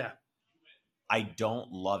era. Yeah. I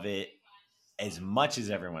don't love it as much as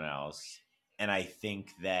everyone else. And I think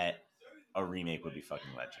that a remake would be fucking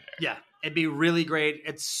legendary. Yeah, it'd be really great.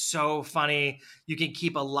 It's so funny. You can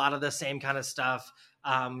keep a lot of the same kind of stuff.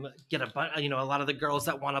 Get a lot of the girls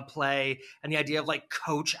that want to play, and the idea of like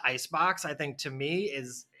Coach Icebox, I think to me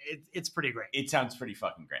it's pretty great. It sounds pretty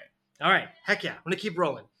fucking great. All right, heck yeah, I'm gonna keep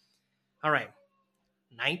rolling. All right,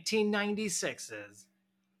 1996's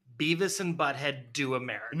Beavis and Butthead Do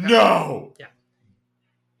America. No. Yeah.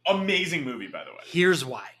 Amazing movie, by the way. Here's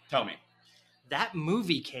why. Tell me. That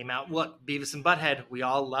movie came out. Look, Beavis and Butthead, we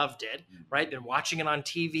all loved it, right? Been watching it on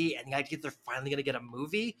TV, and the idea they're finally going to get a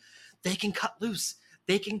movie, they can cut loose.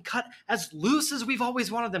 They can cut as loose as we've always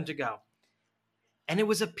wanted them to go. And it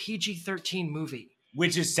was a PG-13 movie.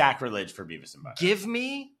 Which is sacrilege for Beavis and Butthead. Give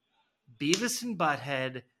me Beavis and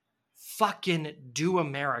Butthead fucking Do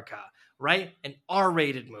America, right? An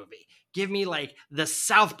R-rated movie. Give me like the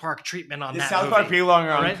South Park treatment on the that South movie. Park Be Longer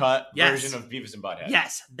Right? Uncut Yes. version of Beavis and Butthead.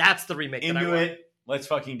 Yes, that's the remake that I Into want. it. Let's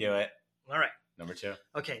fucking do it. All right. Number 2.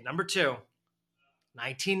 Okay, number 2.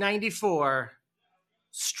 1994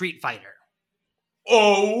 Street Fighter.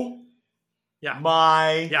 Oh Yeah.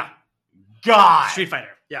 my Yeah. God. Street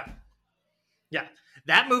Fighter. Yeah. Yeah.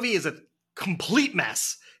 That movie is a complete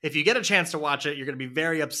mess. If you get a chance to watch it, you're going to be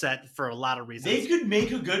very upset for a lot of reasons. They could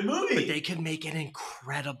make a good movie. But they could make an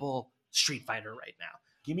incredible Street Fighter right now.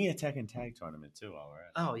 Give me a Tekken Tag Tournament too while we're at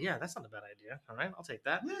it. Oh, yeah, that's not a bad idea. All right, I'll take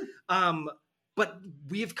that. But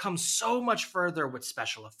we have come so much further with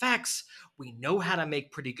special effects. We know how to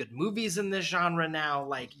make pretty good movies in this genre now.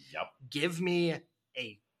 Like, Yep. give me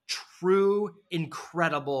a true,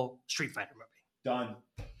 incredible Street Fighter movie. Done.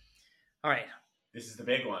 All right. This is the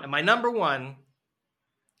big one. And my number one,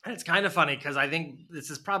 and it's kind of funny because I think this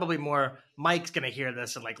is probably more Mike's going to hear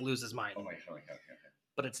this and like lose his mind. Oh my God. Okay.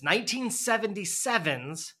 But it's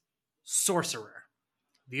 1977's Sorcerer.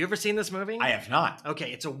 Have you ever seen this movie? I have not.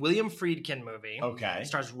 Okay, it's a William Friedkin movie. Okay. It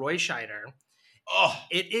stars Roy Scheider. Oh,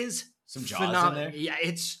 It is some Jaws in there. Yeah,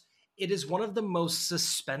 it is one of the most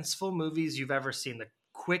suspenseful movies you've ever seen. The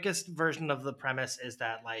quickest version of the premise is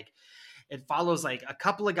that like it follows like a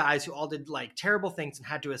couple of guys who all did like terrible things and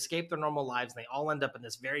had to escape their normal lives, and they all end up in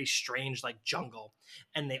this very strange like jungle,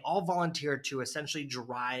 and they all volunteer to essentially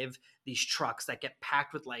drive these trucks that get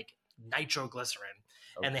packed with like nitroglycerin.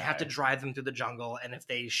 And they have to Okay. drive them through the jungle. And if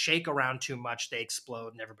they shake around too much, they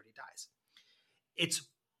explode and everybody dies. It's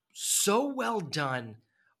so well done,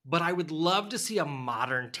 but I would love to see a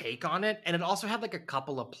modern take on it. And it also had like a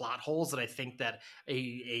couple of plot holes that I think that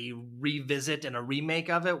a revisit and a remake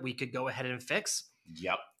of it, we could go ahead and fix.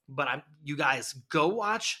 Yep. But you guys go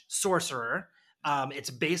watch Sorcerer. It's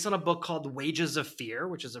based on a book called Wages of Fear,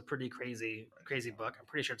 which is a pretty crazy book. I'm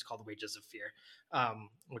pretty sure it's called Wages of Fear,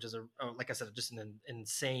 which is like I said, just an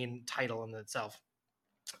insane title in itself.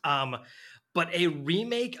 But a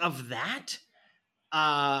remake of that,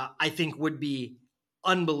 I think would be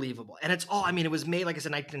unbelievable. And it's all, I mean, it was made, like I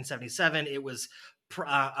said, 1977. It was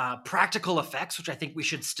practical effects, which I think we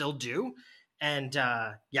should still do. And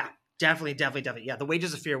yeah. Definitely. Yeah, The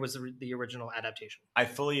Wages of Fear was the original adaptation. I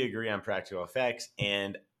fully agree on practical effects,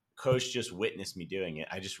 and Coach just witnessed me doing it.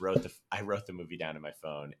 I wrote the movie down in my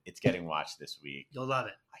phone. It's getting watched this week. You'll love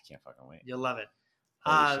it. I can't fucking wait. You'll love it.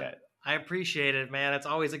 Holy shit. I appreciate it, man. It's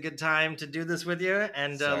always a good time to do this with you,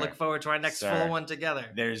 and Sir. look forward to our next Sir. full one together.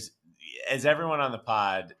 There's, as everyone on the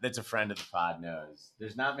pod that's a friend of the pod knows,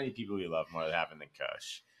 there's not many people we love more than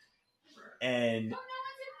Coach. And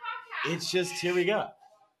it's just, here we go.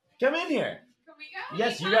 Come in here. Can we go?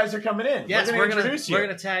 Yes, you guys are coming in. Yes, we're gonna introduce you. we're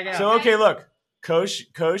gonna tag out. So okay, look, Coach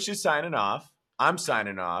is signing off. I'm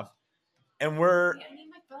signing off, and we're. I need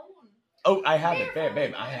my phone. Oh, I have it,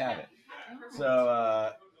 babe. I have it.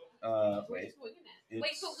 So, wait. Wait,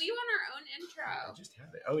 but we want our own I intro. just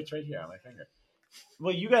have it. Oh, it's right here on my finger.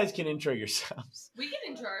 Well, you guys can intro yourselves We can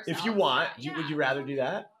intro ourselves. if you want. Yeah. Would you rather do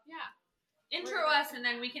that? Yeah. Intro us, and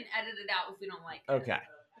then we can edit it out if we don't like it. Okay.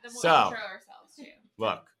 But then we'll So- intro ourselves too.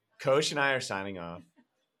 Look, Coach and I are signing off.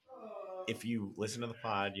 If you listen to the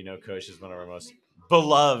pod, you know Coach is one of our most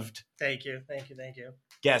beloved Thank you.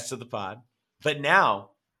 guests of the pod. But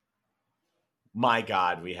now, my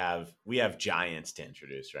God, we have giants to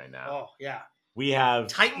introduce right now. Oh yeah, We have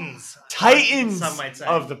Titans. Titans Some might say.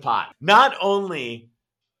 of the pod. Not only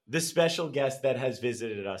the special guest that has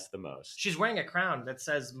visited us the most. She's wearing a crown that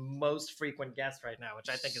says most frequent guest right now, which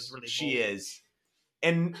I think is really She bold. is.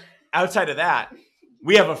 And outside of that,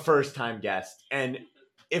 we have a first-time guest. And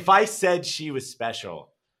if I said she was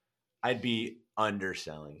special, I'd be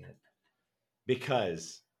underselling it.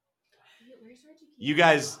 Because you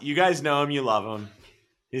guys know him, you love him.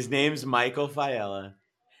 His name's Michael Fiella.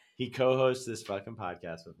 He co-hosts this fucking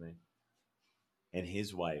podcast with me. And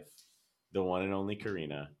his wife, the one and only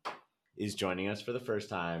Karina, is joining us for the first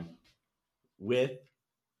time with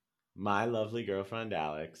my lovely girlfriend,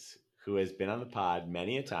 Alex, who has been on the pod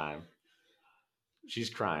many a time. She's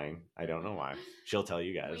crying. I don't know why. She'll tell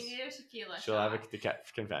you guys. We need a tequila She'll shot. have a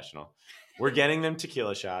confessional. We're getting them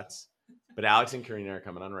tequila shots, but Alex and Karina are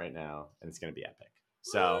coming on right now, and it's going to be epic.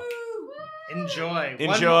 So Enjoy.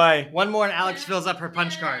 enjoy. One more and Alex fills up her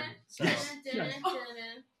punch card. So.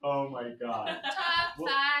 Oh my God. Top Well-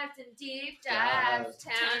 fives and deep Dives. dives,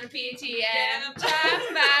 town PTM. Top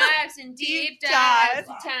fives and deep dives,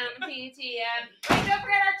 town PTM. Wait, don't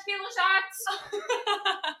forget our tequila shots.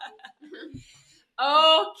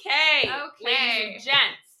 Okay. Okay. Ladies and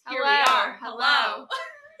gents. Here we Hello. are. Hello.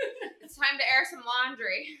 It's time to air some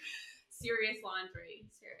laundry. Serious laundry.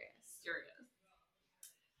 Serious.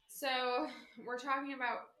 So we're talking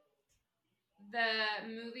about the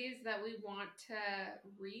movies that we want to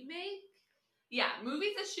remake. Yeah,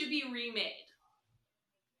 movies that should be remade.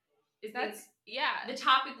 That's yeah. the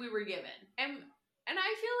topic we were given. And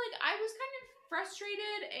I feel like I was kind of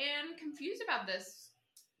frustrated and confused about this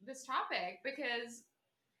topic because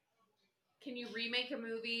can you remake a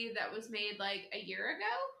movie that was made like a year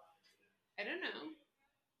ago? I don't know.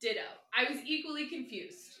 Ditto. I was equally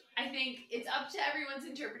confused. I think it's up to everyone's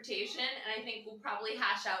interpretation, and I think we'll probably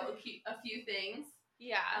hash out a few things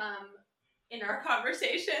Yeah. in our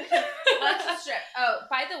conversation. Let's just strip. Oh,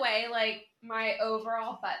 by the way, like my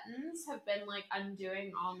overall buttons have been like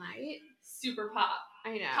undoing all night. Super pop.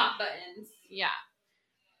 I know. Pop buttons. Yeah.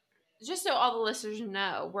 Just so all the listeners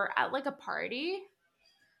know, we're at like a party.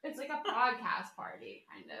 It's like a podcast party,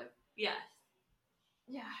 kind of. Yes.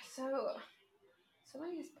 Yeah, so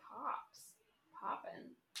many just popping.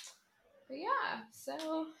 But yeah,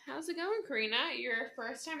 so how's it going, Karina? Your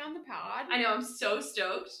first time on the pod. I know, I'm so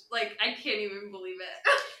stoked. Like, I can't even believe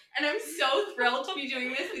it. And I'm so thrilled to be doing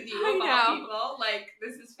this with you, I of all know. people. Like,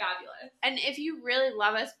 this is fabulous. And if you really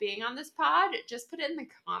love us being on this pod, just put it in the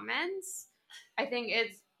comments. I think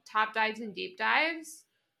it's Top Dives and Deep Dives,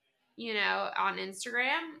 you know, on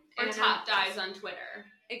Instagram. Or And top dives on Twitter.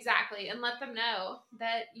 Exactly. And let them know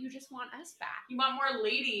that you just want us back. You want more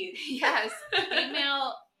ladies. Yes.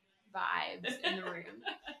 Female vibes in the room.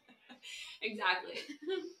 Exactly.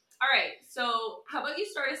 All right, so how about you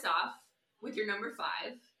start us off with your number 5,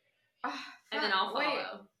 and then I'll follow. Wait.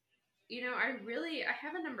 You know, I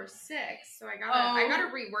have a number 6, so I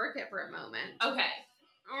gotta rework it for a moment. Okay.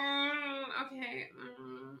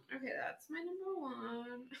 Okay, that's my number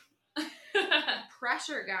 1.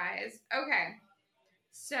 Pressure, guys. Okay,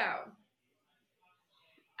 so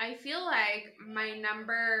I feel like my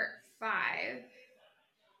number 5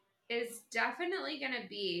 is definitely gonna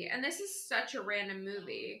be, and this is such a random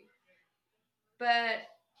movie, but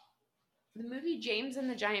the movie James and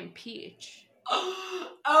the Giant Peach.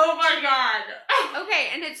 Oh my god. Okay,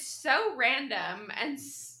 and it's so random and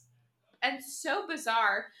so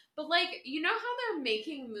bizarre, but like, you know how they're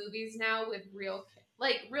making movies now with real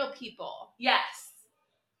people? Yes.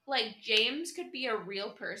 Like, James could be a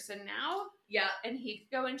real person now, Yeah. and he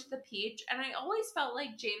could go into the Peach, and I always felt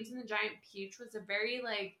like James and the Giant Peach was a very,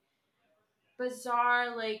 like,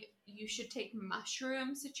 bizarre, like, you should take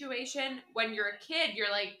mushroom situation. When you're a kid,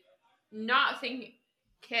 you're, like, not thinking,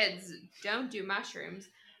 kids don't do mushrooms,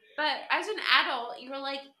 but as an adult, you're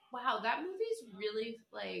like, wow, that movie's really,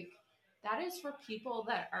 like, that is for people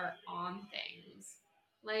that are on things.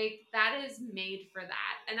 Like, that is made for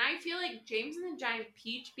that. And I feel like James and the Giant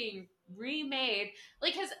Peach being remade,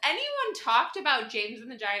 like, has anyone talked about James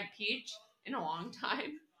and the Giant Peach in a long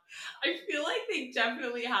time? I feel like they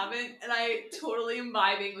definitely haven't, and I totally am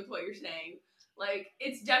vibing with what you're saying. Like,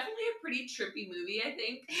 it's definitely a pretty trippy movie, I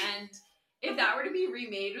think, and if that were to be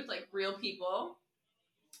remade with, like, real people,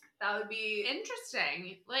 that would be...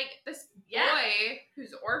 Interesting. Like, this Yeah. boy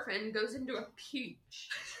who's orphaned goes into a peach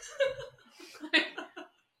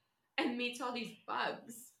and meets all these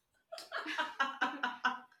bugs.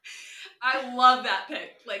 I love that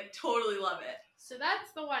pick. Like, totally love it. So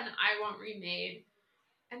that's the one I want remade.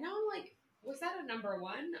 And now I'm like, was that a number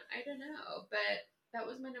 1? I don't know, but that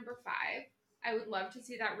was my number 5. I would love to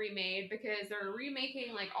see that remade because they're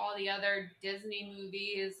remaking like all the other Disney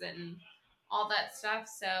movies and all that stuff.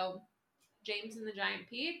 So James and the Giant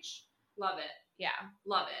Peach, Love it. yeah,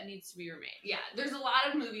 Love it. it needs to be remade. Yeah, there's a lot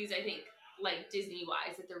of movies, I think, like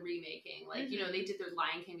Disney-wise, that they're remaking. Like, you know, they did their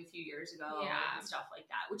Lion King a few years ago Yeah. and stuff like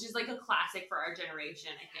that, which is like a classic for our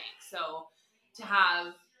generation, I think. So to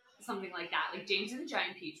have something like that, like James and the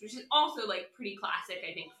Giant Peach, which is also like pretty classic,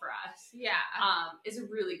 I think, for us, Yeah. is a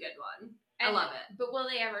really good one. I And- love it. But will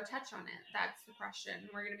they ever touch on it? That's the question.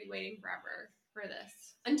 We're going to be waiting forever. for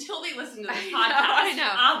this. Until they listen to this I podcast, know, I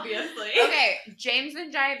know. obviously. Okay, James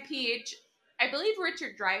and Giant Peach. I believe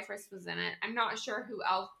Richard Dreyfuss was in it. I'm not sure who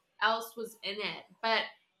else was in it, but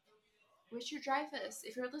Richard Dreyfuss,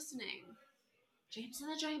 if you're listening, James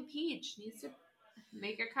and the Giant Peach needs to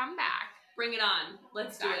make a comeback. Bring it on.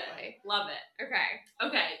 Let's do Exactly. it. Love it. Okay.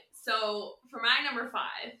 Okay, so for my number 5,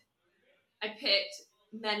 I picked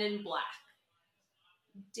Men in Black.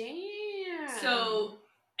 Damn. So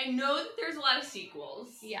I know that there's a lot of sequels,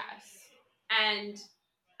 yes. and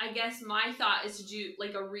I guess my thought is to do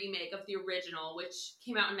like a remake of the original, which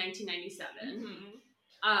came out in 1997.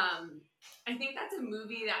 Mm-hmm. I think that's a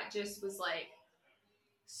movie that just was like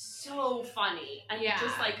so funny and Yeah.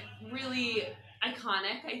 just like really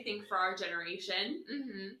iconic, I think, for our generation.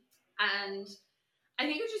 Mm-hmm. And I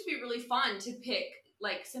think it would just be really fun to pick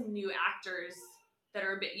like some new actors that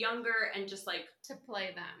are a bit younger and just like To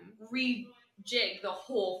play them. rejig the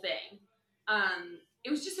whole thing. It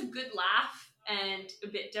was just a good laugh and a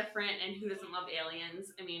bit different, and who doesn't love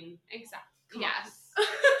aliens? I mean, Exactly. come Yes.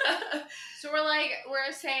 on. So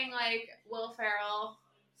we're saying like Will Ferrell,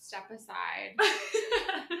 step aside.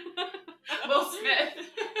 Will Smith.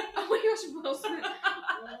 Oh my gosh, Will Smith.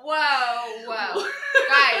 Whoa.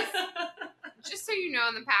 Guys, just so you know,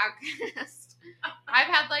 in the podcast, I've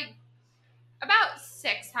had like about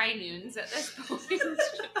 6 high noons at this point.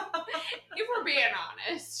 If we're being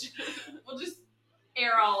honest. We'll just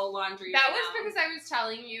air all the laundry. That right was now. because I was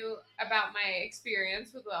telling you about my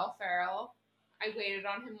experience with Will Ferrell. I waited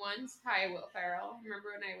on him once. Hi, Will Ferrell. Remember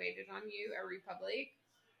when I waited on you at Republic?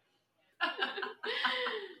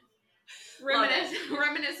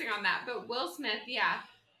 Reminiscing on that. But Will Smith, yeah.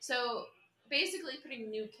 So basically putting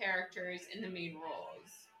new characters in the main roles.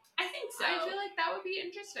 I think so. I feel like that would be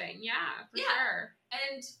interesting. Yeah, for Yeah. sure.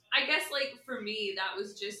 And I guess like for me, that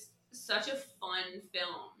was just such a fun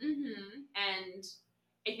film. Mm-hmm. And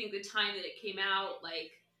I think the time that it came out,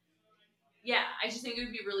 like, yeah, I just think it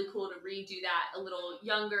would be really cool to redo that a little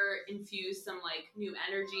younger, infuse some like new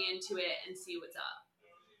energy into it, and see what's up.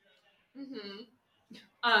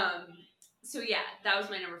 Mm-hmm. So yeah, that was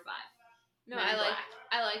my number 5. No, Men in Black.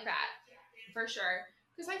 I like that for sure.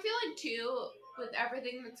 Because I feel like too, with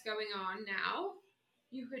everything that's going on now,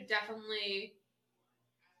 you could definitely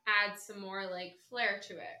add some more like flair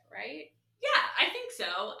to it, right? Yeah, I think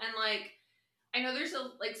so. And like, I know there's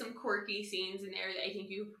like some quirky scenes in there that I think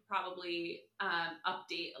you could probably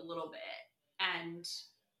update a little bit and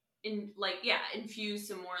infuse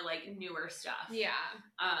some more like newer stuff. Yeah.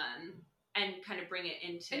 And kind of bring it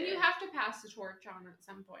into. And you have to pass the torch on at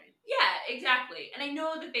some point. Yeah, exactly. And I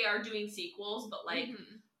know that they are doing sequels, but like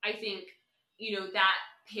Mhm. I think, you know, that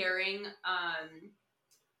pairing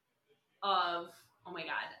of, oh my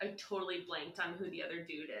god, I totally blanked on who the other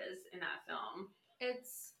dude is in that film.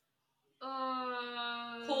 It's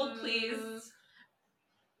Hold, please.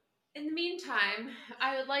 In the meantime,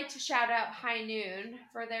 I would like to shout out High Noon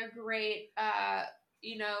for their great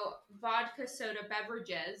vodka soda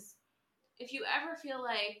beverages. If you ever feel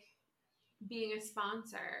like being a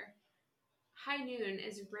sponsor, High Noon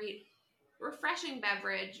is a great, refreshing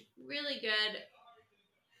beverage. Really good,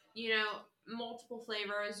 multiple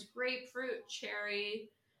flavors: grapefruit, cherry,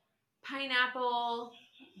 pineapple,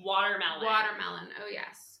 Watermelon. Oh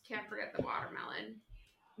yes, can't forget the watermelon.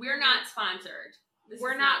 We're not sponsored.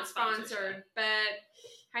 We're not sponsored, but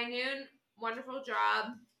High Noon, wonderful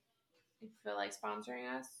job. If you feel like sponsoring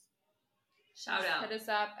us, Shout just out hit us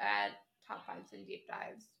up at Top 5s and Deep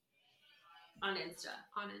Dives on Insta.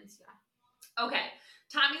 on Insta. Okay,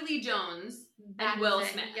 Tommy Lee Jones That and Will is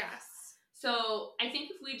it, Smith. yes. So I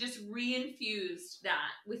think if we just reinfused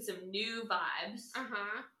that with some new vibes,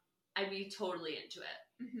 I'd be totally into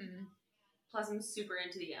it. Mm-hmm. Plus, I'm super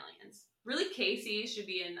into the aliens. Really, Casey should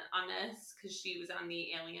be in on this because she was on the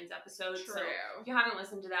aliens episode. True. So if you haven't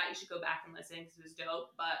listened to that, you should go back and listen because it was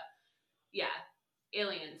dope. But yeah,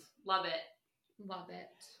 aliens, love it. Love it.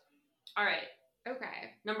 All right,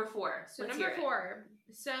 Okay. number 4. So Let's number hear it. 4.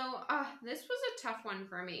 So this was a tough one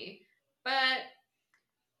for me, but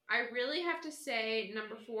I really have to say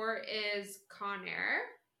number 4 is Con Air.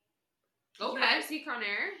 Did you Okay. ever see Con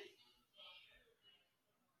Air?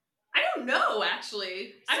 I don't know,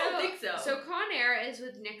 actually. I don't think so. So Con Air is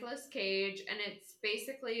with Nicolas Cage, and it's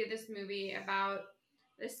basically this movie about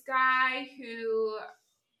this guy who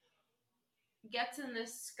gets in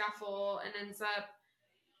this scuffle and ends up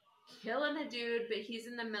killing a dude, but he's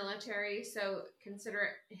in the military, so consider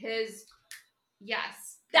it his...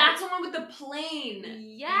 Yes. That's the one with the plane.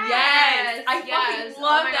 Yes. Yes. I fucking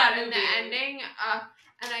love oh my that God, and movie. the ending,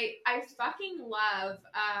 and I fucking love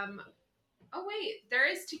Oh wait, there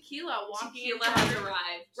is tequila walking. Tequila into has our-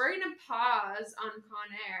 arrived. We're gonna pause on Con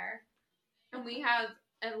Air, and we have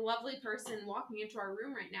a lovely person walking into our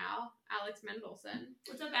room right now, Alex Mendelson.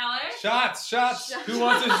 What's up, Alex? Shots. Shots. Who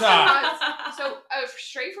wants a shot? So,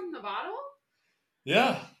 straight from the bottle?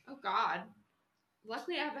 Yeah. Oh God.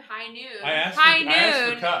 Luckily, I have a high noon. I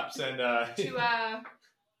asked for cups and to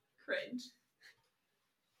Cringe.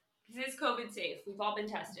 This is COVID safe. We've all been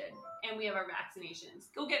tested, and we have our vaccinations.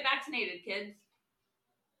 Go get vaccinated, kids.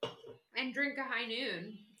 and drink a high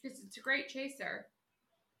noon because it's a great chaser.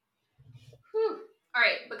 Whew. All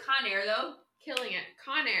right, but Con Air though, Killing it.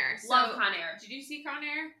 Con Air. love Con Air. Did you see Con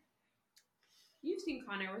Air? You've seen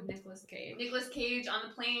Con Air with Nicolas Cage. Nicolas Cage on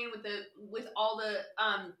the plane with all the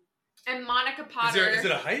And Monica Potter. Is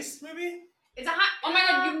it a heist movie? It's a hot. Oh my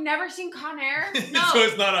God, you've never seen Con Air? No. So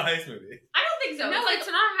it's not a heist movie. I don't think so. No, it's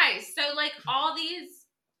it's not heist. So like all these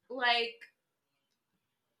like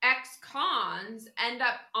ex-cons end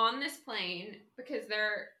up on this plane because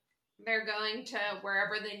they're going to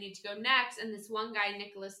wherever they need to go next, and this one guy,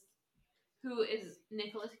 Nicholas, who is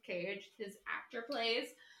Nicolas Cage, his actor plays.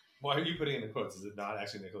 Why are you putting in the quotes? Is it not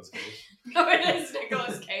actually Nicolas Cage? No, it is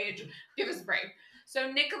Nicolas Cage. Give us a break. So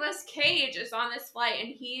Nicolas Cage is on this flight, and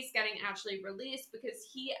he's getting actually released because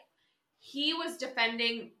he was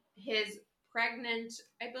defending his pregnant,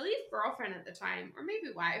 I believe, girlfriend at the time, or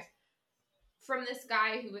maybe wife, from this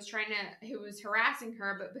guy who was harassing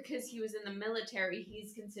her, but because he was in the military,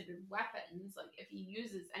 he's considered weapons, like if he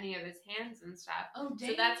uses any of his hands and stuff. Oh, damn.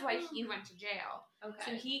 So that's why he went to jail. Okay.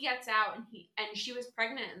 So he gets out, and she was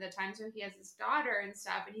pregnant at the time, so he has his daughter and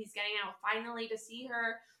stuff, and he's getting out finally to see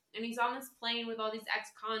her, and he's on this plane with all these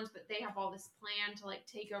ex-cons, but they have all this plan to like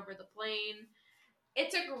take over the plane.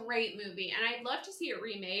 It's a great movie, and I'd love to see it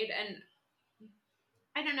remade. And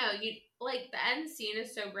I don't know, like the end scene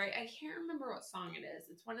is so great. I can't remember what song it is.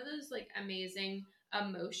 It's one of those like amazing,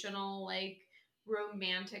 emotional, like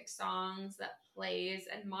romantic songs that plays.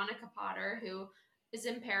 And Monica Potter, who is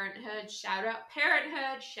in Parenthood, shout out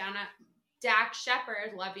Parenthood, shout out Dax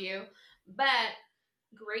Shepard, love you. But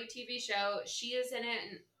great TV show. She is in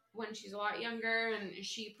it when she's a lot younger, and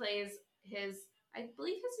she plays I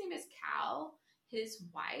believe his name is Cal, his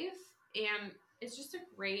wife, and it's just a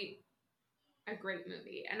great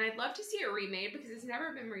movie. And I'd love to see it remade because it's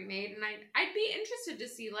never been remade, and I'd be interested to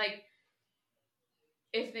see like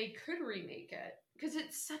if they could remake it, because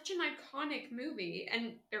it's such an iconic movie,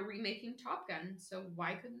 and they're remaking Top Gun, so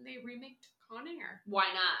why couldn't they remake Con Air? Why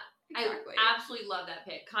not? Exactly. I absolutely love that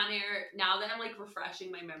pick. Con Air, now that I'm like refreshing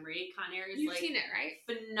my memory, Con Air is You've like seen it, right?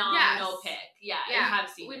 phenomenal Yes. pick. Yeah, Yeah, I have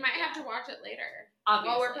seen we it. might yeah. have to watch it later Obviously.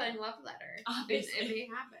 while we're playing Love Letter. It Obviously. may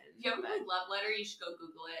happen. If you haven't played Love Letter, you should go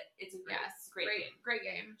Google it. It's a great game. Great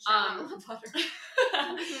game. Shout out Love Letter.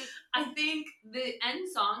 I think the end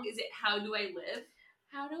song is it How Do I Live?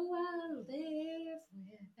 How do I live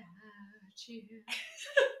without you?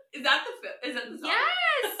 Is that the song?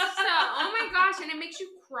 Yes. So, oh my gosh, and it makes you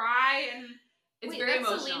cry, and It's wait, very that's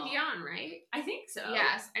emotional. Celine Dion, right? I think so.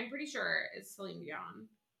 Yes, I'm pretty sure it's Celine Dion.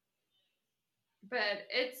 But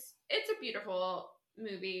it's a beautiful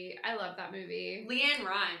movie. I love that movie. Leanne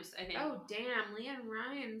Rimes, I think. Oh damn, Leanne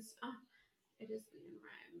Rimes. Oh, it is Leanne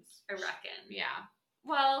Rimes. I reckon. Yeah.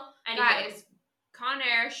 Well, Anyways. guys, Con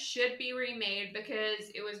Air should be remade because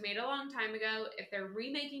it was made a long time ago. If they're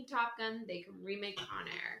remaking Top Gun, they can remake Con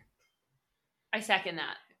Air. I second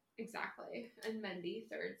that. Exactly. And Mendy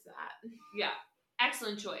thirds that. Yeah.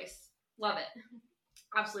 Excellent choice. Love it.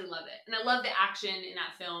 Absolutely love it. And I love the action in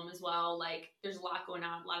that film as well. Like, there's a lot going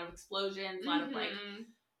on, a lot of explosions, a lot of like, Mhm.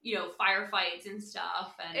 firefights and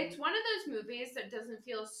stuff. And It's one of those movies that doesn't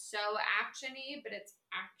feel so action-y, but it's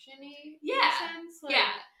action-y. Yeah. In a sense. Like,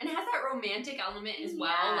 yeah, and it has that romantic element as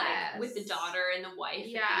well, like with the Yes. daughter and the wife at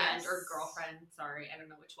the end, or Yes. girlfriend. Sorry, I don't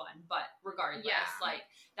know which one, but regardless, Yeah. like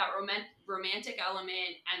that romantic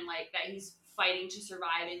element, and like that he's fighting to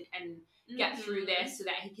survive and get through Mhm. this so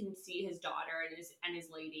that he can see his daughter and his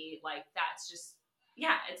lady. Like that's just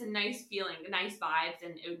it's a nice feeling, nice vibes,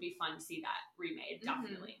 and it would be fun to see that remade.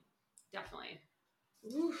 Definitely, definitely.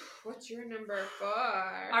 Oof, what's your number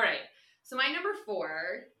 4? All right. So my number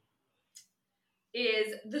 4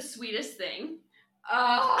 is The Sweetest Thing.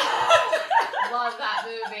 Oh, love that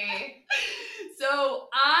movie. So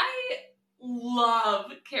I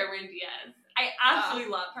love Cameron Diaz. I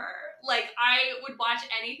absolutely love her. Like I would watch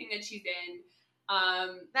anything that she's in.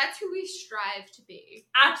 That's who we strive to be.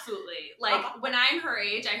 Absolutely. Like when I'm her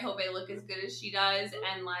age, I hope I look as good as she does.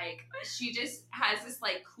 And like she just has this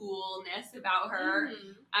like coolness about her.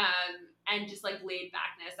 Mhm. And just like laid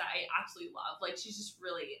backness that I absolutely love. Like she's just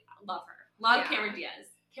really love her. Love Yeah. Cameron Diaz.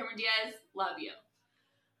 Cameron Diaz, love you.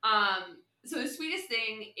 So The Sweetest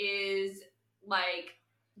Thing is like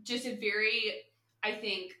just a very, I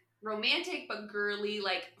think, romantic but girly,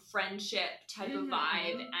 like friendship type of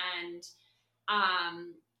vibe. And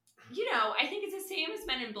I think it's the same as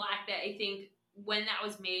Men in Black, that I think when that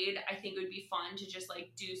was made, I think it would be fun to just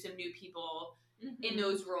like do some new people in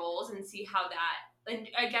those roles and see how that, and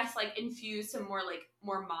I guess like infuse some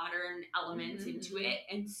more modern elements into it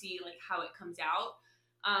and see like how it comes out.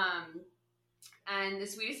 And The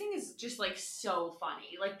Sweetest Thing is just like so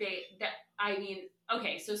funny. Like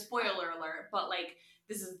okay, so spoiler alert, but like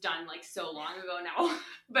this is done like so long ago now.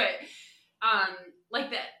 But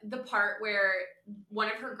like the part where one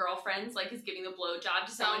of her girlfriends like is giving the blowjob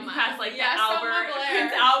to someone who has like the Albert,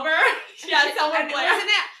 Prince Albert. Yeah, Selma Blair. Wasn't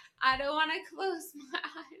it? I don't want to close my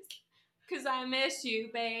eyes because I miss you,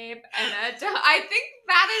 babe. And I think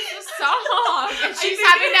that is the song. And she's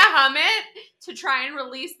having to hum it to try and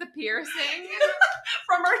release the piercing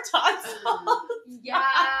from her tonsil. Yes.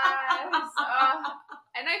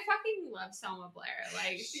 And I fucking love Selma Blair.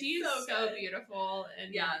 Like, she's so beautiful.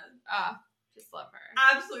 And just love her.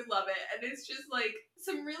 Absolutely love it. And it's just like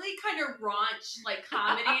some really kind of raunch like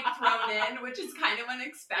comedy thrown in, which is kind of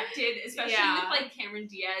unexpected, especially with like Cameron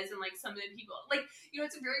Diaz and like some of the people. Like,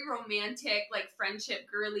 it's a very romantic, like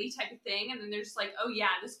friendship girly type of thing. And then there's like, oh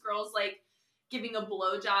yeah, this girl's like giving a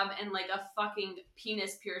blowjob and like a fucking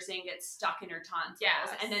penis piercing gets stuck in her tonsils.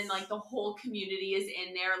 Yes. And then like the whole community is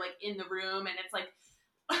in there, like in the room, and it's like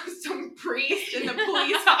some priest and the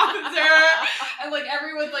police officer, and like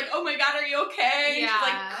everyone's like, "Oh my god, are you okay?" Yeah. She's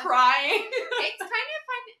like crying. It's kind of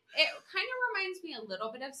fun. It kind of reminds me a little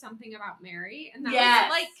bit of Something About Mary, and that was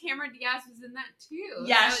like Cameron Diaz was in that too.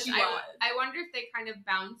 Yes, she was. I wonder if they kind of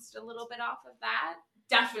bounced a little bit off of that.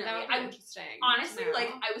 Definitely. That would be interesting. Honestly,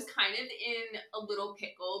 like I was kind of in a little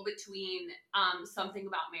pickle between Something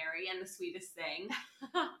About Mary and The Sweetest Thing,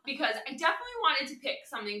 because I definitely wanted to pick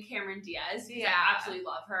something Cameron Diaz, because I absolutely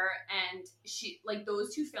love her, and she, like,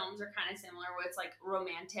 those two films are kind of similar, where it's like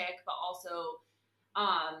romantic but also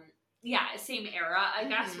same era, I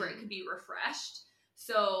guess, where it could be refreshed.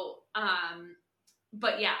 So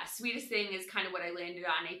but yeah, Sweetest Thing is kind of what I landed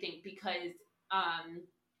on, I think, because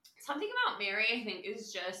Something About Mary, I think,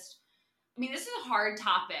 is just, I mean, this is a hard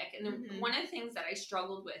topic. And one of the things that I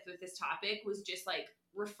struggled with this topic was just like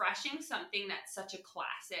refreshing something that's such a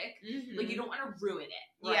classic. Like, you don't want to ruin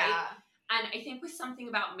it, right? Yeah. And I think with Something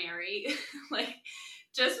About Mary, like,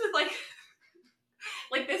 just with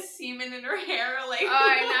like this semen in her hair, like. Oh,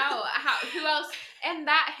 I know. Who else? And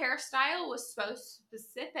that hairstyle was so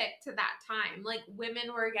specific to that time. Like,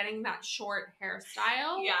 women were getting that short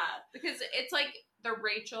hairstyle. Yeah. Because it's like the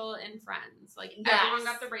Rachel in Friends. Like, everyone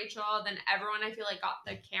got the Rachel, then everyone, I feel like, got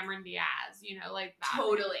the Cameron Diaz, like that.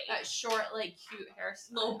 Totally. That short, like, cute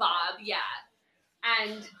hairstyle. Little bob, yeah.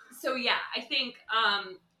 And so, yeah, I think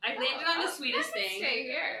I landed on The Sweetest Thing. Stay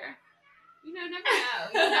here. Never know.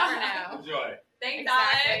 You never know. Enjoy. Thanks,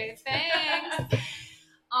 exactly. Thanks.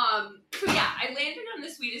 So yeah, I landed on The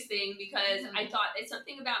Sweetest Thing because I thought that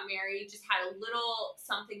Something About Mary just had a little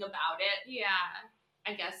something about it. Yeah.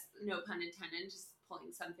 I guess, no pun intended, just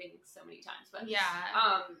pulling something so many times. But yeah.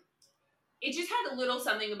 It just had a little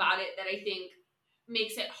something about it that I think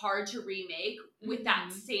makes it hard to remake with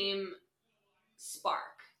that same spark.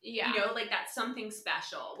 Yeah. Like that something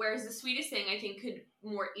special. Whereas The Sweetest Thing, I think, could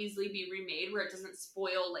more easily be remade where it doesn't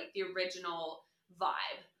spoil like the original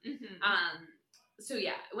vibe. So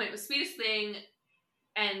yeah, I went with Sweetest Thing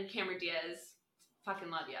and Cameron Diaz.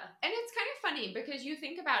 Fucking love ya. And it's kind of funny because you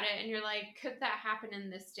think about it and you're like, could that happen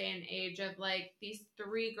in this day and age of like these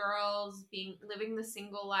three girls living the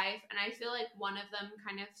single life? And I feel like one of them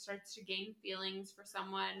kind of starts to gain feelings for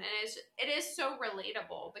someone, and it is so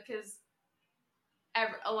relatable because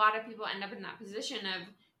a lot of people end up in that position of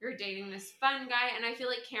you're dating this fun guy, and I feel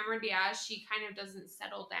like Cameron Diaz, she kind of doesn't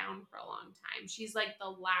settle down for a long time. She's like the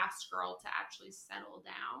last girl to actually settle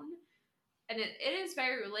down. And it is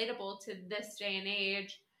very relatable to this day and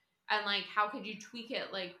age. And, like, how could you tweak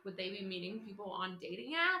it? Like, would they be meeting people on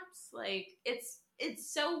dating apps? Like, it's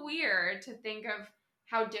so weird to think of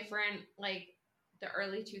how different, like, the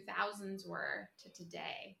early 2000s were to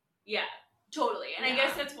today. Yeah, totally. And I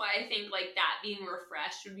guess that's why I think, like, that being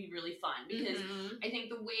refreshed would be really fun. Because I think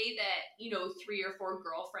the way that, 3 or 4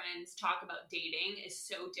 girlfriends talk about dating is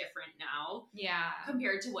so different now. Yeah.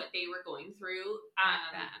 Compared to what they were going through.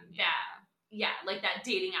 Yeah, like that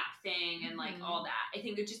dating app thing and like all that. I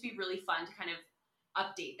think it'd just be really fun to kind of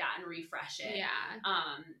update that and refresh it. Yeah.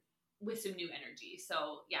 With some new energy.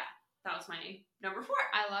 So yeah, that was my number 4.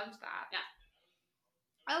 I loved that.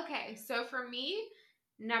 Yeah. Okay, so for me,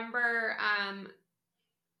 number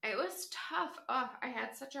It was tough. Oh, I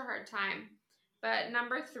had such a hard time. But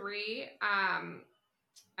number 3,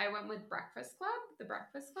 I went with Breakfast Club, The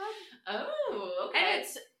Breakfast Club. Oh, okay. And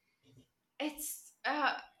it's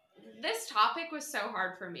this topic was so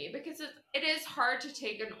hard for me because it is hard to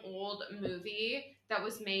take an old movie that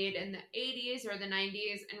was made in the 80s or the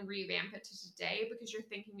 90s and revamp it to today, because you're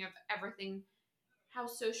thinking of everything, how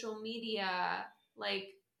social media, like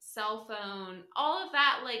cell phone, all of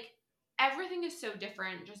that, like everything is so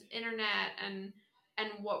different, just internet and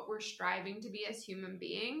what we're striving to be as human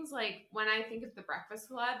beings. Like when I think of The Breakfast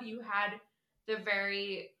Club, you had the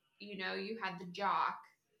very, you had the jock,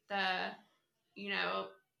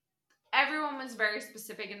 everyone was very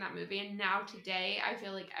specific in that movie. And now today, I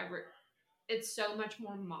feel like it's so much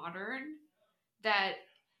more modern that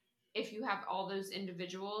if you have all those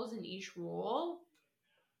individuals in each role,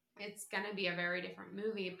 it's going to be a very different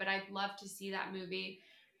movie. But I'd love to see that movie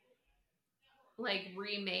like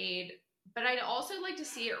remade. But I'd also like to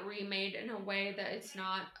see it remade in a way that it's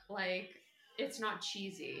not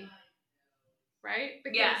cheesy. Right?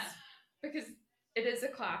 Because it is a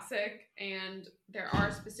classic, and there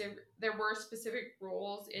were specific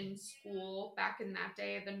roles in school back in that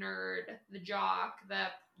day: the nerd, the jock,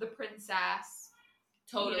 the princess.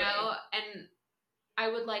 Totally. And I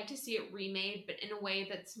would like to see it remade, but in a way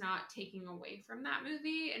that's not taking away from that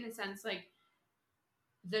movie. In a sense, like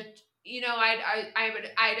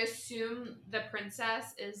I'd assume the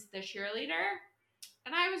princess is the cheerleader,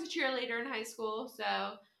 and I was a cheerleader in high school,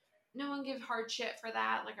 so no one give hard shit for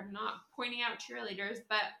that. Like, I'm not pointing out cheerleaders,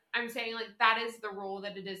 but I'm saying, like, that is the role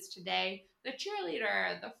that it is today. The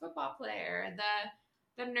cheerleader, the football player,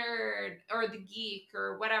 the nerd, or the geek,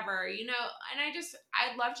 or whatever, and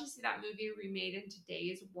I'd love to see that movie remade in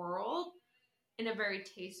today's world in a very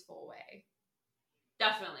tasteful way.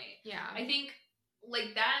 Definitely. Yeah. I think,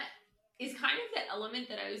 like, that is kind of the element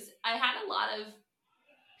that I had a lot of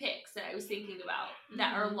picks that I was thinking about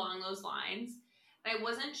that are along those lines. And I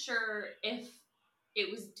wasn't sure if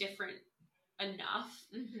it was different enough.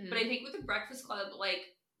 Mm-hmm. But I think with The Breakfast Club,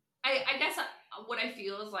 like, I guess what I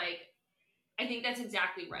feel is, like, I think that's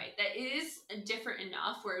exactly right. That is different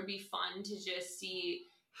enough where it would be fun to just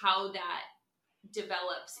see how that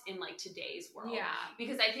develops in, like, today's world. Yeah.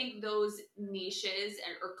 Because I think those niches,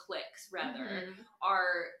 or cliques, rather,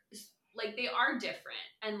 are, like, they are different.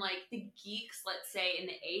 And, like, the geeks, let's say, in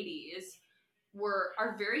the 80s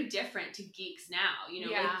are very different to geeks now.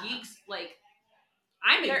 Like, geeks, like,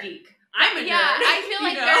 I'm a geek. I'm a nerd. I feel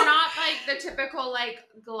like they're not, like, the typical, like,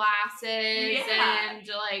 glasses and,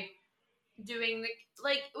 like, doing the,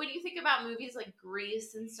 like, when you think about movies like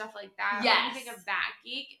Grease and stuff like that, when you think of that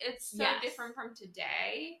geek, it's so different from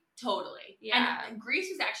today. Totally. Yeah. And Grease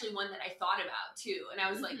was actually one that I thought about, too. And I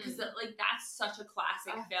was like, because, like, that's such a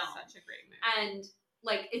classic film. Such a great movie. And,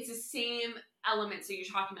 like, it's the same elements that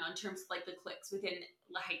you're talking about in terms of, like, the cliques within,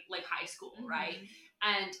 like high school, right?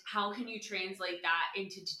 And how can you translate that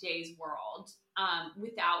into today's world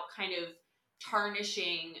without kind of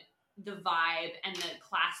tarnishing the vibe and the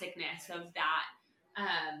classicness of that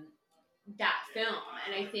film?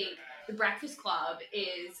 And I think The Breakfast Club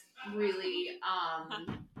is really a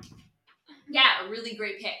really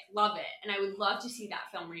great pick. Love it. And I would love to see that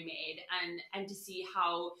film remade and to see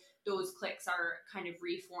how those cliques are kind of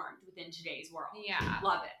reformed within today's world. Yeah.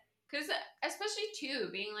 Love it. Because especially, too,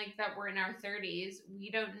 being like that we're in our 30s,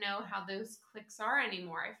 we don't know how those cliques are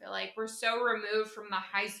anymore. I feel like we're so removed from the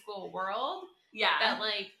high school world that,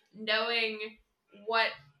 like, knowing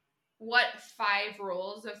what 5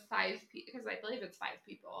 roles of 5 people, because I believe it's 5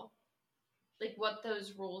 people, like, what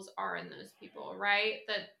those roles are in those people, right?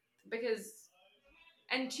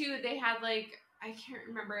 And 2, they had, like, I can't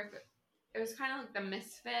remember if it was kind of like the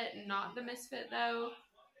misfit, not the misfit, though.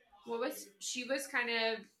 She was kind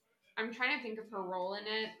of, I'm trying to think of her role in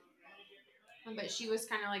it, but she was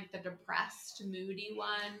kind of like the depressed, moody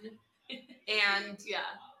one. And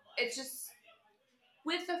it's just,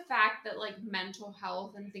 with the fact that, like, mental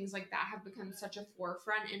health and things like that have become such a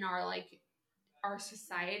forefront in our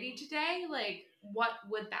society today, like, what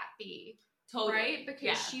would that be? Totally. Right?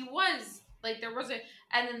 Because she was, like, there was and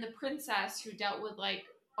then the princess who dealt with, like,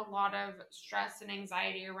 a lot of stress and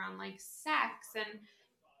anxiety around, like, sex, and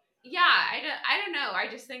I don't know. I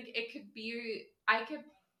just think it could be, I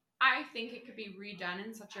think it could be redone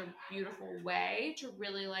in such a beautiful way to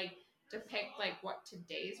really, like, depict, like, what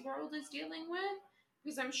today's world is dealing with.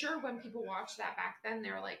 Because I'm sure when people watched that back then, they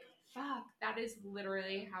were like, fuck, that is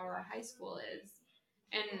literally how our high school is.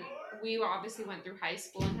 And we obviously went through high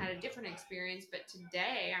school and had a different experience, but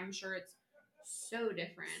today I'm sure it's so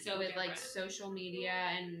different with like social media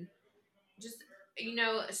and just you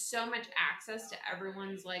know, so much access to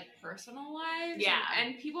everyone's like personal lives. Yeah.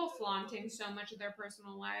 And people flaunting so much of their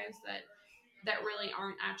personal lives that really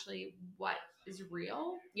aren't actually what is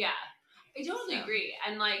real. Yeah, I totally So. agree.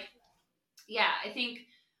 And like, yeah, I think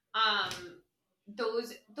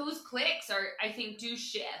those cliques are, I think, do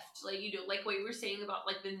shift. Like, you know, like what you were saying about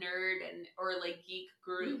like the nerd and or like geek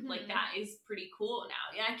group, like that is pretty cool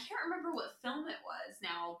now. And I can't remember what film it was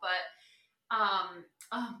now, but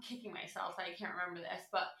I'm kicking myself that I can't remember this,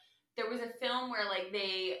 but there was a film where like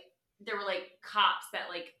there were like cops that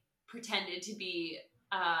like pretended to be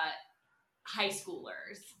high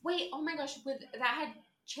schoolers. Wait, oh my gosh, that had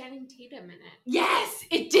Channing Tatum in it. Yes,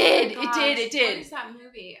 it did. Oh It did. It What did. is that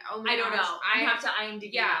movie? Oh my I don't gosh. know. I have to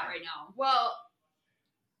IMDb that right now. Well,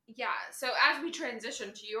 yeah. So as we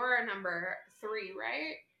transition to your number 3,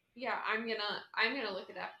 right? Yeah, I'm gonna look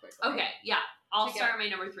it up quickly. Okay, yeah. I'll To start my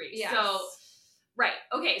number 3. Yes. So, right.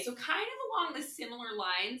 Okay, so kind of along the similar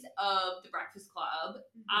lines of The Breakfast Club,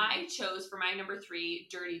 I chose for my number 3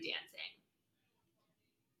 Dirty Dancing.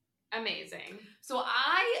 Amazing. So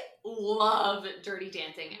I love Dirty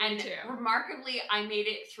Dancing. Me And too. remarkably, I made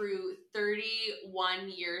it through 31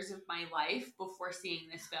 years of my life before seeing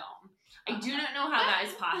this film. I do not know how that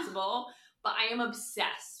is possible, but I am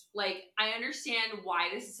obsessed. Like, I understand why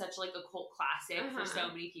this is such like a cult classic for so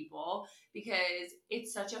many people, because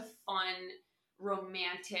it's such a fun,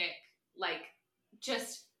 romantic, like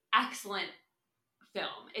just excellent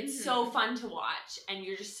film. It's so fun to watch, and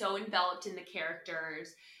you're just so enveloped in the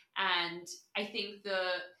characters. And I think the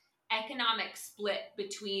economic split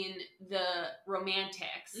between the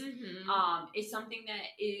romantics is something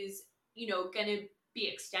that is, you know, going to be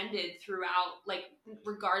extended throughout, like,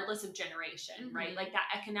 regardless of generation, right? Like that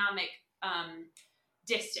economic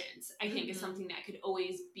distance, I think, is something that could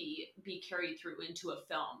always be carried through into a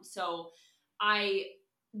film. So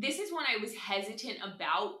this is one I was hesitant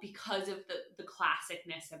about because of the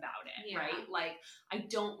classicness about it, right? Like, I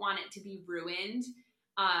don't want it to be ruined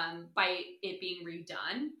by it being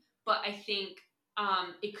redone, but I think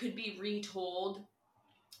it could be retold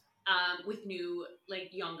with new, like,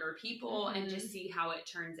 younger people and just see how it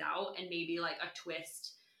turns out, and maybe like a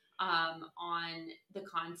twist on the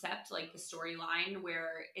concept, like the storyline,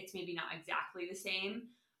 where it's maybe not exactly the same.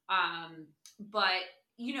 But,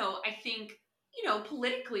 you know, I think, you know,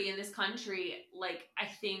 politically in this country, like, I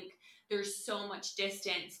think there's so much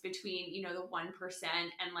distance between, you know, the 1%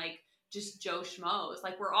 and like just Joe Schmoes.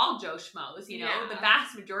 Like, we're all Joe Schmoes, you know, the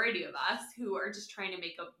vast majority of us who are just trying to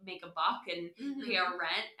make a buck and pay our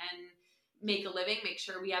rent and make a living, make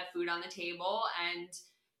sure we have food on the table. And,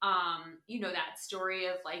 you know, that story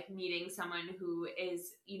of like meeting someone who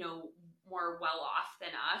is, you know, more well off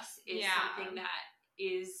than us is something that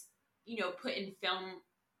is, you know, put in film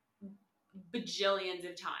bajillions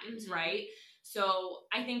of times, right? So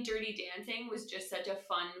I think Dirty Dancing was just such a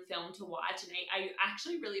fun film to watch, and I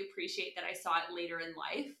actually really appreciate that I saw it later in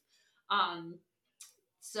life.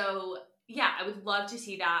 So yeah, I would love to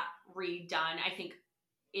see that redone. I think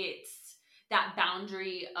it's that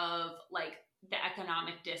boundary of like the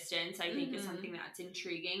economic distance, I think is something that's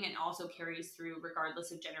intriguing and also carries through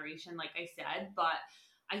regardless of generation, like I said. But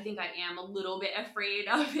I think I am a little bit afraid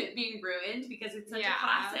of it being ruined because it's such a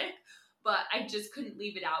classic. But I just couldn't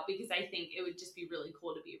leave it out because I think it would just be really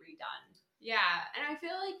cool to be redone. Yeah, and I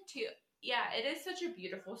feel like too, it is such a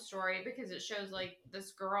beautiful story because it shows like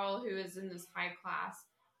this girl who is in this high class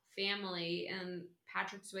family, and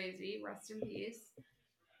Patrick Swayze, rest in peace,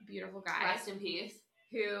 beautiful guy, Rest in peace.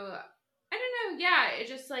 Who, I don't know, it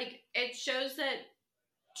just like, it shows that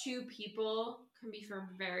two people can be from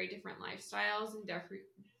very different lifestyles and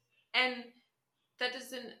that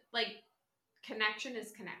doesn't, like, connection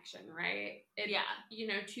is connection, right? You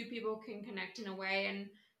know, two people can connect in a way, and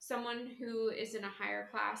someone who is in a higher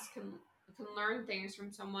class can learn things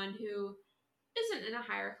from someone who isn't in a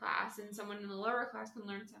higher class, and someone in the lower class can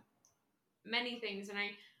learn many things. And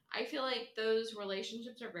I feel like those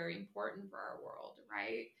relationships are very important for our world,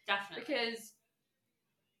 right? Definitely. Because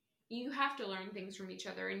you have to learn things from each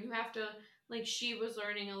other, and you have to, like, she was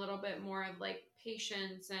learning a little bit more of like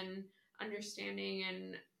patience and understanding,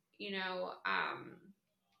 and, you know,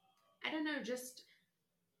 I don't know, just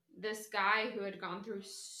this guy who had gone through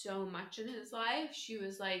so much in his life. She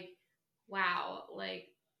was like, wow, like,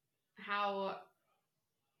 how,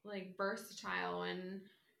 like, versatile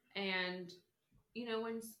and you know,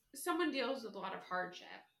 when someone deals with a lot of hardship,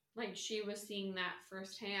 like, she was seeing that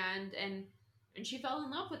firsthand, and she fell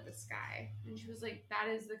in love with this guy, and she was like, that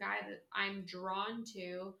is the guy that I'm drawn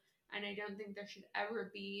to, and I don't think there should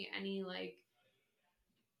ever be any, like,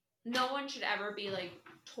 no one should ever be, like,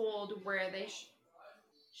 told where they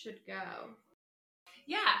should go.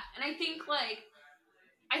 Yeah, and I think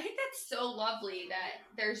that's so lovely that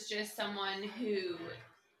there's just someone who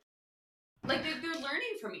like they're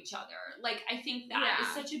learning from each other. Like I think that is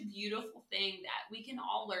such a beautiful thing that we can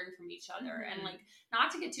all learn from each other, and like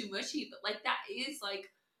not to get too mushy, but like that is like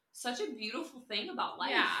such a beautiful thing about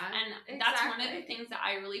life. And that's one of the things that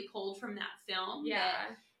I really pulled from that film.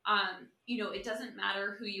 That, you know, it doesn't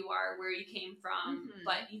matter who you are, where you came from,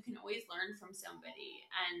 but you can always learn from somebody.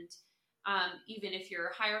 And even if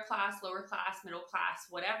you're higher class, lower class, middle class,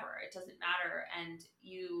 whatever, it doesn't matter. And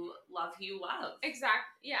you love who you love.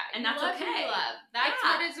 Exactly. Yeah. And that's love okay. Who you love. That's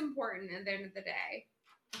what is important at the end of the day.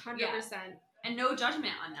 100%. And no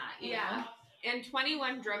judgment on that. You know? And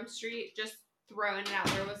 21 Jump Street, just throwing it out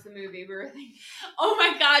there, was the movie we were thinking. Oh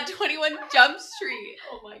my God, 21 Jump Street.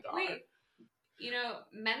 Oh my God. Wait. You know,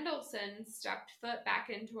 Mendelsohn stepped foot back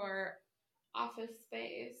into our office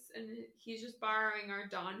space, and he's just borrowing our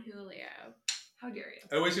Don Julio. How dare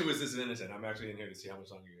you? I wish it was this innocent. I'm actually in here to see how much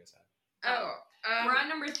longer you guys have. We're on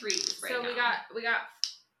number 3 right so now. we got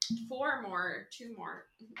 4 more, 2 more.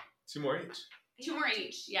 2 more each. 2 more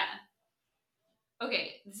each, yeah.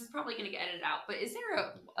 Okay, this is probably going to get edited out, but is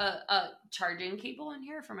there a charging cable in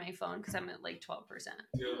here for my phone? Because I'm at like 12%.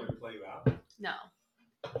 Do you want me to play you out? No.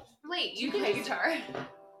 Wait, You can play just, guitar.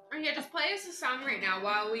 Yeah, just play us a song right now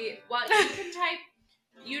while you can type.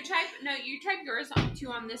 You type yours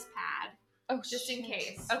on this pad. Oh, just in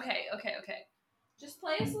case. Okay. Just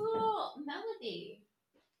play us a little melody.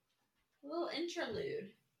 A little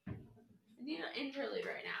interlude. I need an interlude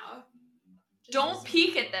right now. Don't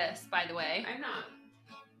peek at this, by the way. I'm not.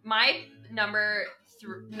 My number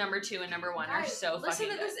 2 and number 1 are so listen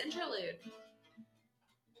fucking to good. this interlude.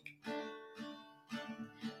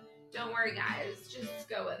 Don't worry, guys. Just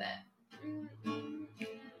go with it.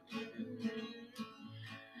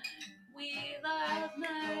 We love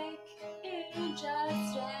Mike and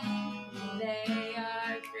Justin. They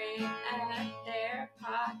are great at their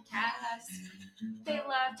podcast. They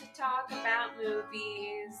love to talk about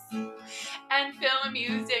movies And film and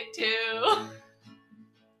music too.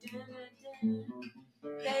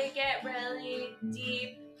 They get really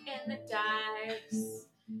deep in the dives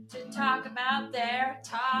to talk about their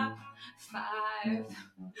top 5.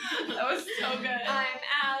 That was so good. I'm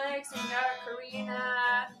Alex and you're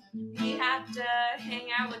Karina. We have to hang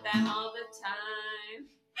out with them all the time.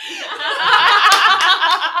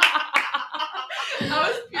 That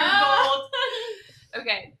was pure gold.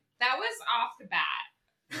 Okay. That was off the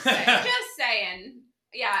bat. Just saying.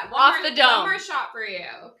 Yeah, Off the dome. One more shot for you,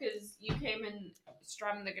 because you came and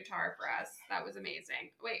strummed the guitar for us. That was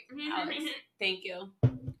amazing. Wait. Alex, thank you.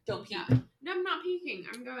 Don't peek. Yeah. No, I'm not peeking.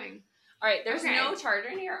 I'm going. All right, there's Okay. no charger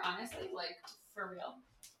in here, honestly, like, for real.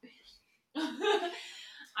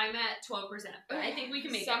 I'm at 12%, but I think we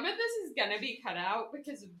can make Some of this is going to be cut out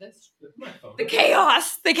because of this. My phone. The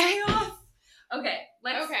chaos. Okay,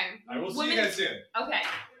 let's. Okay. I will see you guys soon. Okay.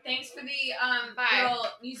 Thanks for the Bye. little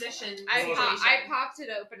musician. I situation. popped it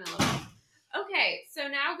open a little. Okay, so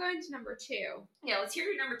now going to number 2. Yeah, let's hear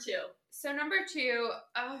your number 2. So number 2,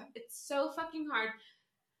 it's so fucking hard.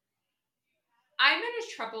 I'm in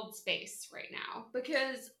a troubled space right now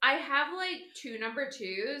because I have like 2 number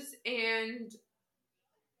 2s, and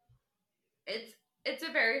it's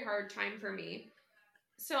a very hard time for me.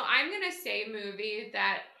 So I'm gonna say a movie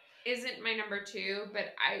that isn't my number 2,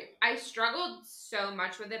 but I struggled so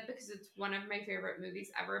much with it because it's one of my favorite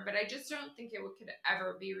movies ever, but I just don't think it could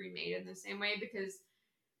ever be remade in the same way because,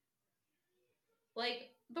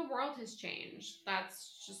 like, the world has changed.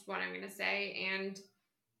 That's just what I'm gonna say. And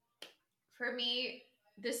for me,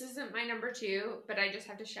 this isn't my number 2, but I just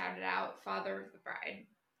have to shout it out. Father of the Bride.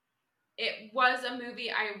 It was a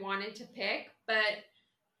movie I wanted to pick, but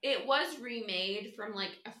it was remade from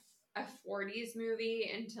like a 40s movie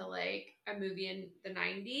into like a movie in the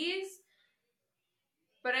 90s.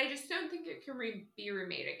 But I just don't think it can be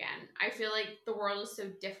remade again. I feel like the world is so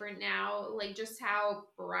different now. Like just how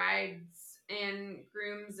brides and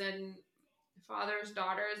grooms and fathers,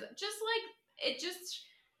 daughters, just like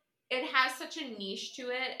it has such a niche to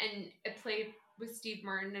it, and it played with Steve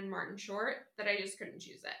Martin and Martin Short that I just couldn't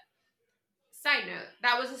choose it. Side note,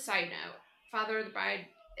 that was a side note. Father of the Bride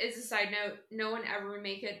is a side note. No one ever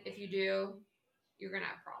remake it. If you do, you're gonna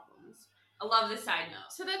have problems. I love this side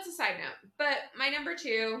note. So that's a side note. But my number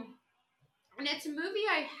 2, and it's a movie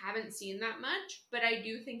I haven't seen that much, but I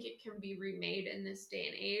do think it can be remade in this day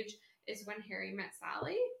and age, is When Harry Met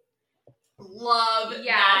Sally. Love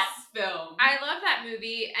that film. I love that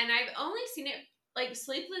movie, and I've only seen it, like,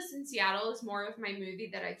 Sleepless in Seattle is more of my movie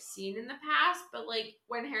that I've seen in the past, but, like,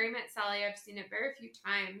 When Harry Met Sally, I've seen it very few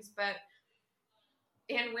times, but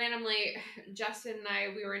and randomly, Justin and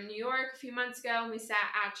I, we were in New York a few months ago, and we sat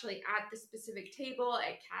actually at the specific table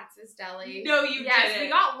at Katz's Deli. No, you Yes, didn't. we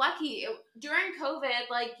got lucky. During COVID,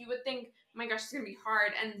 like, you would think, oh my gosh, it's going to be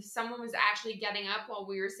hard, and someone was actually getting up while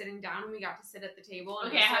we were sitting down, and we got to sit at the table,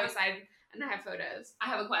 and Okay, it was I so have a- excited, and I have photos. I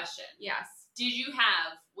have a question. Yes. Did you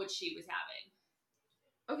have what she was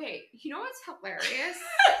having? Okay, you know what's hilarious?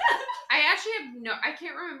 I actually have I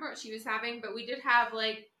can't remember what she was having, but we did have,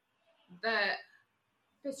 like, the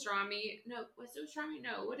pastrami. No, what's the pastrami?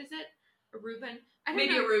 No, what is it? A Reuben? I don't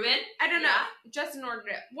Maybe know. a Reuben? I don't Yeah. know. Justin ordered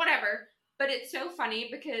it. Whatever. But it's so funny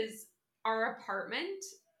because our apartment,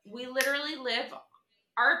 we literally live,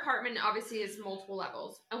 our apartment obviously is multiple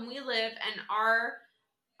levels. And we live, and our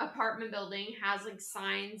apartment building has like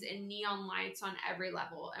signs and neon lights on every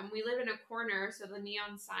level. And we live in a corner, so the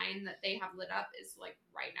neon sign that they have lit up is like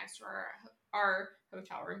right next to our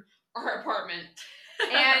hotel room, our apartment.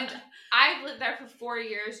 And I've lived there for 4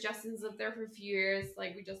 years. Justin's lived there for a few years.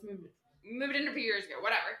 Like, we just moved in a few years ago,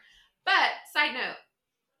 whatever. But side note,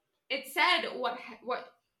 it said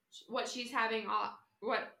what she's having.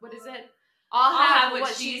 What is it? I'll have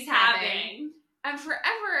what she's having. And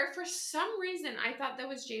forever, for some reason, I thought that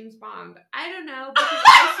was James Bond. I don't know, because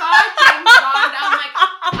I saw James Bond. I'm like,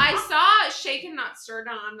 I saw Shaken Not Stirred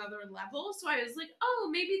on another level, so I was like, oh,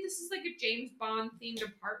 maybe this is like a James Bond themed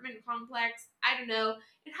apartment complex. I don't know.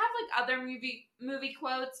 It had like other movie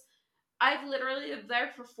quotes. I've literally lived there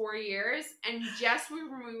for 4 years, and just when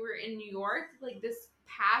we were in New York, like this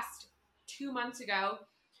past 2 months ago,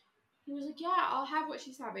 he was like, yeah, I'll have what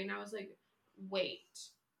she's having. And I was like, wait.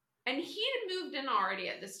 And he had moved in already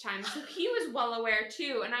at this time, so he was well aware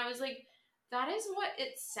too. And I was like, that is what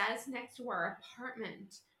it says next to our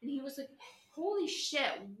apartment. And he was like, holy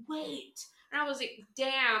shit, wait. And I was like,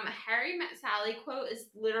 damn, Harry Met Sally quote is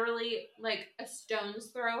literally like a stone's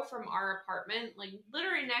throw from our apartment, like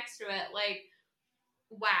literally next to it. Like,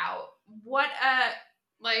 wow. What a,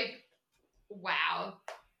 like, wow.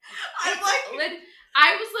 I'm like,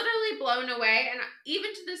 I was literally blown away, and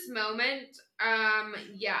even to this moment,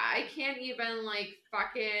 yeah, I can't even, like,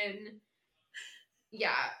 fucking,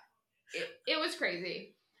 yeah, it was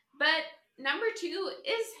crazy. But number 2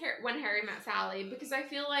 is When Harry Met Sally, because I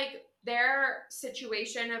feel like their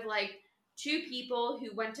situation of, like, 2 people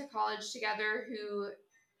who went to college together, who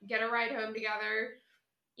get a ride home together,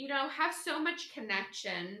 you know, have so much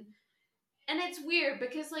connection. And it's weird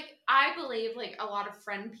because, like, I believe, like, a lot of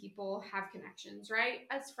friend people have connections, right?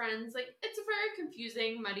 As friends, like, it's a very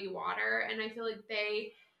confusing, muddy water. And I feel like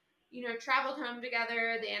they, you know, traveled home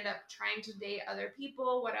together. They end up trying to date other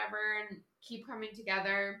people, whatever, and keep coming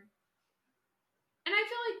together. And I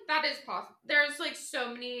feel like that is possible. There's, like,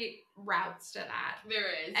 so many routes to that. there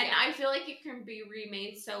is. And yeah. I feel like it can be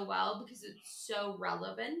remade so well because it's so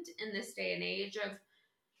relevant in this day and age of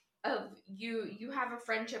you have a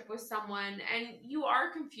friendship with someone and you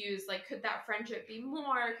are confused, like, could that friendship be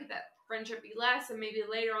more, could that friendship be less, and maybe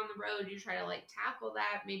later on the road you try to, like, tackle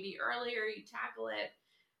that, maybe earlier you tackle it.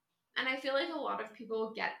 And I feel like a lot of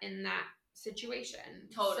people get in that situation.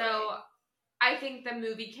 Totally. So I think the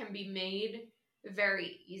movie can be made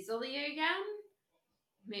very easily again.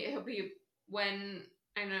 Maybe it'll be when,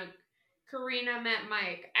 I don't know, Karina met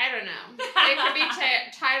Mike. I don't know. It could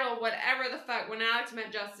be titled whatever the fuck. When Alex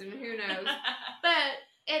met Justin, who knows? But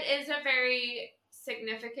it is a very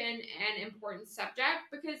significant and important subject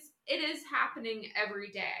because it is happening every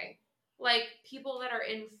day. Like, people that are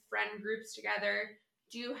in friend groups together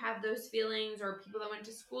do have those feelings, or people that went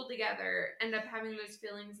to school together end up having those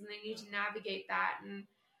feelings, and they need to navigate that. And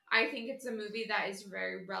I think it's a movie that is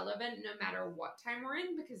very relevant no matter what time we're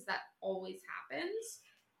in, because that always happens.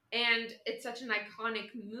 And it's such an iconic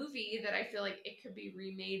movie that I feel like it could be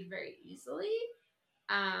remade very easily.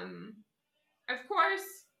 Of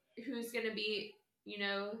course, who's going to be, you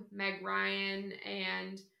know, Meg Ryan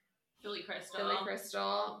and Billy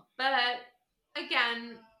Crystal. But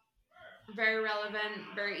again, very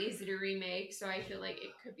relevant, very easy to remake. So I feel like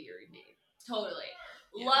it could be remade. Totally.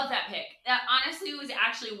 Yeah. Love that pick. That honestly was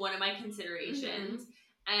actually one of my considerations. Mm-hmm.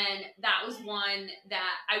 And that was one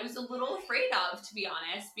that I was a little afraid of, to be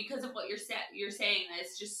honest, because of what you're saying.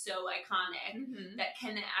 That's just so iconic Mm-hmm. that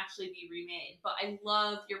can actually be remade. But I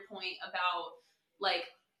love your point about, like,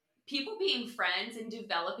 people being friends and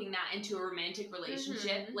developing that into a romantic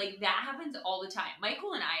relationship. Mhm. Like, that happens all the time.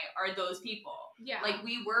 Michael and I are those people. Yeah. Like,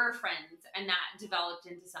 we were friends and that developed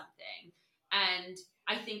into something. And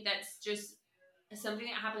I think that's just something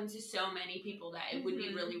that happens to so many people that it would be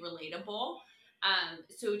Mhm. really relatable.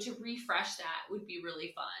 So to refresh that would be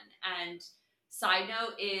really fun. And side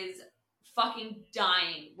note is fucking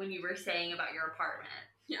dying when you were saying about your apartment.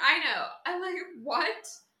 I know. I'm like, what?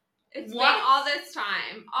 It's What? been all this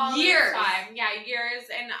time. All Years. this time. Yeah, years.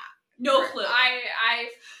 And No clue. I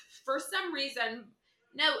for some reason,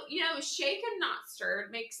 no, shaken, not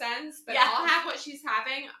stirred makes sense, but Yeah. I'll have what she's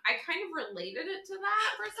having. I kind of related it to that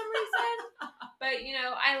for some reason. But,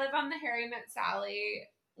 I live on the Harry Met Sally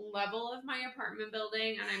level of my apartment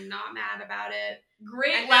building, and I'm not mad about it.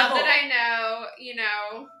 Great And level. now that I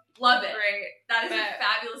know, Love it. great. That is a But-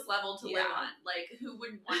 fabulous level to live Yeah. on. Like, who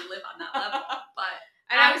wouldn't want to live on that level? But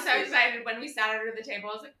And I was so Absolutely. excited when we sat under the table.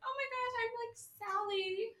 I was like, oh my gosh, I'm like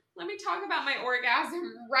Sally. Let me talk about my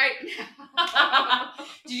orgasm right now.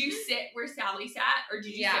 did you sit where Sally sat, or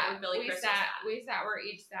did you sit where Billy Crystal sat? We sat where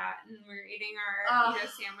each sat, and we were eating our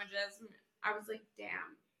sandwiches. And I was like,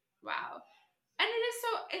 damn, wow. And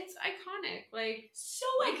it's iconic. Like, So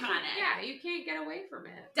iconic. yeah, you can't get away from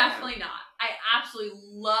it. Definitely not. I absolutely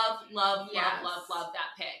love Yes. that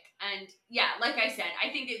pick. And yeah, like I said, I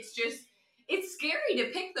think it's scary to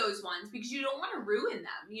pick those ones because you don't want to ruin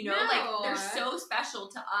them. Like No. they're so special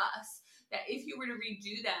to us that if you were to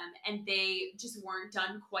redo them and they just weren't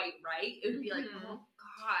done quite right, it would be like, Mhm. oh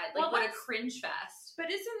God, like Well, what a that's- cringe fest. But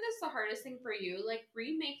isn't this the hardest thing for you? Like,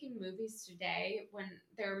 remaking movies today when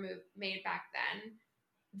they were made back then,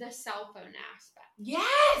 the cell phone aspect.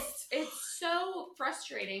 Yes. It's so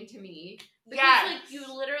frustrating to me because Yes. like you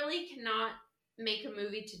literally cannot make a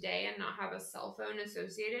movie today and not have a cell phone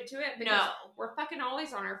associated to it because No. we're fucking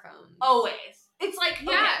always on our phones. Always. It's like, okay,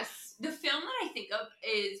 yes. the film that I think of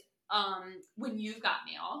is When You've Got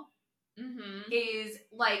Mail. Mm-hmm. Is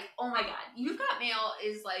like, oh my God, You've Got Mail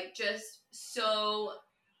is like just so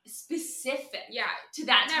specific Yeah. to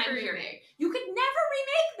that Never time period. remake. You could never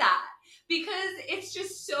remake that because it's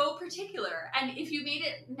just so particular. And if you made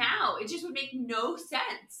it now, it just would make no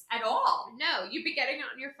sense at all. No, you'd be getting it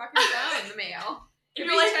on your fucking phone in the mail. And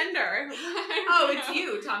It'd you're be like, Tinder. oh, it's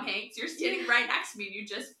you, Tom Hanks. You're standing right next to me and you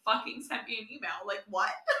just fucking sent me an email. Like,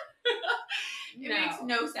 what? It makes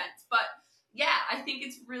no sense. But yeah, I think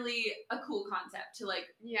it's really a cool concept to like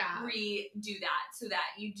Yeah. redo that so that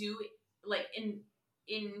you do like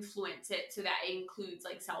influence it so that it includes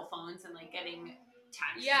like cell phones and like getting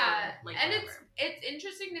text. Yeah, or, like, and whatever. it's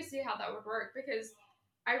interesting to see how that would work because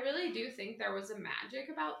I really do think there was a magic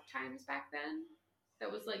about times back then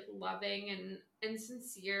that was like loving and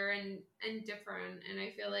sincere and different, and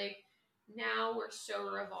I feel like now we're so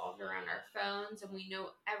revolved around our phones and we know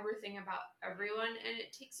everything about everyone, and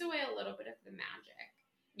it takes away a little bit of the magic.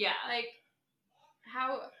 Yeah. Like,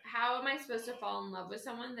 how am I supposed to fall in love with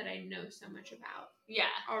someone that I know so much about Yeah.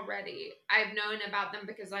 already? I've known about them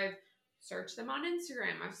because I've searched them on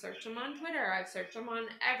Instagram, I've searched them on Twitter, I've searched them on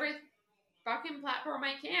every fucking platform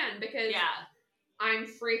I can because Yeah. I'm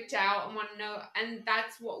freaked out and want to know, and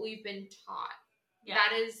that's what we've been taught. Yeah.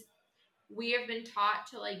 That is, we have been taught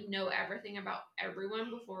to like know everything about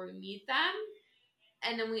everyone before we meet them,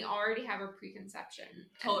 and then we already have a preconception.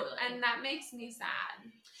 Totally. And that makes me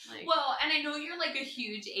sad. Like, Well, and I know you're like a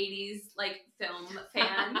huge 80s like film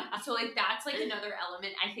fan. So like that's like another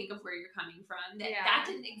element I think of where you're coming from. That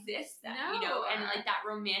didn't exist then, you know, and like that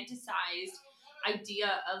romanticized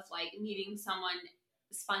idea of like meeting someone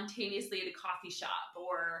spontaneously at a coffee shop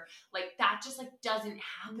or like that just like doesn't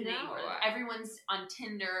happen No. anymore. Like, everyone's on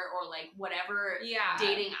Tinder or like whatever yeah.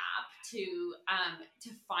 dating app to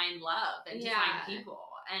find love and to Yeah. find people,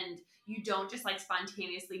 and you don't just like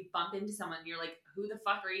spontaneously bump into someone and you're like, who the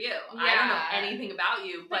fuck are you? I don't know Yeah. anything about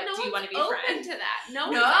you, but no do you want one's to be a open friend? to that. No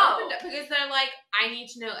No. one's open to, because they're like, I need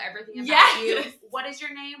to know everything about Yes. you. What is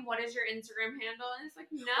your name? What is your Instagram handle? And it's like,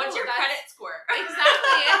 no. What's your that's- credit score?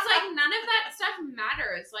 Exactly. It's like none of that stuff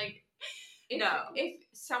matters. Like, if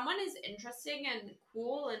someone is interesting and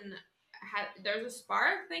cool and there's a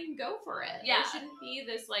spark, then go for it. Yeah. There shouldn't be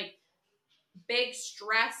this like big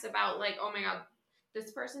stress about like, oh my god,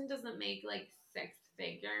 this person doesn't make like six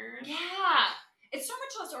figures. Yeah. It's so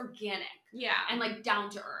much less organic Yeah. and like down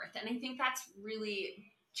to earth. And I think that's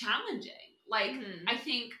really challenging. Like, Mhm. I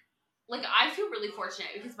think, like, I feel really fortunate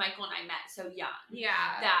because Michael and I met so young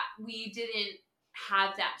Yeah. that we didn't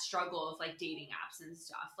have that struggle of like dating apps and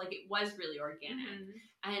stuff. Like, it was really organic. Mhm.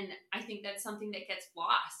 And I think that's something that gets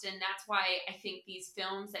lost. And that's why I think these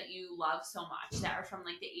films that you love so much that are from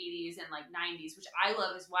like the 80s and like 90s, which I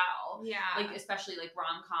love as well, Yeah. like especially like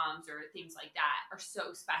rom-coms or things like that, are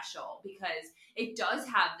so special because it does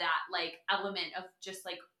have that like element of just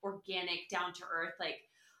like organic, down to earth, like,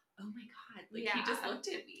 oh my God, like Yeah. he just looked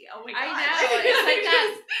at me. Oh my God. I know. It's like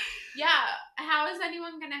that. Yeah. How is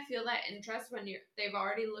anyone gonna feel that interest when they've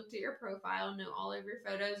already looked at your profile, know all of your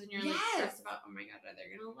photos, and you're like Yes. stressed about, oh my God, are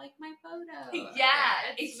they gonna like my photo?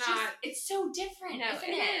 Yeah, it's it's not. it's so different, No, isn't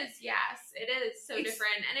it it? is. Yes, it is so It's-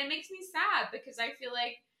 different, and it makes me sad because I feel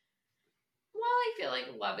like, while I feel like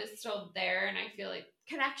love is still there, and I feel like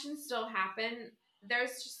connections still happen,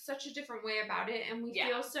 there's just such a different way about it, and we Yeah.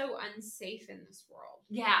 feel so unsafe in this world.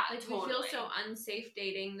 Yeah, Like totally. we feel so unsafe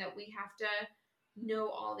dating that we have to know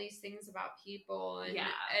all these things about people and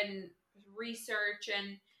Yeah. and research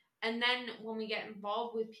and then when we get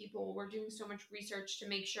involved with people, we're doing so much research to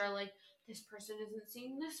make sure like this person isn't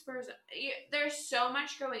seeing this person. There's so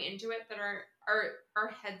much going into it that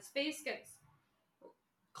our headspace gets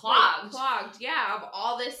clogged. Yeah, of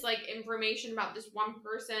all this like information about this one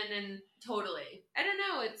person, and Totally. I don't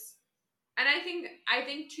know. And I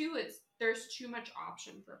think too, there's too much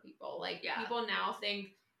option for people. Like Yeah. people now think,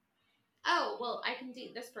 oh well, I can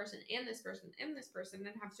date this person and this person and this person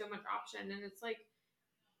and have so much option, and it's like,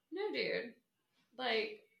 no, dude.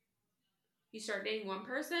 Like, you start dating one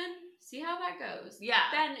person, see how that goes.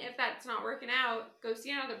 Yeah. Then if that's not working out, go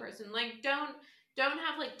see another person. Like, don't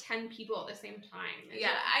have like 10 people at the same time.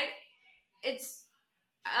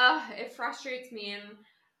 It frustrates me,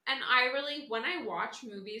 and I really, when I watch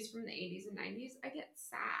movies from the 80s and 90s, I get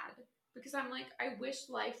sad because I'm like, I wish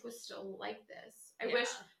life was still like this. I wish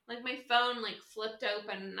like my phone like flipped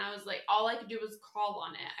open and I was like, all I could do was call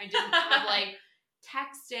on it. I didn't have like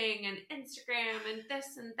texting and Instagram and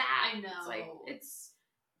this and that. I know. It's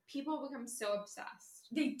like, people become so obsessed.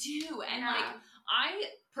 They do. And Yeah. like I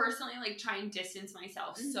personally like try and distance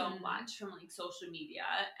myself so Mhm. much from like social media,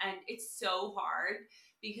 and it's so hard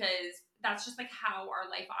because that's just like how our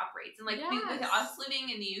life operates. And like with Yes. us living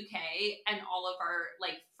in the UK and all of our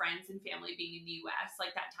like friends and family being in the US,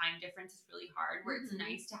 like that time difference is really hard, where it's Mhm.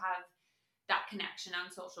 nice to have that connection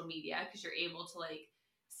on social media because you're able to like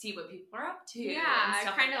see what people are up to. and Yeah,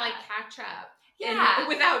 stuff kind of like like that. catch up. Yeah. And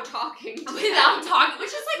without talking. to Without them. talking,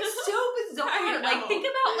 which is like so I bizarre. know. Like think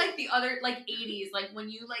about like the other like 80s, like when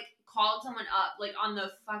you like called someone up like on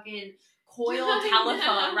the fucking coil I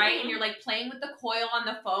telephone, know. right? And you're like playing with the coil on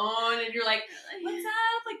the phone, and you're like, "What's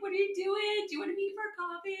up? Like, what are you doing? Do you want to meet for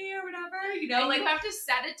coffee or whatever?" You know, And like you have to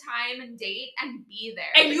set a time and date and be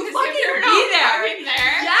there. And you Because fucking if you're be not there. fucking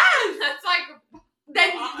there. yes. That's like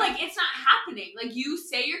Then like it's not happening. Like you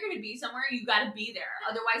say you're gonna be somewhere, you gotta be there.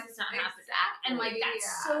 Otherwise, it's not happening. And like that's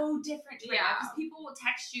yeah. so different right now Yeah. because people will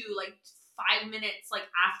text you like 5 minutes like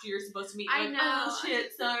after you're supposed to meet. I Like, know. oh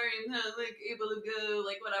shit, sorry, I'm not like able to go,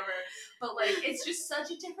 like whatever. But like it's just such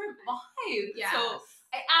a different vibe. Yes. So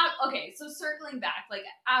okay, so circling back, like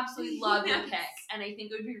I absolutely love your Yes. pick, and I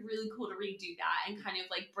think it would be really cool to redo that and kind of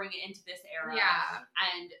like bring it into this era Yeah.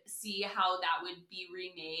 and see how that would be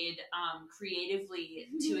remade creatively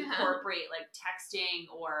to Yeah. incorporate like texting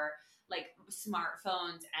or like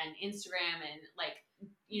smartphones and Instagram and like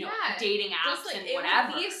you know Yeah, dating apps Just like and it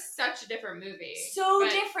whatever. would be such a different movie. So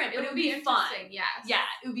but different, but it would be fun. interesting, Yes. Yeah,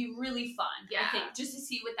 it would be really fun. I Yeah. think just to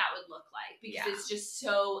see what that would look like because Yeah. it's just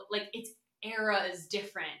so like its era is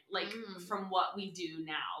different, like Mm. from what we do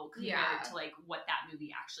now compared Yeah. to like what that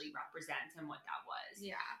movie actually represents and what that was.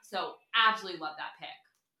 Yeah. So absolutely love that pick.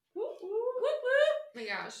 Whoop, whoop, whoop, whoop. Oh my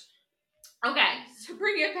gosh. Okay, So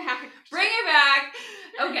bring it back. bring it back.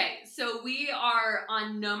 Okay, so we are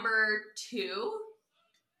on number 2.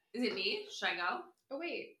 Is it me? Should I go? Oh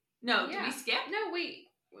wait. No, Yeah. did we skip? No, wait.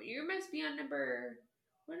 Well, you must be on number.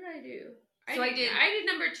 What did I do? So I did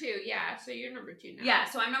number 2. Yeah. So you're number 2 now. Yeah,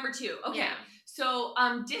 so I'm number 2. Okay. Yeah. So,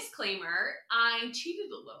 disclaimer, I cheated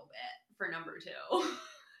a little bit for number 2.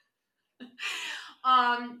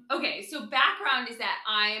 Okay, so background is that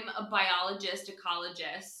I'm a biologist,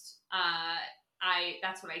 ecologist.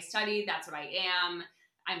 That's what I study. That's what I am.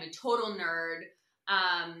 I'm a total nerd.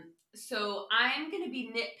 So I'm going to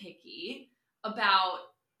be nitpicky about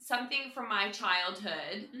something from my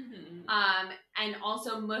childhood, Mm-hmm. and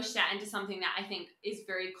also mush that into something that I think is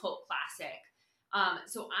very cult classic.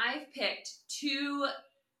 So I've picked 2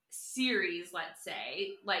 series, let's say,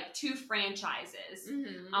 like 2 franchises.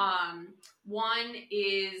 Mm-hmm. One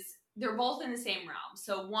is, they're both in the same realm.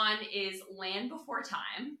 So one is Land Before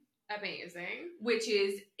Time, Amazing. which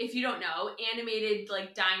is, if you don't know, animated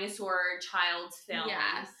like dinosaur child's film.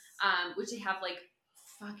 Yes. Which they have like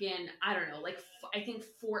fucking, I don't know, like I think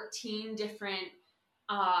 14 different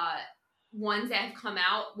ones that have come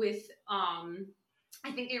out with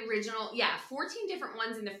I think the original, 14 different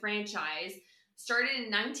ones in the franchise. Started in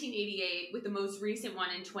 1988 with the most recent one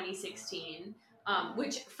in 2016.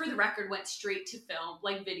 which for the record went straight to film,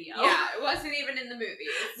 like video. Yeah, it wasn't even in the movies.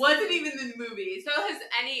 Wasn't even in the movies. So has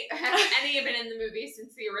any been in the movie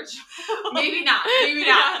since the original? Maybe not. Maybe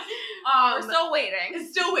not. We're still waiting.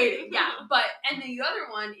 Still waiting. Yeah, but and the other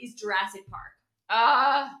one is Jurassic Park.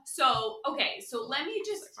 So let me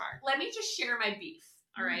just share my beef.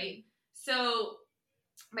 All right. So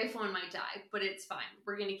my phone might die, but it's fine.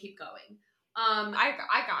 We're gonna keep going.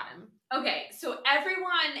 I got him. Okay, so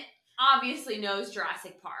everyone obviously knows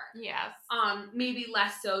Jurassic Park. Yes. Maybe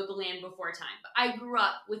less so The Land Before Time, but I grew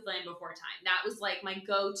up with Land Before Time. That was like my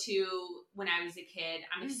go-to when I was a kid.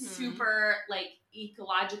 I'm a super like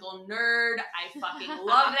ecological nerd. I fucking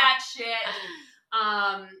love that shit.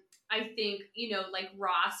 I think, like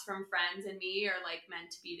Ross from Friends and me are like meant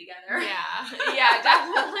to be together. Yeah,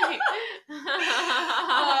 definitely.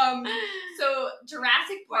 So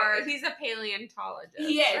Jurassic Park. He's a paleontologist.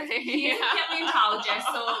 He is. Right? He's a paleontologist.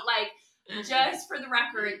 So like, just for the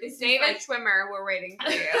record, this David is Schwimmer, we're waiting for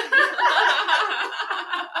you.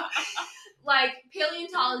 like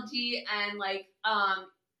paleontology and like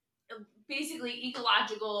basically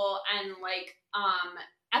ecological and like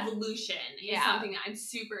evolution is something that I'm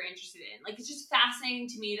super interested in. Like, it's just fascinating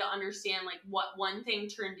to me to understand like what one thing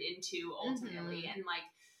turned into ultimately, and like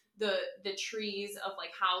the trees of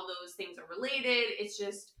like how those things are related. It's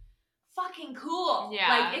just fucking cool.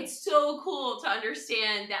 Like, it's so cool to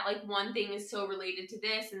understand that like one thing is so related to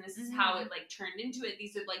this, and this is how it like turned into it.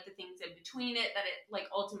 These are like the things in between it that it like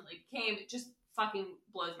ultimately became. It just fucking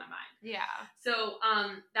blows my mind. Yeah. So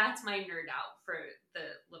that's my nerd out for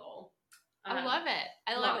the little I love it.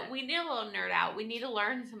 I love it. We need a little nerd out. We need to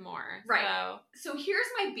learn some more. Right. So here's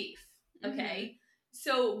my beef. Okay.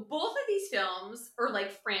 So both of these films are like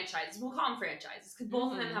franchises. We'll call them franchises because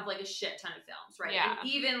both of them have like a shit ton of films, right? Yeah. And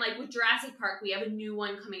even like with Jurassic Park, we have a new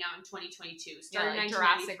one coming out in 2022. Starting like 1993.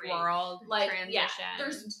 Jurassic World, like transition. Yeah,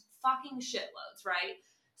 there's fucking shitloads, right?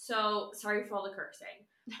 So sorry for all the cursing,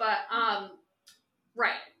 but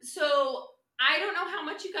right. So I don't know how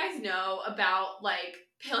much you guys know about like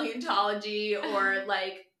paleontology or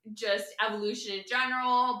like just evolution in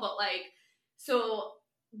general, but like, so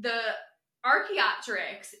the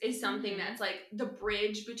Archaeopteryx is something that's like the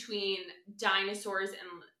bridge between dinosaurs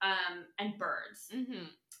and birds.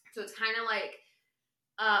 So it's kind of like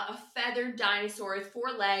a feathered dinosaur with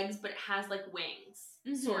 4 legs, but it has like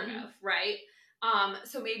wings, sort of, right?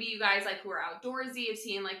 So maybe you guys like who are outdoorsy have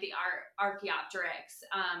seen like the Archaeopteryx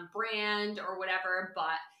brand or whatever,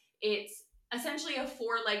 but it's essentially a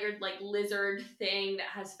 4-legged like lizard thing that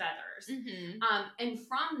has feathers. And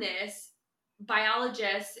from this,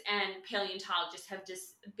 biologists and paleontologists have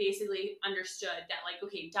just basically understood that like,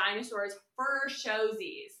 okay, dinosaurs for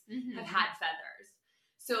showsies have had feathers.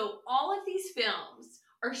 So all of these films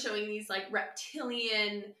are showing these like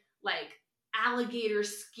reptilian, like alligator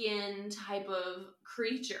skin type of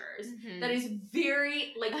creatures that is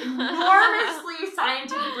very like enormously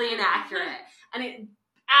scientifically inaccurate, and it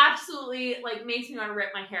absolutely like makes me want to rip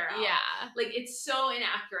my hair out. Like, it's so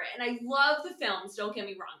inaccurate, and I love the films, don't get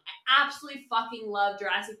me wrong. I absolutely fucking love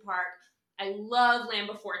Jurassic Park. I love Land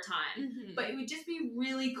Before Time, but it would just be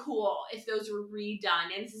really cool if those were redone.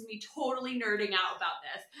 And this is me totally nerding out about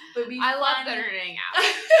this. But I love the nerding out.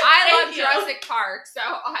 I love Jurassic Park, so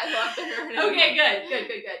I love the nerding out.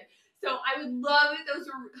 Okay, good. So I would love if those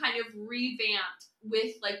were kind of revamped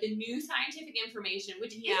with like the new scientific information,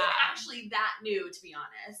 which isn't actually that new, to be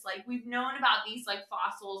honest. Like, we've known about these like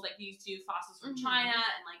fossils, like we used to do fossils from China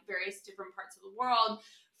and like various different parts of the world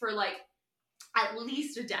for like at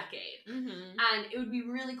least a decade. And it would be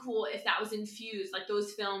really cool if that was infused, like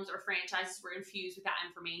those films or franchises were infused with that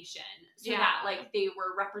information, so that like they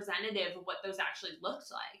were representative of what those actually looked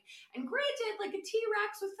like. And granted, like a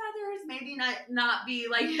T-Rex with feathers maybe not be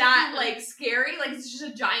like that like scary, like it's just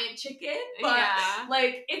a giant chicken, but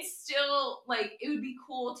like it's still like it would be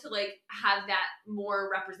cool to like have that more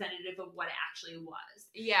representative of what it actually was.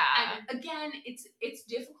 And again, it's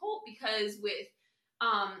difficult because with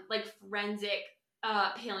like forensic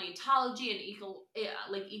paleontology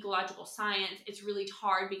and ecological science, it's really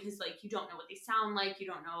hard because like you don't know what they sound like, you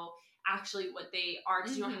don't know actually what they are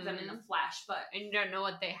because you don't have them in the flesh, and you don't know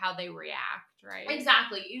how they react, right?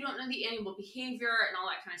 Exactly, you don't know the animal behavior and all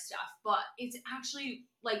that kind of stuff. But it's actually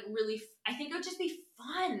like really, I think it would just be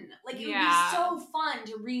fun. Like, it would be so fun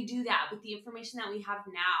to redo that with the information that we have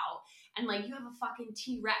now. And like, you have a fucking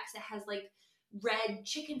T-Rex that has like red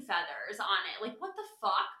chicken feathers on it. Like, what the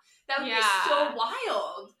fuck? That would be so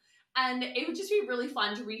wild. And it would just be really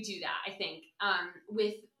fun to redo that, I think,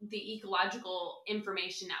 with the ecological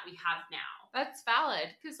information that we have now. That's valid,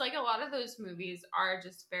 because like a lot of those movies are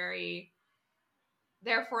just very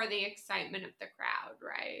therefore the excitement of the crowd,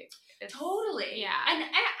 right? Totally. Yeah. And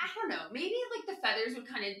I don't know, maybe like the feathers would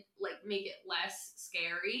kind of like make it less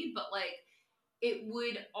scary, but like it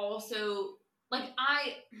would also like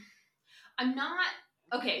I'm not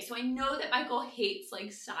okay, so I know that Michael hates like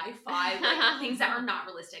sci-fi, like things that are not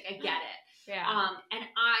realistic. I get it. Yeah. And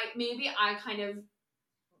I kind of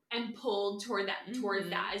am pulled towards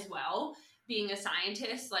that as well. Being a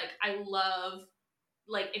scientist, like I love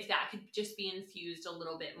like if that could just be infused a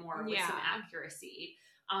little bit more with some accuracy.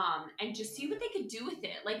 And just see what they could do with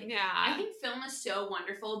it. Like, I think film is so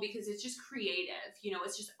wonderful because it's just creative, you know,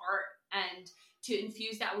 it's just art, and to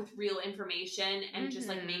infuse that with real information and just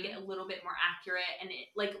like make it a little bit more accurate. And it,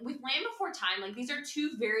 like with Land Before Time, like these are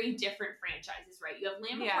two very different franchises, right? You have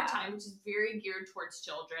Land Before Time, which is very geared towards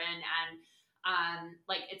children, and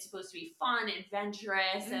like it's supposed to be fun,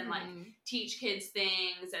 adventurous, and like teach kids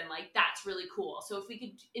things, and like that's really cool. So if we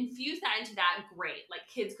could infuse that into that, great. Like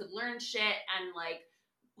kids could learn shit, and like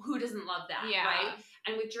who doesn't love that, right?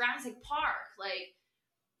 And with Jurassic Park, like,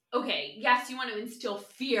 okay, yes, you want to instill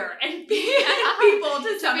fear and people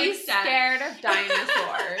to some be extent. Scared of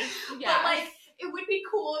dinosaurs. But like, it would be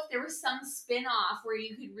cool if there was some spin-off where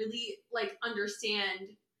you could really like understand,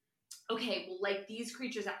 okay, well, like these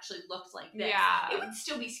creatures actually looked like this. Yeah. It would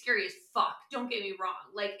still be scary as fuck. Don't get me wrong.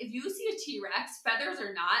 Like if you see a T-Rex, feathers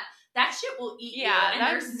or not, that shit will eat you, and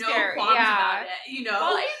there's no qualms about it. You know.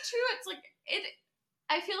 Well, and too, it's like it.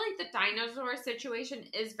 I feel like the dinosaur situation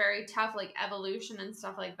is very tough, like evolution and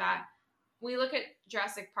stuff like that. We look at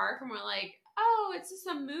Jurassic Park and we're like, oh, it's just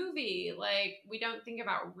a movie. Like, we don't think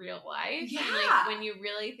about real life. Yeah. And, like, when you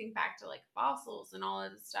really think back to, like, fossils and all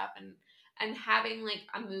of this stuff and having, like,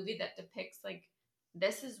 a movie that depicts, like,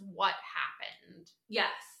 this is what happened.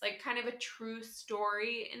 Yes. Like, kind of a true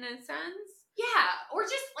story in a sense. Yeah, or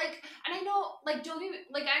just like, and I know, like, don't even,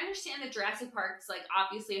 like, I understand that Jurassic Park's, like,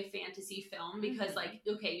 obviously a fantasy film because, like,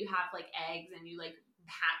 okay, you have, like, eggs and you, like,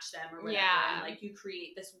 hatch them or whatever, and, like, you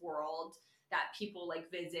create this world that people,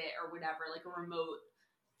 like, visit or whatever, like, a remote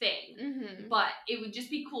thing. But it would just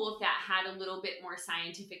be cool if that had a little bit more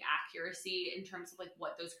scientific accuracy in terms of, like,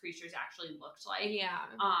 what those creatures actually looked like. Yeah.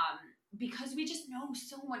 Because we just know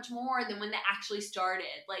so much more than when they actually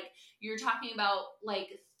started. Like, you're talking about, like,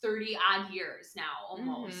 30 odd years now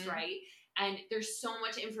almost, right? And there's so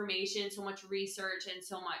much information, so much research, and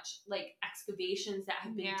so much like excavations that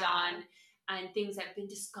have been done and things that have been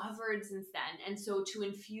discovered since then. And so to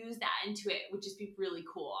infuse that into it would just be really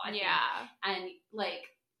cool, I think. And like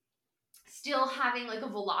still having like a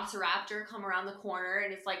velociraptor come around the corner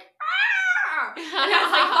and it's like, ah! And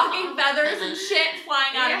has like fucking feathers and shit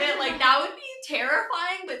flying out of it. Like that would be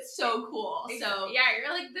terrifying, but so cool. So yeah,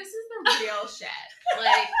 you're like, this is the real shit.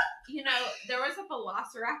 Like, you know, there was a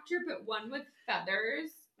velociraptor, but one with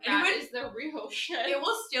feathers. That is the real shit. It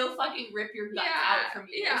will still fucking rip your guts out from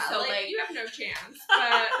you. Yeah, so like you have no chance.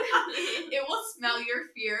 But it will smell your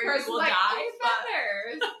fear and First, you will like, die.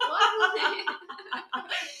 Feathers.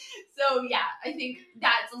 So yeah, I think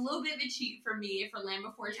that's a little bit of a cheat for me for Land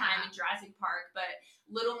Before Time and Jurassic Park, but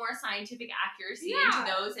little more scientific accuracy into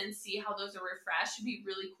those and see how those are refreshed would be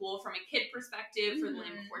really cool from a kid perspective for the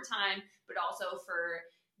Land Before Time, but also for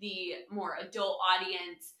the more adult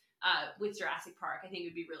audience with Jurassic Park. I think it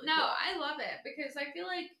would be really cool. No, I love it because I feel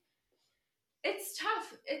like it's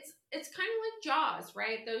tough. It's kind of like Jaws,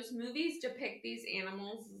 right? Those movies depict these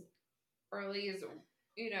animals or these,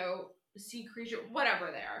 you know, sea creature,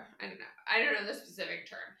 whatever they are. I don't know the specific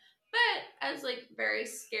term, but as like very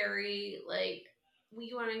scary, like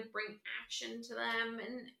we want to bring action to them,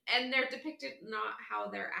 and they're depicted not how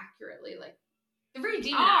they're accurately like they're very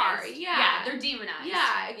demonized. Yeah, they're demonized.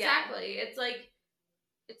 Yeah, exactly. It's like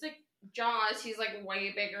Jaws. He's like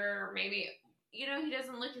way bigger, or maybe, you know, he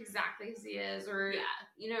doesn't look exactly as he is, or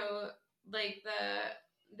you know, like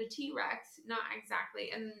the T-Rex, not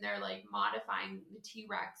exactly, and they're like modifying the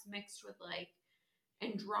T-Rex mixed with like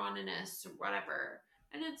androgynous or whatever,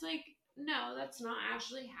 and it's like, no, that's not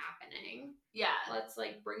actually happening. Yeah, let's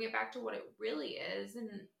like bring it back to what it really is,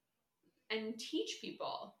 and teach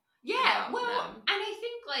people. Yeah, well, and I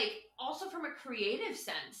think like also from a creative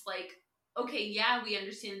sense, like, okay, yeah, we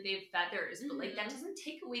understand that they have feathers, but like that doesn't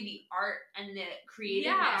take away the art and the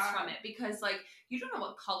creativeness from it, because like you don't know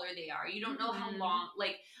what color they are, you don't know how long.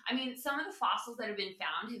 Like, I mean, some of the fossils that have been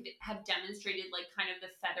found have demonstrated like kind of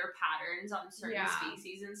the feather patterns on certain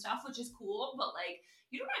species and stuff, which is cool. But like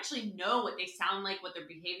you don't actually know what they sound like, what their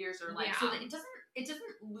behaviors are like, so that it doesn't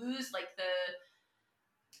lose like the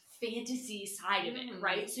fantasy side of it,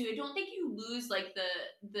 right? So I don't think you lose like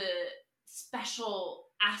the special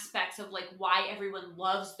aspects of like why everyone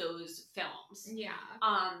loves those films. Yeah.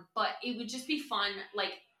 But it would just be fun,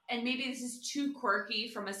 like, and maybe this is too quirky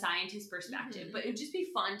from a scientist perspective, but it would just be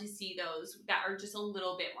fun to see those that are just a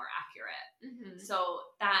little bit more accurate. So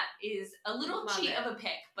that is a little Love cheat it. of a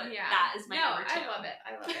pick, but Yeah. that is my number 2. I love it.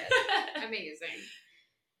 I love it. Amazing.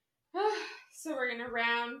 So we're gonna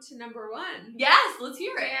round to number 1. Yes, let's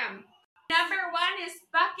hear it. Damn. Number 1 is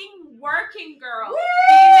fucking Working Girl. Woo!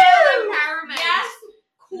 Female empowerment. Yes,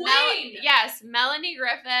 queen. Yes, Melanie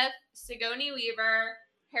Griffith, Sigourney Weaver,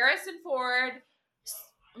 Harrison Ford.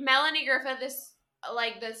 Melanie Griffith, this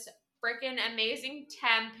freaking amazing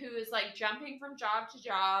temp who is like jumping from job to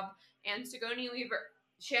job, and Sigourney Weaver.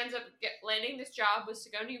 She ends up landing this job with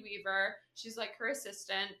Sigourney Weaver. She's like her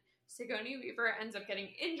assistant. Sigourney Weaver ends up getting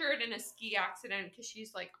injured in a ski accident because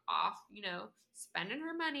she's like off, spending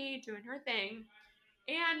her money, doing her thing.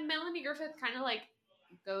 And Melanie Griffith kind of like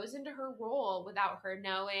goes into her role without her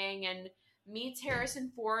knowing and meets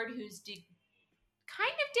Harrison Ford, who's kind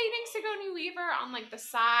of dating Sigourney Weaver on like the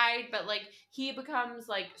side, but like he becomes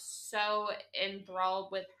like so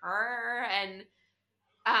enthralled with her, and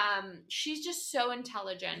she's just so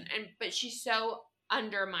intelligent, but she's so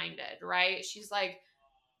undermined, right? She's like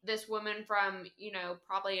this woman from,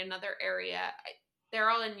 probably another area. They're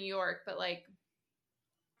all in New York, but like,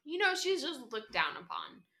 she's just looked down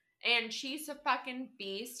upon. And she's a fucking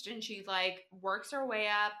beast, and she like works her way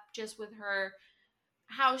up just with her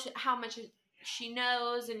how much she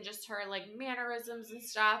knows and just her like mannerisms and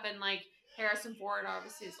stuff. And like Harrison Ford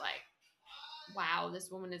obviously is like, wow, this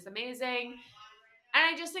woman is amazing. And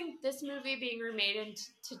I just think this movie being remade in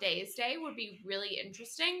today's day would be really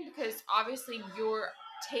interesting, because obviously you're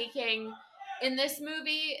taking, in this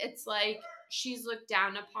movie, it's like she's looked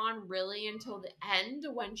down upon really until the end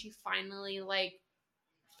when she finally like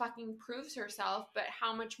fucking proves herself. But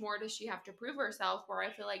how much more does she have to prove herself? Where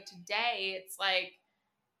I feel like today it's like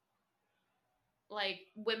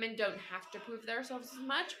women don't have to prove themselves as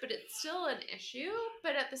much, but it's still an issue.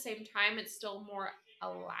 But at the same time, it's still more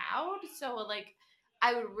allowed. So like,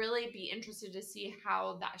 I would really be interested to see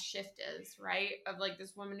how that shift is, right? Of like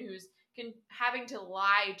this woman who's having to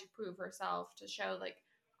lie to prove herself, to show like,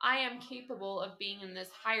 I am capable of being in this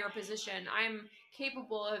higher position. I'm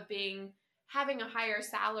capable of having a higher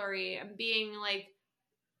salary and being like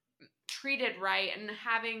treated right and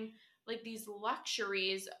having like these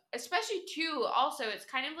luxuries, especially too. Also, it's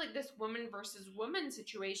kind of like this woman versus woman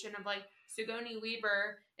situation of like Sigourney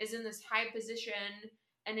Weaver is in this high position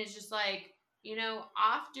and is just like,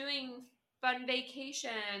 off doing fun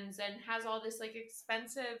vacations and has all this like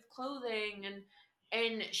expensive clothing,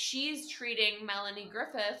 and she's treating Melanie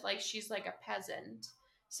Griffith like she's like a peasant.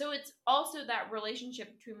 So it's also that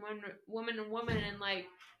relationship between woman and woman, and like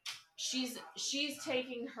she's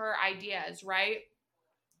taking her ideas, right?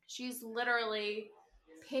 She's literally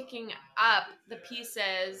picking up the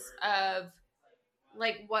pieces of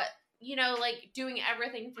like what, like doing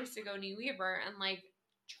everything for Sigourney Weaver and like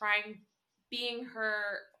being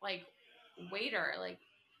her like waiter, like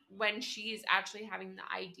when she's actually having the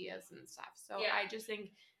ideas and stuff. So yeah. I just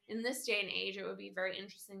think in this day and age, it would be very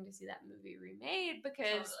interesting to see that movie remade,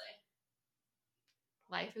 because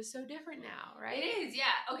life is so different now, right? It is,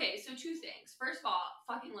 yeah. Okay, so 2 things. First of all,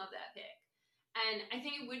 fucking love that pick. And I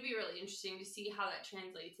think it would be really interesting to see how that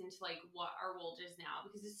translates into like what our world is now,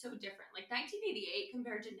 because it's so different. Like 1988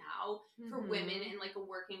 compared to now for women in like a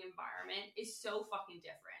working environment is so fucking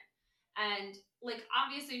different. And like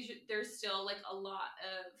obviously there's still like a lot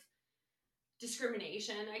of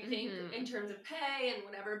discrimination, I think, in terms of pay and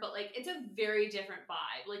whatever, but like it's a very different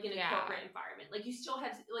vibe, like in a corporate environment. Like you still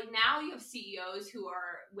have like now you have CEOs who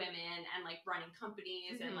are women and like running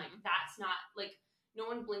companies, and like that's not like no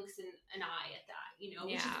one blinks an eye at that,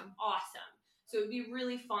 which is awesome. So it'd be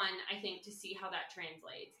really fun, I think, to see how that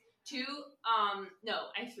translates. 2, no,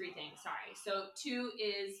 I have 3 things, sorry. So 2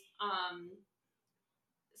 is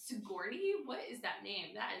Sigourney. What is that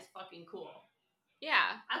name? That is fucking cool.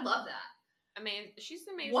 Yeah. I love that. I mean, she's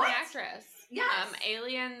an amazing actress. Yes.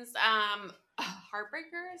 Aliens,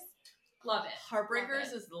 Heartbreakers. Love it.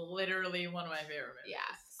 Heartbreakers is literally one of my favorite movies. Yeah.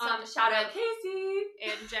 Shout out Casey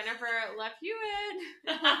and Jennifer Love Hewitt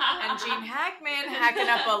and Gene Hackman hacking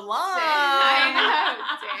up a line. I know.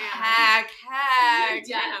 Damn. Hack.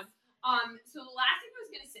 Yes. So the last thing I was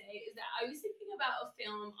gonna say is that I was thinking about a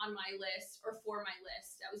film on my list, or for my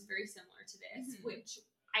list, that was very similar to this, which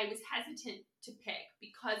I was hesitant to pick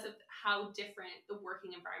because of how different the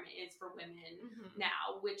working environment is for women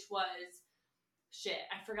now, which was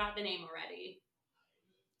I forgot the name already.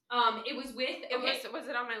 It was with was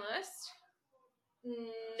it on my list?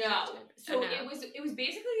 No. So no. it was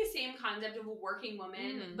basically the same concept of a working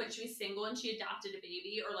woman, Mhm. but she was single and she adopted a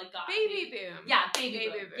baby or like got a Baby boom. Yeah, baby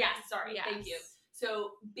Baby boom. boom. Yes, sorry. Yes. Thank you.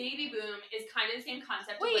 So baby boom is kind of the same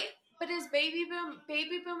concept. Wait, of like, but is Baby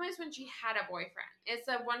Boom is when she had a boyfriend. It's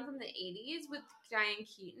the one from the 80s with Diane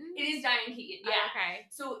Keaton. it is Diane Keaton. Yeah. Oh, okay.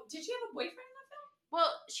 So did she have a boyfriend in that film? Well,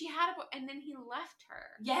 she had and then he left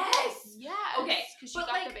her. Yes. Yes. Okay, Because she but,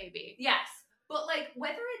 got like, the baby. Yes. But like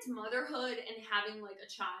whether it's motherhood and having like a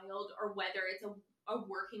child or whether it's a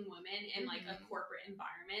working woman in like a corporate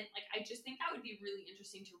environment, like I just think that would be really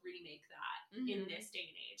interesting to remake that in this day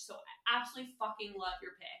and age. So I absolutely fucking love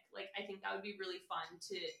your pick. Like I think that would be really fun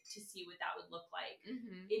to see what that would look like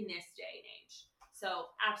in this day and age.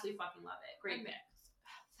 So absolutely fucking love it. Great pick.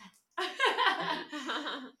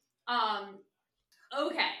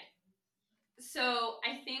 Okay. So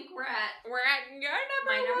I think we're at We're at your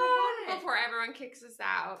My number number one one. before everyone kicks us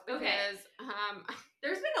out. Okay. Because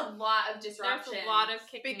there's been a lot of disruption. there's a lot of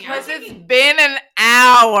kicking Because out. it's been an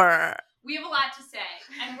hour. We have a lot to say,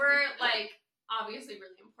 and we're like obviously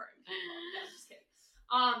really important people. No, I'm just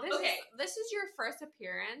kidding. This is your first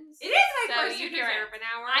appearance. It is my so first you appearance. deserve an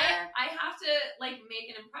hour. I have to like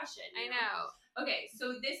make an impression. I know. Okay,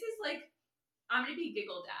 so this is like I'm gonna be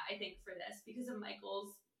giggled at, I think, for this because of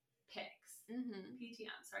Michael's picks.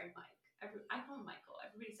 PTM, sorry, Mike. I call him Michael.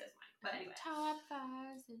 Everybody says Mike, but anyway. Top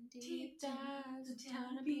fives and deep dives, a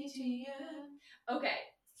ton of PTM.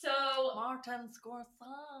 Okay, so Martin Scorsese.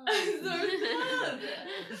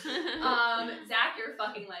 Zach, you're a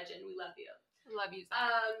fucking legend. We love you. Love you,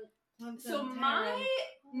 Zach. So my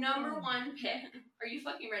number one pick. Are you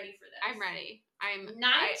fucking ready for this? I'm ready. I'm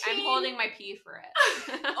 19 holding my pee for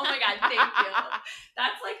it. Oh my god, thank you.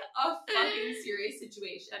 That's like a fucking serious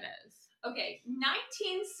situation. That is. Okay,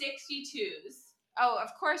 1962's. Oh, of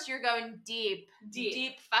course you're going deep.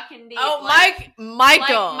 Deep. Fucking deep. Oh, like,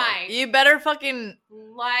 Michael. Mike. You better fucking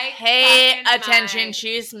Like pay fucking attention. Mike.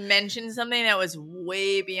 She's mentioned something that was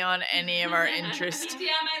way beyond any of our interest. PTM,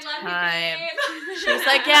 I love time. you, babe. She's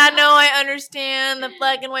like, yeah, no, I understand. The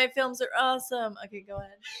black and white films are awesome. Okay, go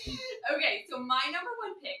ahead. Okay, so my number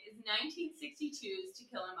one pick is 1962's To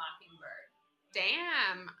Kill a Mockingbird.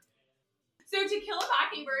 Damn. So To Kill a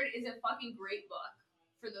Mockingbird is a fucking great book.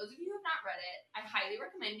 For those of you who have not read it, I highly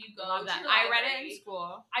recommend you go Love to that. your I read it library. in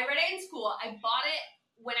school. I read it in school. I bought it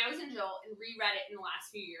when I was an adult and reread it in the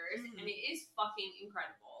last few years, and it is fucking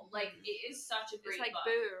incredible. Like, it is such a great It's like book.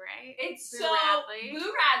 Boo, right? It's Boo so Radley.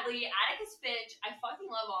 Boo Radley, Atticus Finch. I fucking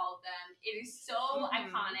love all of them. It is so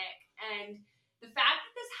iconic, and the fact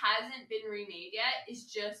that this hasn't been remade yet is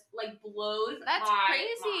just like blows. That's my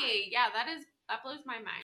crazy. mind. Yeah, that blows my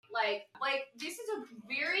mind. Like this is a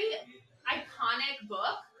very iconic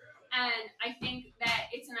book. And I think that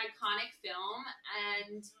it's an iconic film,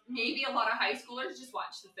 and maybe a lot of high schoolers just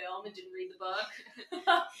watched the film and didn't read the book.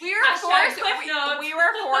 We were Hashtag forced. Cliff Notes. We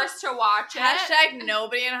were forced to watch it. Hashtag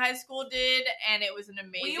nobody in high school did, and it was an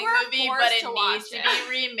amazing We were movie, forced but it to needs watch to it. be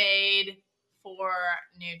remade for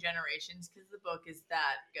new generations because the book is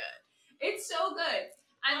that good. It's so good.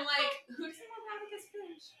 And like, who's in Atticus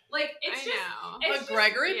Finch? Like, it's I just, know. it's But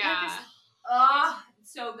Gregory yeah. Peck is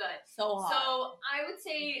so good. so hot. So I would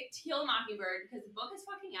say To Kill a Mockingbird because the book is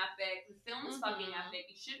fucking epic. The film is fucking epic.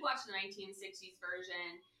 You should watch the 1960s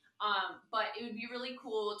version. But it would be really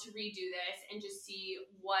cool to redo this and just see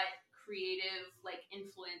what creative like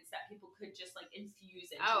influence that people could just like infuse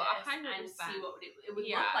into this 100%. and see what it would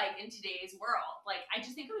Yeah. look like in today's world. Like I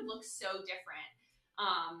just think it would look so different.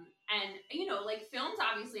 And you know, like films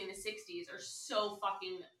obviously in the 60s are so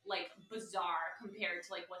fucking like bizarre compared to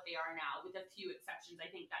like what they are now, with a few exceptions I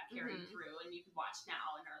think that carried through and you can watch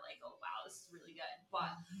now and are like, oh wow, this is really good. But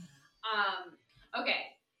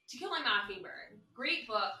okay, To Kill a Mockingbird, great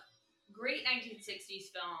book, great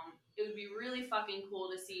 1960s film. It would be really fucking cool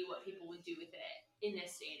to see what people would do with it in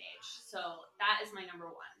this day and age. So that is my number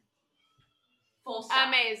one. Full stop.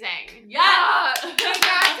 Amazing. Yeah. We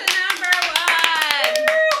got to number one.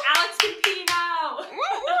 Alex Campino.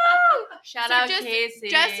 Shout So out just, Casey.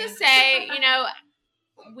 Just to say, you know,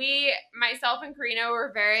 myself and Karina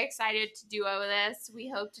were very excited to duo this. We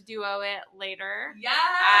hope to duo it later.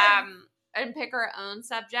 Yes. And pick our own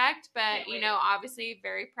subject, but Can't you wait. know, obviously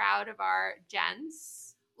very proud of our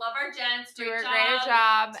gents. Love our gents. Do Great a great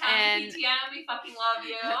job. And And PTM, we fucking love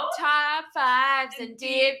you. top fives and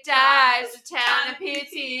deep dives, a town of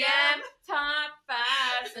PTM. Top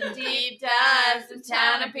fives and deep dives, a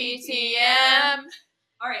town of PTM.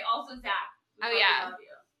 All right. Also, Zach. We Oh, fucking yeah. Love you.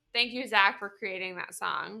 Thank you, Zach, for creating that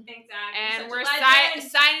song. Thanks, Zach. And You're we're such a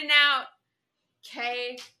legend. signing out.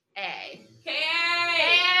 K.A. Hey.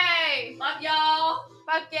 Hey! Love y'all.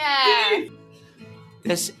 Fuck yeah!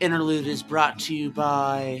 This interlude is brought to you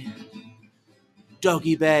by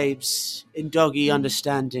Doggy Babes and Doggy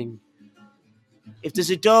Understanding. If there's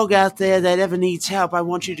a dog out there that ever needs help, I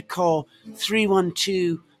want you to call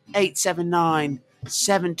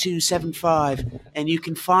 312-879-7275, and you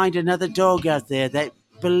can find another dog out there that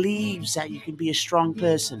believes that you can be a strong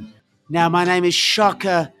person. Now, my name is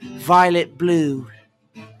Shocker Violet Blue,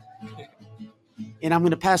 and I'm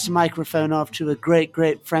going to pass the microphone off to a great,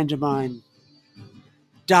 great friend of mine,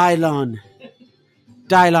 Dylon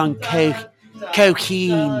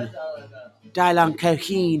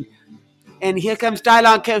Coheen. And here comes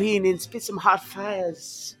Dylon Coheen and spit some hot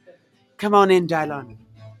fires. Come on in, Dylon.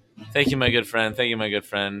 Thank you, my good friend.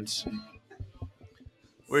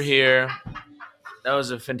 We're here. That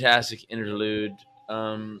was a fantastic interlude.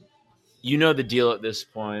 You know the deal at this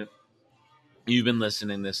point. You've been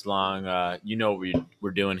listening this long. You know what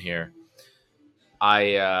we're doing here.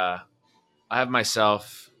 I have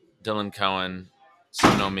myself, Dylan Cohen.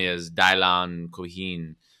 Some know me as Dylon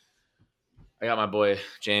Coheen. I got my boy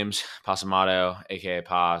James Pasamato, aka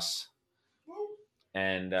Pas,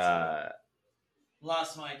 and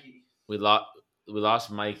Lost Mikey. we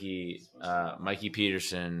lost Mikey, Mikey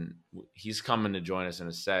Peterson. He's coming to join us in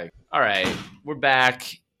a sec. All right, we're back.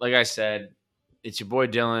 Like I said, it's your boy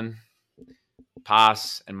Dylan,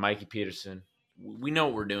 Pas, and Mikey Peterson. We know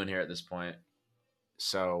what we're doing here at this point.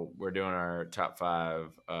 So we're doing our top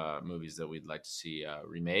 5 movies that we'd like to see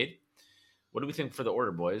remade. What do we think for the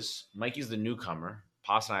order, boys? Mikey's the newcomer.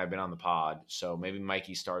 Pas and I have been on the pod, so maybe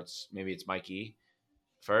Mikey starts. Maybe it's Mikey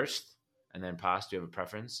first, and then Pas. Do you have a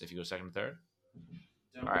preference if you go second or third?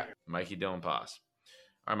 All right, Mikey, Dylan, Pas.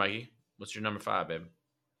 All right, Mikey, what's your number 5, babe?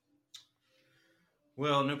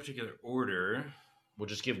 Well, no particular order. We'll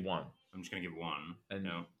just give one. I'm just gonna give one. And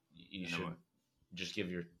no, you should just give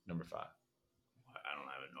your number 5. I don't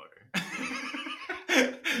have an order.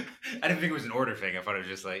 I didn't think it was an order thing. I thought it was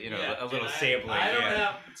just like, a little sampling. I don't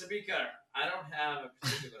have, to be clear, I don't have a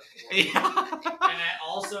particular order. And I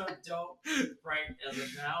also don't, right as of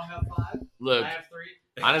now, have 5. Look, I have 3.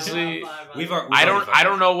 honestly, I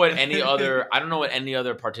don't know what any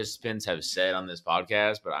other participants have said on this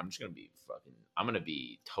podcast, but I'm just gonna be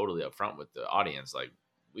totally upfront with the audience. Like,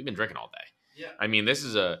 we've been drinking all day. Yeah. I mean, this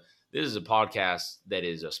is a podcast that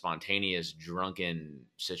is a spontaneous, drunken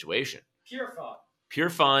situation. Pure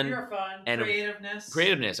fun, and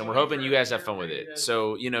creativeness, and we're hoping you guys have fun with it.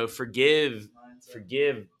 So, forgive,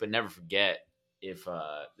 but never forget. If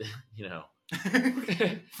forgive,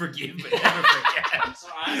 but never forget. So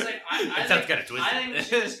honestly, I sounds kind of twisted. I think we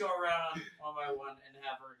should just go around one by one and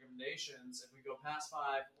have recommendations. If we go past 5.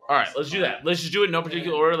 All right, let's do that. Let's just do it in no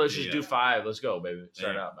particular order. Let's just do 5. Let's go, baby.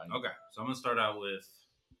 Start out, man. Okay, so I'm gonna start out with.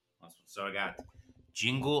 So I got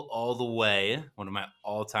Jingle All the Way, one of my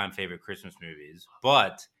all-time favorite Christmas movies.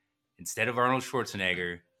 But instead of Arnold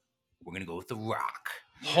Schwarzenegger, we're gonna go with The Rock.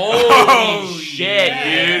 Holy shit,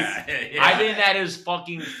 yeah. dude! Yeah. I think that is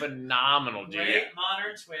fucking phenomenal, dude. Great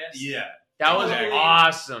modern twist. Yeah, that was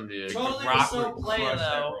awesome, dude. Totally Rock so would play crush that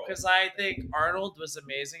though, role. because I think Arnold was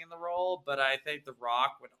amazing in the role, but I think The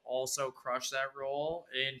Rock would also crush that role,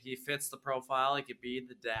 and he fits the profile. He could be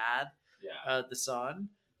the dad, the son,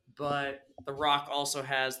 but The Rock also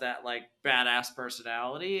has that like badass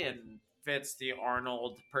personality and fits the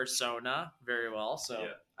Arnold persona very well. So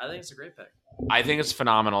I think it's a great pick. I think it's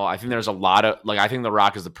phenomenal. I think there's a lot of I think The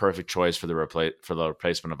Rock is the perfect choice for the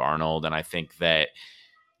replacement of Arnold, and I think that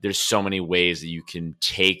there's so many ways that you can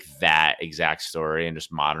take that exact story and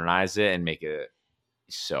just modernize it and make it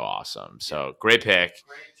so awesome. So great pick.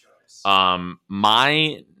 Great choice.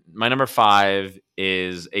 My number 5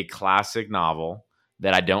 is a classic novel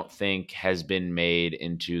that I don't think has been made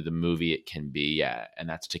into the movie it can be yet, and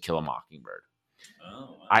that's To Kill a Mockingbird.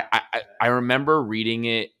 Oh, wow. I remember reading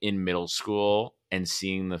it in middle school and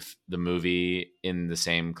seeing the movie in the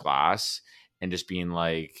same class and just being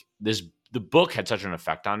like, the book had such an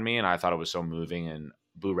effect on me, and I thought it was so moving, and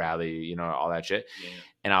Boo Radley, all that shit. Yeah.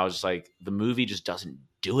 And I was like, the movie just doesn't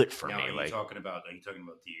do it for me. Are you talking about the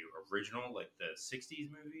original, like the 60s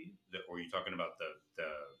movie? Or are you talking about the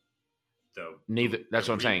neither? That's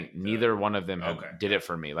what I'm saying. Neither one of them did it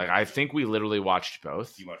for me. Like, I think we literally watched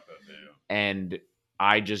both. You watched both, yeah. And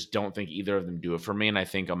I just don't think either of them do it for me. And I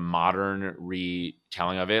think a modern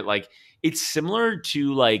retelling of it, like, it's similar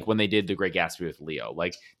to like when they did The Great Gatsby with Leo.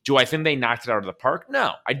 Like, do I think they knocked it out of the park?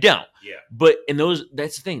 No, I don't. Yeah. But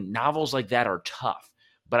that's the thing. Novels like that are tough.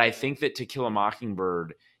 But I think that To Kill a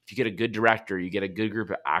Mockingbird, if you get a good director, you get a good group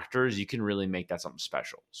of actors, you can really make that something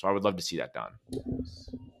special. So I would love to see that done.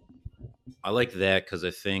 I like that because I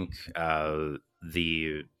think the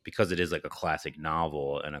because it is like a classic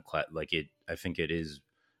novel and I think it is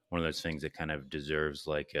one of those things that kind of deserves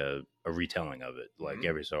like a retelling of it, like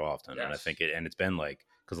every so often. And I think it's been like,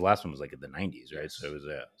 because the last one was like in the 90s, right? So it was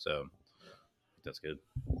so that's good.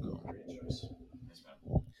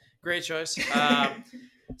 Great choice.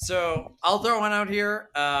 So I'll throw one out here.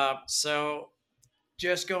 So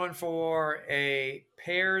just going for a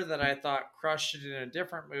pair that I thought crushed it in a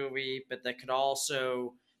different movie, but that could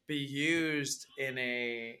also be used in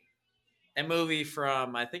a movie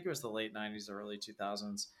from, I think it was the late 90s or early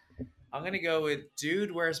 2000s. I'm going to go with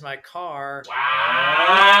Dude, Where's My Car?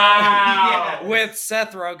 Wow. With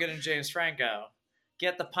Seth Rogen and James Franco.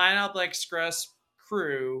 Get the Pineapple Express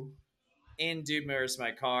crew in Dude, Where's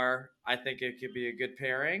My Car. I think it could be a good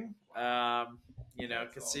pairing.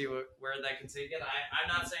 Could see where that can take it. I'm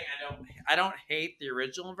not saying I don't hate the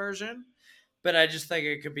original version, but I just think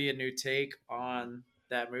it could be a new take on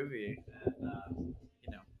that movie. And,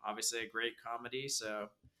 obviously a great comedy. So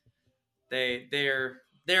they're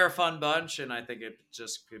a fun bunch, and I think it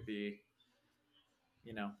just could be,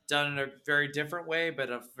 done in a very different way, but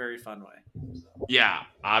a very fun way. Yeah,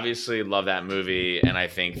 obviously love that movie, and I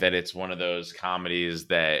think that it's one of those comedies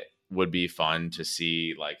that would be fun to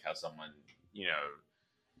see, like how someone,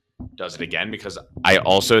 does it again. Because I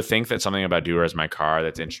also think that something about Do Where's My Car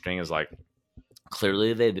that's interesting is like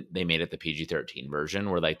clearly they made it the PG-13 version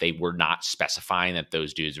where like they were not specifying that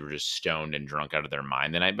those dudes were just stoned and drunk out of their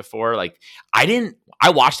mind the night before. Like I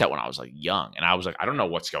watched that when I was like young, and I was like, I don't know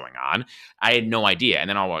what's going on. I had no idea. And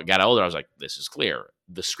then I got older, I was like, this is clear.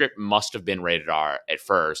 The script must have been rated R at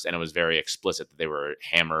first, and it was very explicit that they were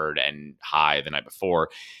hammered and high the night before,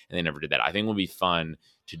 and they never did that. I think it would be fun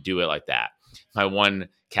to do it like that. My one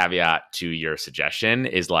caveat to your suggestion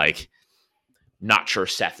is like, not sure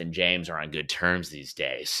Seth and James are on good terms these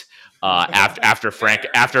days. After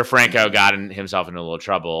Franco got himself into a little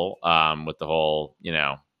trouble with the whole,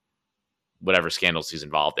 whatever scandals he's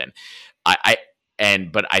involved in.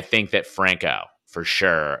 But I think that Franco for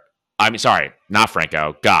sure. I mean, sorry, not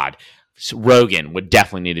Franco. God, Rogen would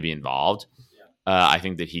definitely need to be involved. I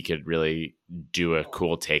think that he could really do a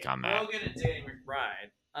cool take on that. Rogen and Danny McBride,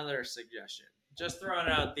 other suggestion. Just throwing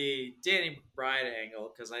out the Danny McBride angle,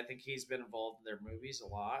 because I think he's been involved in their movies a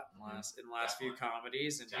lot in the last few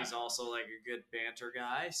comedies, and he's also like a good banter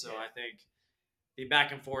guy. So I think the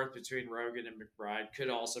back and forth between Rogen and McBride could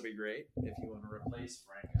also be great if you want to replace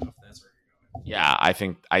Franco, if that's where you're going.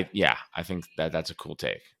 Yeah, I think that's a cool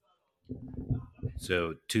take.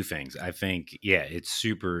 So 2 things. I think, it's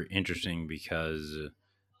super interesting because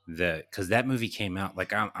that movie came out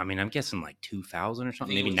like, I'm guessing like 2000 or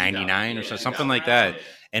something, maybe 99 or something like that.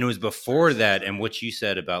 And it was before that. And what you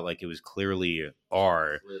said about like, it was clearly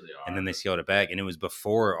R, and then they scaled it back. And it was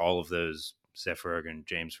before all of those Seth Rogen,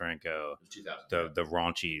 James Franco, the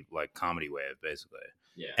raunchy like comedy wave basically.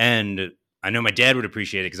 Yeah. And I know my dad would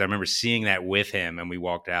appreciate it because I remember seeing that with him, and we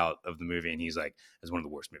walked out of the movie, and he's like, "That's one of the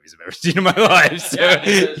worst movies I've ever seen in my life." So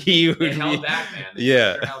he would be held back, man.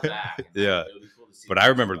 Held back. Yeah. Cool, but I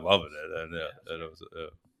remember loving it, and it was.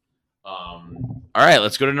 All right,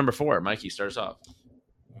 let's go to number 4. Mikey, start us off.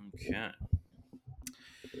 Okay.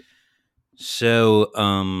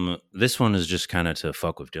 So, this one is just kind of to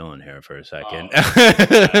fuck with Dylan here for a second,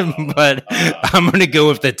 but I'm gonna go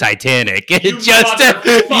with the Titanic,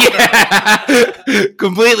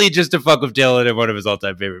 completely just to fuck with Dylan in one of his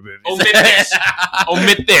all-time favorite movies.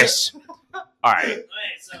 Omit this. All right.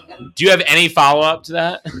 Do you have any follow-up to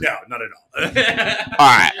that? No, not at all.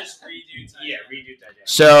 All right. Just redo Titanic.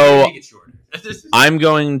 So I'm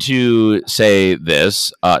going to say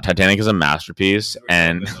this: Titanic is a masterpiece,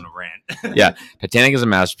 and Titanic is a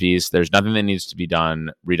masterpiece. There's nothing that needs to be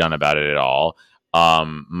redone about it at all.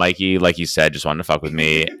 Mikey, like you said, just wanted to fuck with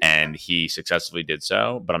me, and he successfully did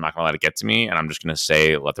so. But I'm not gonna let it get to me, and I'm just gonna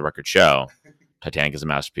say, let the record show: Titanic is a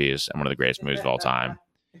masterpiece and one of the greatest movies of all time.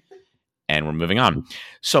 And we're moving on.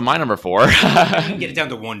 So my number 4. Get it down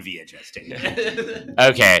to 1 VHS tape.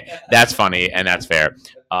 Okay, that's funny and that's fair.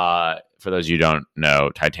 For those of you who don't know,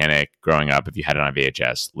 Titanic, growing up, if you had it on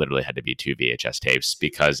VHS, literally had to be 2 VHS tapes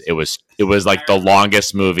because it was like the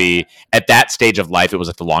longest movie at that stage of life. It was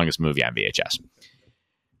like the longest movie on VHS.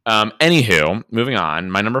 Anywho, moving on.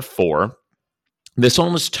 My number 4. This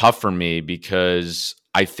one was tough for me because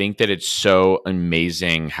I think that it's so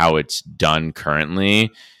amazing how it's done currently.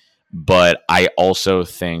 But I also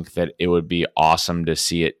think that it would be awesome to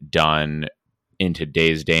see it done in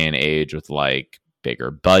today's day and age with like bigger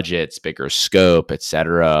budgets, bigger scope,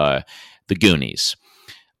 etc. The Goonies.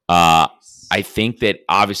 I think that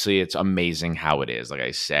obviously it's amazing how it is. Like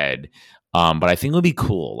I said, But I think it would be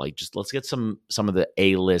cool. Like, just let's get some of the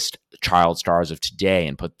A-list child stars of today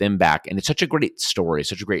and put them back. And it's such a great story,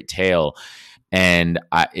 such a great tale, and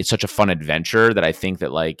it's such a fun adventure that I think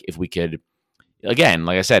that, like, if we could, again,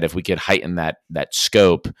 like I said, if we could heighten that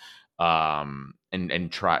scope,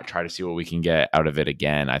 and try to see what we can get out of it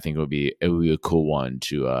again, I think it would be a cool one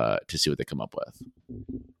to see what they come up with.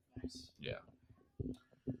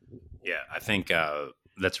 Yeah, I think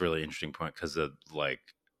that's a really interesting point because of like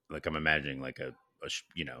I'm imagining like I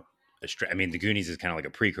mean, the Goonies is kind of like a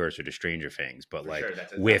precursor to Stranger Things, but like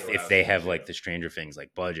if they have like the Stranger Things like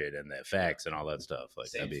budget and the effects and all that stuff, like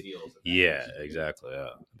that'd be exactly,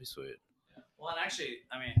 that'd be sweet. Well, and actually,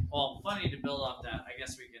 I mean, funny to build off that. I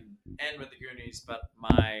guess we can end with the Goonies, but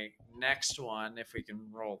my next one, if we can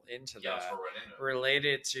roll into that,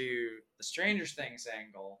 related to the Stranger Things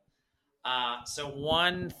angle. So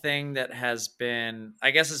one thing that has been,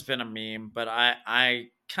 I guess it's been a meme, but I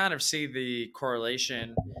kind of see the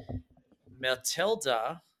correlation.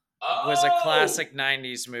 Matilda was a classic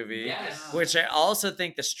 90s movie, which I also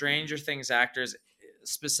think the Stranger Things actors,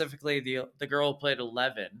 specifically the girl who played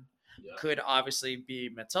 11, could obviously be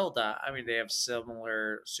Matilda. I mean, they have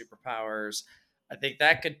similar superpowers. I think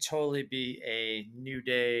that could totally be a New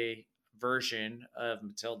Day version of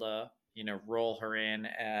Matilda. Roll her in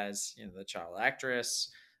as the child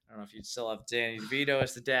actress. I don't know if you'd still have Danny DeVito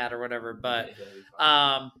as the dad or whatever, but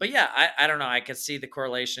yeah, I don't know. I could see the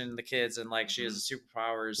correlation in the kids, and like she has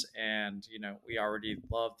superpowers, and we already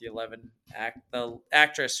love the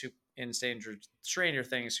actress who in Stranger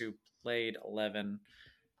Things who played 11.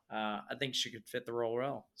 I think she could fit the role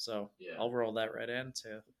well, so I'll roll that right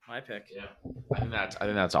into my pick. Yeah, I think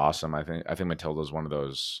that's awesome. I think Matilda is one of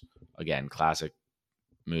those, again, classic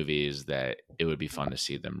movies that it would be fun to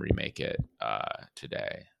see them remake it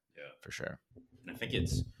today. Yeah, for sure. And I think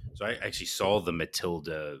so I actually saw the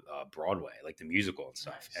Matilda Broadway, like the musical and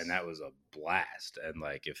stuff, and that was a blast. And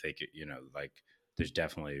like if they could, like there's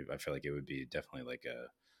definitely, I feel like it would be definitely like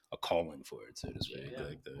a calling for it, so to speak. Yeah.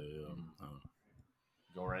 Like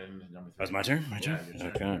go right into number 3. That's my turn. Yeah,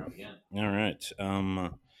 okay. All right.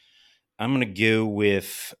 I'm gonna go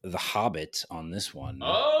with The Hobbit on this one.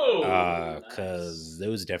 Oh, because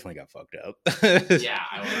those definitely got fucked up. Yeah,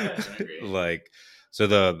 I would agree. Like, so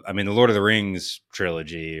the Lord of the Rings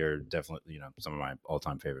trilogy are definitely some of my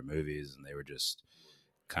all-time favorite movies, and they were just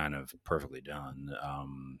kind of perfectly done,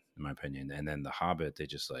 in my opinion. And then The Hobbit, they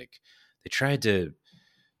tried to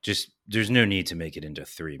there's no need to make it into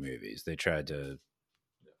 3 movies. They tried to.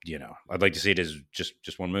 I'd like to see it as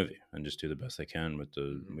just one movie and just do the best they can with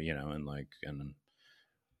the, and I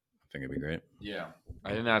think it'd be great. Yeah,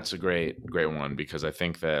 I think that's a great one, because I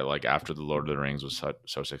think that like after the Lord of the Rings was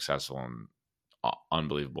so successful and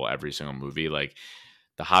unbelievable, every single movie, like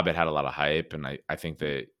The Hobbit had a lot of hype, and I think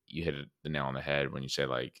that you hit the nail on the head when you say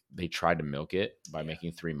like they tried to milk it by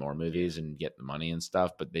making 3 more movies and get the money and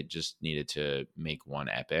stuff, but they just needed to make one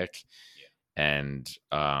epic, and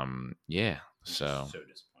so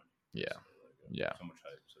disappointing. Yeah. So much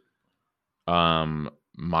hype.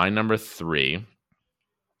 My number 3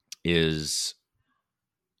 is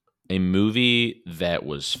a movie that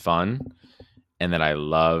was fun and that I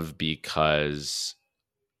love because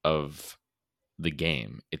of the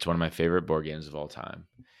game. It's one of my favorite board games of all time.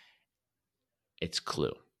 It's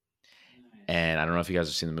Clue. And I don't know if you guys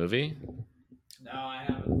have seen the movie. No, I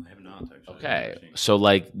haven't. I have not, actually. Okay. So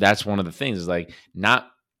like that's one of the things is like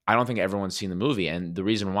I don't think everyone's seen the movie, and the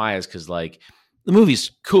reason why is because like the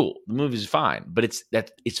movie's cool, the movie's fine, but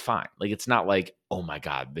it's fine. Like it's not like, oh my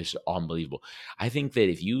god, this is unbelievable. I think that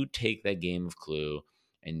if you take that game of Clue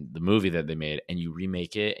and the movie that they made and you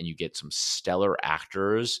remake it and you get some stellar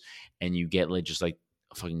actors and you get like just like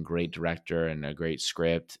a fucking great director and a great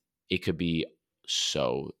script, it could be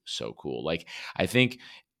so cool. Like I think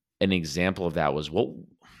an example of that was what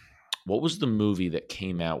was the movie that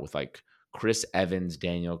came out with like Chris Evans,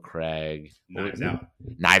 Daniel Craig. Knives Out.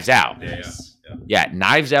 Knives Out. Yeah.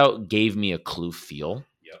 Knives Out gave me a Clue feel.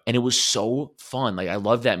 Yep. And it was so fun. Like I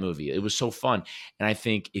love that movie. It was so fun. And I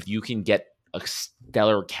think if you can get a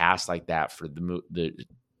stellar cast like that for the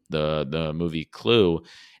movie Clue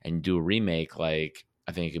and do a remake, like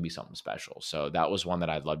I think it could be something special. So that was one that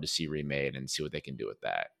I'd love to see remade and see what they can do with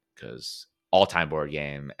that, because all-time board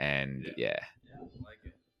game, and yeah. I like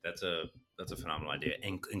it. That's a phenomenal idea.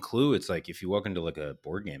 And Clue, it's like if you walk into like a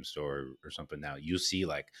board game store or something now, you'll see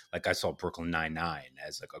like I saw Brooklyn Nine-Nine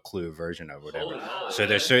as like a Clue version of whatever. So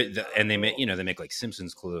there's and they make like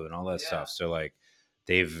Simpsons Clue and all that stuff. So like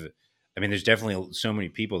there's definitely so many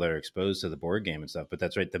people that are exposed to the board game and stuff. But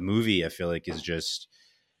that's right. The movie, I feel like, is just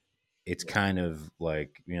it's kind of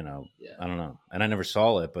like, you know, Yeah. I don't know. And I never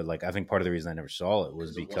saw it, but like I think part of the reason I never saw it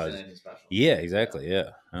was It wasn't because anything special. yeah, exactly, yeah.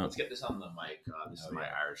 Oh. Let's get this on the mic. This is Oh, my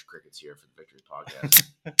yeah. Irish Crickets here for the Victory Podcast.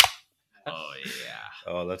 Oh yeah.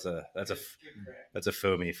 Oh, that's a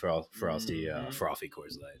foamy frosty frothy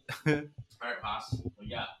Coors Light. All right, boss. What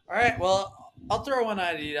you got? All right, well, I'll throw one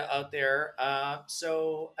idea out there.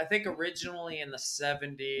 So I think originally in the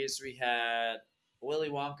 70s we had Willy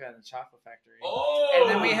Wonka and the Chocolate Factory. Oh, And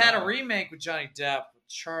then we had a remake with Johnny Depp.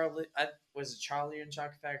 Charlie, was it Charlie and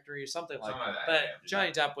Chocolate Factory or something like Something that? like that, But yeah.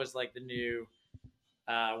 Johnny Depp was like the new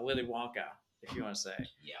Willy Wonka, if you want to say.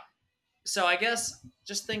 Yeah. So I guess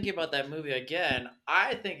just thinking about that movie again,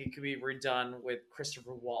 I think it could be redone with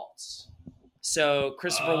Christopher Waltz. So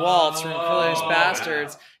Christopher Waltz from Inglourious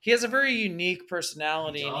Bastards, he has a very unique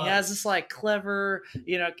personality, and he has this like clever,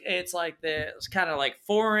 you know, it's like it's kind of like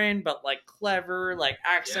foreign but like clever like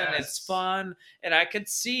accent. Yes. It's fun, and I could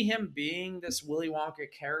see him being this Willy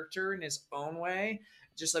Wonka character in his own way,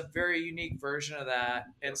 just a very unique version of that.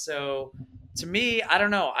 And so to me, I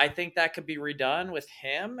don't know. I think that could be redone with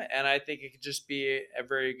him, and I think it could just be a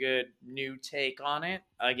very good new take on it.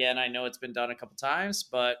 Again, I know it's been done a couple times,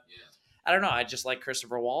 but I don't know. I just like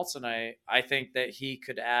Christopher Waltz, and I think that he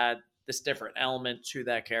could add this different element to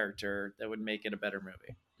that character that would make it a better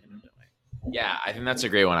movie. Yeah, I think that's a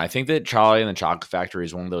great one. I think that Charlie and the Chocolate Factory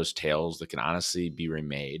is one of those tales that can honestly be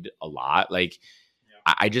remade a lot. Like,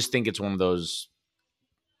 I just think it's one of those,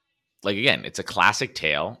 like, again, it's a classic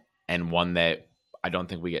tale and one that I don't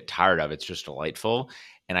think we get tired of. It's just delightful.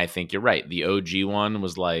 And I think you're right. The OG one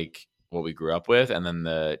was like what we grew up with. And then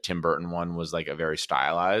the Tim Burton one was like a very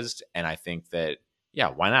stylized. And I think that, yeah,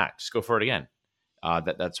 why not? Just go for it again.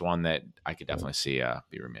 That's one that I could definitely see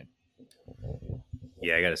be remade.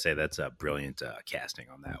 Yeah, I gotta say that's a brilliant casting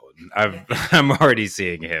on that one. I'm already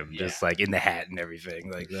seeing him just like in the hat and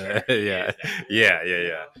everything, like that.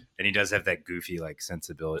 yeah. And he does have that goofy like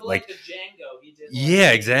sensibility, like the Django, he did.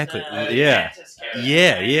 Yeah, exactly. Yeah.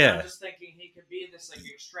 I'm just thinking he could be this like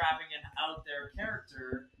extravagant, out there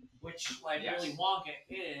character, which like Willy Wonka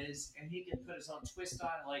is, and he could put his own twist on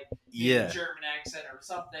it, like Yeah. a German accent or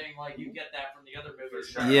something. Like you get that from the other movies.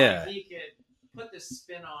 sure. But, Yeah. like, he could put this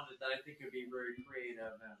spin on it that I think would be very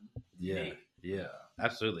creative and unique. Yeah,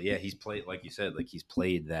 absolutely. Yeah, he's played, like you said, like he's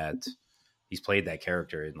played that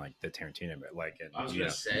character in like the Tarantino, like and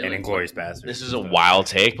Inglourious Bastards. This is a wild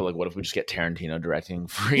take, but like, what if we just get Tarantino directing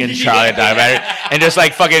freaking Charlie and just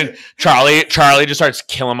like fucking Charlie just starts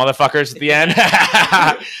killing motherfuckers at the end?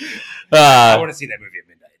 I want to see that movie at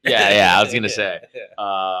midnight. Yeah. I was gonna say, yeah.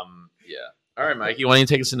 All right, Mikey, why don't you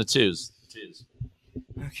take us into twos?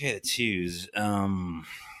 Okay, the twos.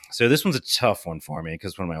 So this one's a tough one for me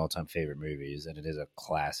because it's one of my all-time favorite movies, and it is a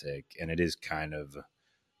classic, and it is kind of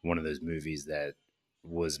one of those movies that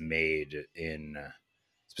was made in a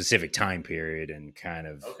specific time period and kind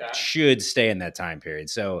of should stay in that time period.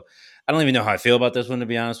 So I don't even know how I feel about this one, to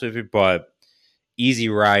be honest with you, but Easy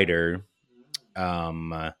Rider,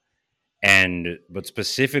 but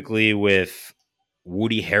specifically with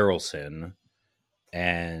Woody Harrelson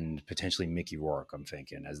and potentially Mickey Rourke, I'm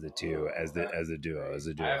thinking as the duo.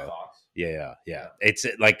 Yeah. It's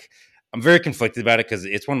like I'm very conflicted about it because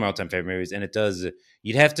it's one of my all-time favorite movies, and it does.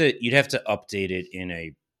 You'd have to update it in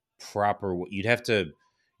a proper. You'd have to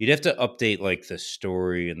update like the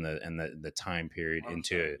story and the time period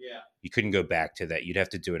into. You couldn't go back to that. You'd have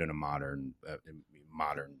to do it in a modern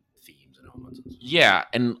themes and elements. Yeah,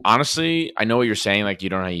 and honestly, I know what you're saying. Like, you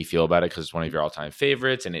don't know how you feel about it because it's one of your all-time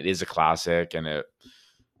favorites, and it is a classic, and it,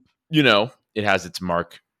 it has its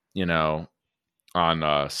mark,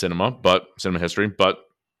 on cinema history. But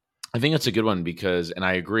I think it's a good one because, and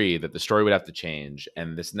I agree that the story would have to change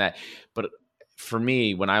and this and that. But for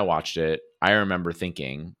me, when I watched it, I remember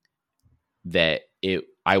thinking that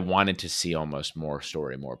I wanted to see almost more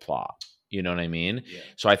story, more plot. You know what I mean? Yeah.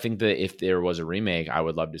 So I think that if there was a remake, I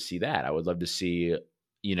would love to see that. I would love to see,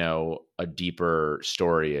 a deeper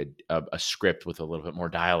story, a script with a little bit more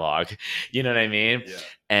dialogue. You know what I mean? Yeah.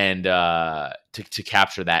 And to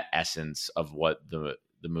capture that essence of what the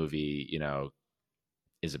movie,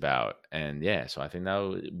 is about. And yeah, so I think that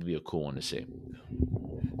would be a cool one to see.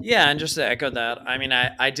 Yeah, and just to echo that, I mean,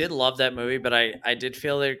 I did love that movie, but I did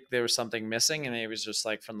feel like there was something missing, and it was just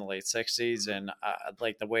like from the late 60s, and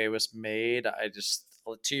like the way it was made,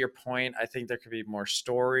 to your point, I think there could be more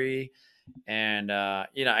story, and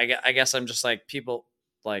I guess I'm just like people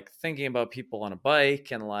like thinking about people on a bike,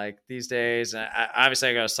 and like these days, and obviously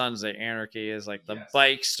I got Sons of Anarchy is like the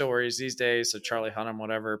bike stories these days, so Charlie Hunnam,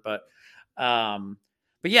 whatever, but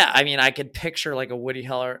yeah, I mean, I could picture like a Woody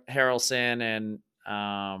Harrelson and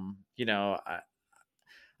I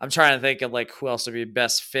I'm trying to think of like who else would be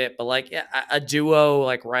best fit, but like a duo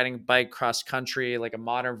like riding a bike cross country, like a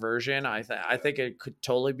modern version. I think it could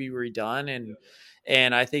totally be redone,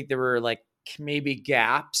 and I think there were like maybe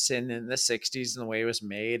gaps in the 60s and the way it was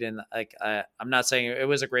made, and like I'm not saying it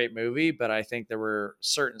was a great movie, but I think there were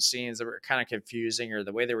certain scenes that were kind of confusing, or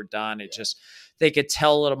the way they were done, it just they could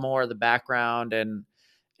tell a little more of the background and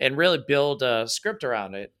really build a script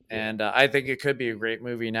around it. And I think it could be a great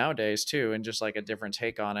movie nowadays too, and just like a different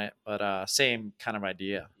take on it, but same kind of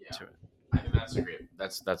idea to it. I think that's a great.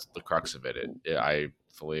 That's the crux of it. I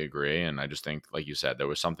fully agree, and I just think, like you said, there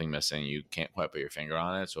was something missing. You can't quite put your finger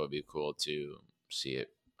on it, so it'd be cool to see it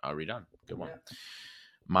redone. Good one.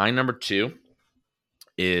 My number 2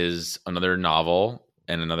 is another novel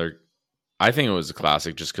and another. I think it was a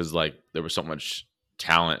classic just because like there was so much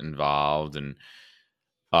talent involved, and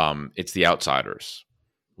it's The Outsiders,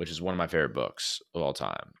 which is one of my favorite books of all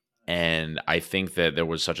time. And I think that there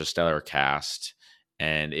was such a stellar cast,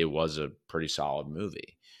 and it was a pretty solid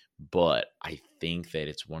movie. But I think that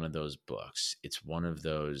it's one of those books, it's one of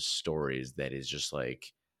those stories that is just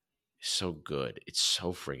like so good. It's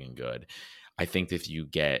so freaking good. I think that if you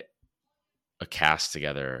get a cast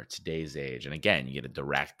together today's age, and again, you get a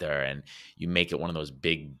director and you make it one of those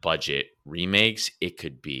big budget remakes, it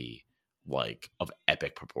could be like of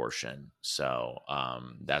epic proportion. So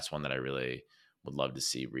that's one that I really would love to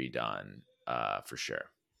see redone for sure.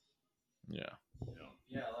 Yeah,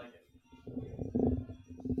 I like it.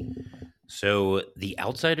 So The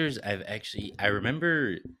Outsiders, I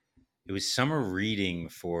remember it was summer reading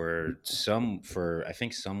for I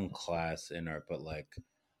think some class in art, but like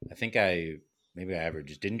I think maybe I ever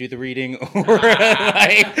just didn't do the reading, or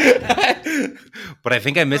like, but I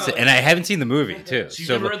think I missed it, and I haven't seen the movie too. So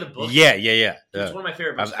you've never read the book? Yeah. It's one of my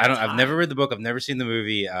favorite books. I've never read the book. I've never seen the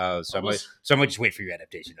movie. So I might just wait for your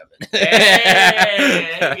adaptation of it.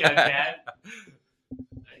 Hey, there you go, Kat.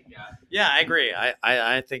 Yeah, I agree.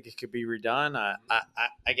 I think it could be redone. I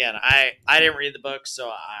didn't read the book,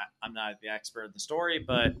 so I'm not the expert in the story,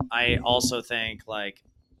 but I also think like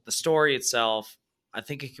the story itself, I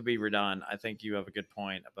think it could be redone. I think you have a good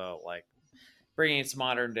point about like bringing it to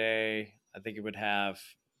modern day. I think it would have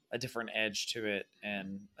a different edge to it,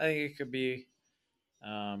 and I think it could be,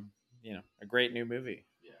 a great new movie.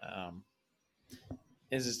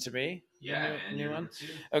 Is it to me? Yeah, new one.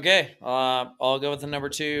 Okay, I'll go with the number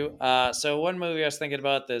 2. So one movie I was thinking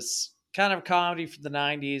about, this kind of comedy from the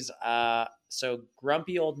 90s. So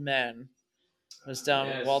Grumpy Old Men was done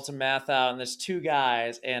with Walter Matthau, and there's 2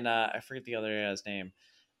 guys, and I forget the other guy's name.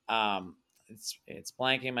 It's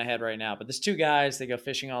blanking in my head right now, but there's 2 guys. They go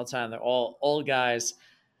fishing all the time. They're all old guys.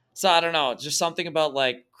 So I don't know, just something about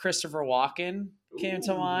like Christopher Walken came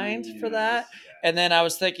to mind for that. And then I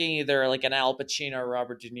was thinking either like an Al Pacino or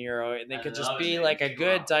Robert De Niro, and they could just be like a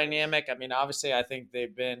good dynamic. I mean, obviously, I think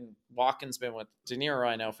Walken's been with De Niro,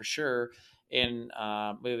 I know for sure, in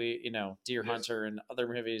movie, Deer Hunter and other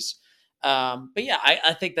movies. But yeah,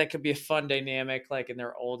 I think that could be a fun dynamic, like in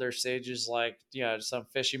their older stages, like, some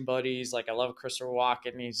fishing buddies. Like I love Christopher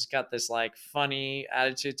Walken. He's got this like funny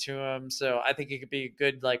attitude to him. So I think it could be a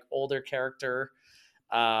good, like older character.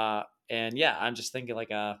 And yeah, I'm just thinking like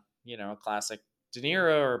a classic De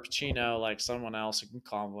Niro or Pacino, like someone else who can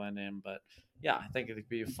compliment him. But yeah, I think it could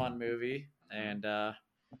be a fun movie, and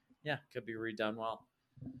could be redone well.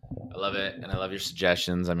 I love it, and I love your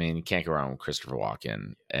suggestions. I mean, you can't go wrong with Christopher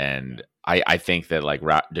Walken, and I think that like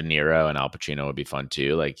De Niro and Al Pacino would be fun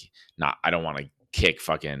too. Like, I don't want to kick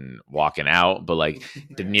fucking Walken out, but like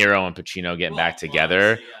De Niro and Pacino getting back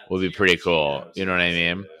together would be pretty cool. You know what I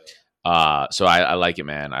mean? So I like it,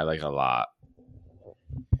 man. I like it a lot.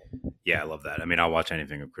 Yeah, I love that. I mean, I'll watch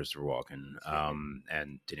anything of Christopher Walken,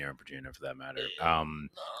 and De Niro and Pacino for that matter. I'm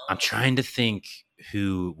trying to think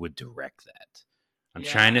who would direct that. I'm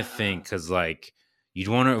trying to think, because like you'd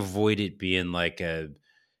want to avoid it being like just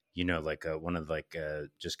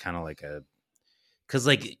kind of like a, because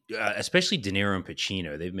like especially De Niro and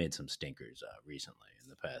Pacino, they've made some stinkers recently in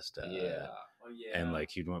the past. And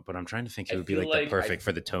like you'd want, but I'm trying to think it would be like the perfect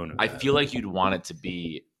for the tone of I that. feel like you'd want it to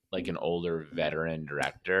be like an older veteran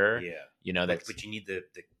director. Yeah, but you need the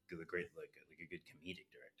great like a good comedic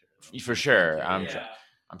director for sure. I'm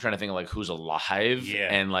trying to think of like who's alive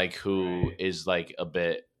and like who is like a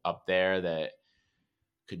bit up there that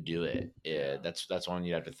could do it. Yeah, that's one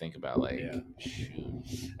you have to think about. Like, shoot.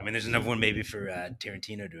 I mean, there's another one maybe for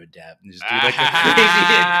Tarantino to adapt and just do like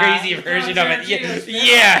a crazy version of it.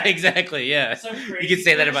 Yeah, exactly. Yeah, you can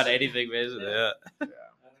say that about anything, basically. Yeah. I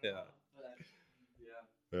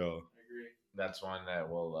agree. That's one that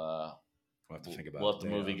we'll have to think about. We'll let the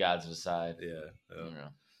movie gods decide. Yeah.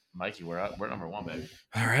 Mikey, we're number one, baby.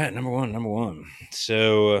 All right, number one.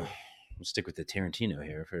 So we'll stick with the Tarantino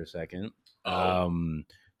here for a second.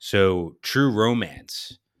 So True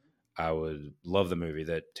Romance. I would love the movie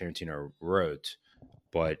that Tarantino wrote,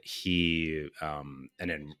 but he and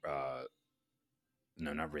then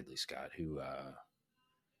no, not Ridley Scott, who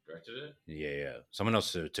Directed it? yeah. Someone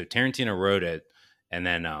else. So Tarantino wrote it, and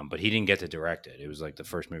then but he didn't get to direct it. It was like the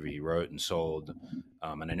first movie he wrote and sold.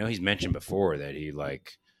 And I know he's mentioned before that he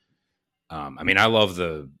like. I mean, I love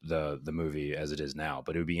the movie as it is now,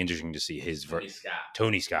 but it would be interesting to see his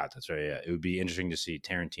Tony Scott. That's right. Yeah, it would be interesting to see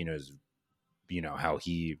Tarantino's, how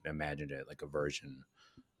he imagined it, like a version.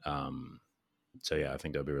 So yeah, I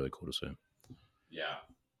think that'd be really cool to see. Yeah.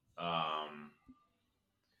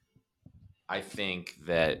 I think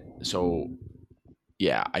that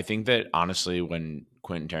honestly, when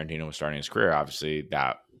Quentin Tarantino was starting his career, obviously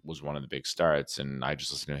that was one of the big starts. And I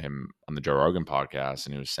just listened to him on the Joe Rogan podcast,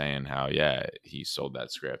 and he was saying how, he sold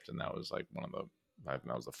that script. And that was like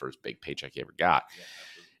that was the first big paycheck he ever got.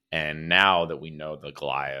 Yeah, and now that we know the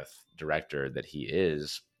Goliath director that he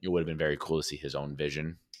is, it would have been very cool to see his own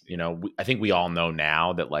vision. I think we all know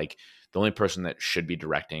now that like the only person that should be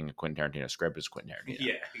directing a Quentin Tarantino script is Quentin Tarantino.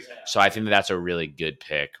 Yeah, exactly. So I think that's a really good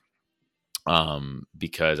pick.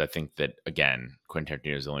 Because I think that again, Quentin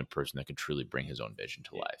Tarantino is the only person that can truly bring his own vision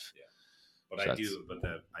to life. Yeah. But so I do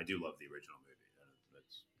love the original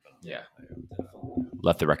movie.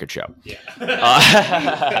 Let the record show. Yeah.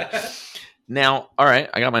 Now, all right,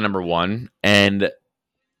 I got my number one, and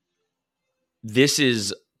this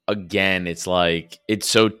is again, it's like it's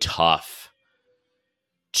so tough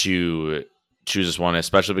to choose this one,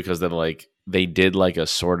 especially because they did like a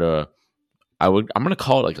sort of. I'm going to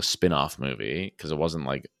call it like a spin-off movie because it wasn't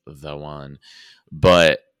like the one,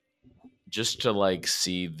 but just to like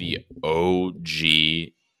see the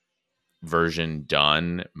OG version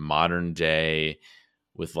done modern day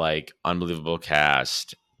with like unbelievable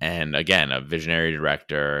cast and again, a visionary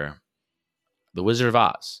director, The Wizard of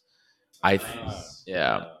Oz. I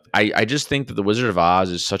just think that The Wizard of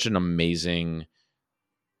Oz is such an amazing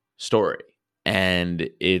story, and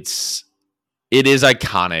it is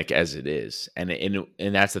iconic as it is. And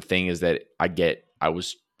that's the thing is that I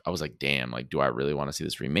was like, damn, like, do I really want to see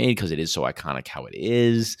this remade? Because it is so iconic how it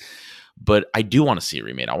is. But I do want to see it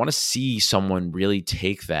remade. I want to see someone really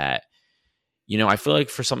take that. I feel like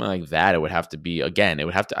for something like that, it would have to be, again, it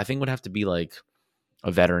would have to be like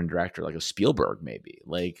a veteran director, like a Spielberg, maybe.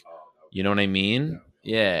 Like, you know what I mean?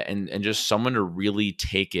 Yeah. And just someone to really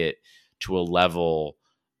take it to a level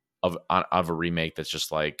of a remake that's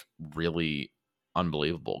just like really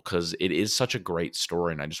unbelievable, because it is such a great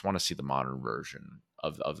story, and I just want to see the modern version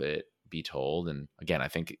of it be told. And again, I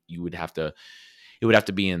think it would have to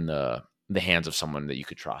be in the hands of someone that you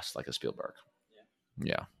could trust, like a Spielberg.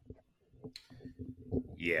 Yeah.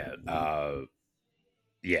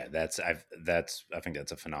 I think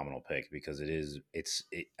that's a phenomenal pick, because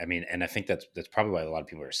and I think that's probably why a lot of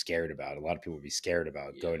people are scared about it. A lot of people would be scared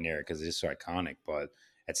about going near it because it is so iconic, but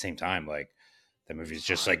at the same time, like, that movie is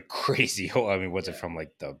just like crazy. I mean, what's it from,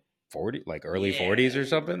 like the 40s, like early 40s or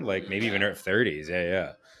something, like maybe even 30s.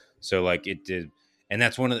 Yeah. So like it did, and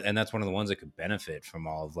that's one of the ones that could benefit from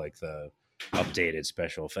all of like the updated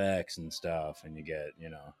special effects and stuff. And you get,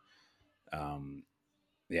 I mean,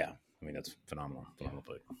 that's phenomenal pick.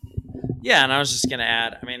 Yeah, and I was just gonna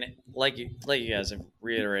add. I mean, like you guys have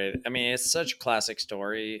reiterated. I mean, it's such a classic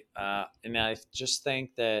story, and I just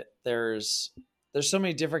think that there's so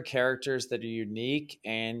many different characters that are unique,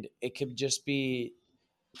 and it could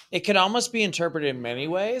almost be interpreted in many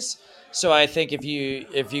ways. So I think if you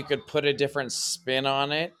could put a different spin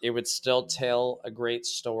on it, it would still tell a great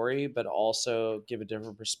story, but also give a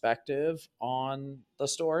different perspective on the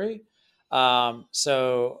story.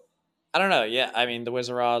 So I don't know. Yeah, I mean, The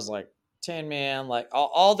Wizard of Oz, like Tin Man, like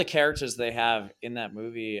all the characters they have in that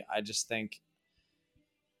movie, I just think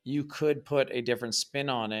you could put a different spin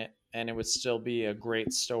on it, and it would still be a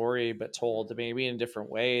great story, but told maybe in a different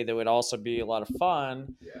way that would also be a lot of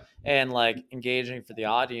fun and like engaging for the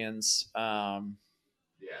audience. But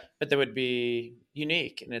that would be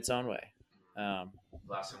unique in its own way.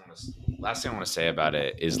 Last thing I want to say about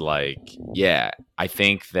it is like, I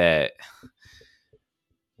think that,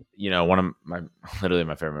 one of my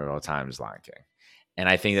favorite movie of all time is Lion King. And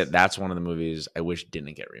I think that that's one of the movies I wish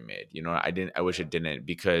didn't get remade. I wish it didn't,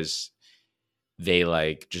 because they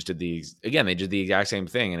like just did they did the exact same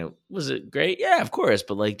thing. And was it great? Yeah, of course.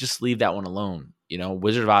 But like, just leave that one alone.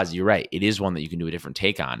 Wizard of Oz, you're right. It is one that you can do a different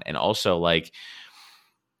take on. And also, like,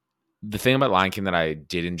 the thing about Lion King that I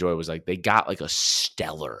did enjoy was like they got like a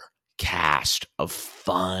stellar cast of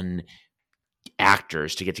fun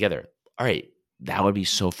actors to get together. All right, that would be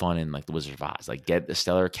so fun in like the Wizard of Oz. Like get the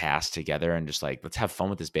stellar cast together and just like let's have fun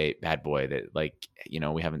with this bad boy that like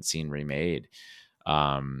we haven't seen remade.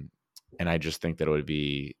 And I just think that it would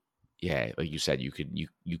be like you said, you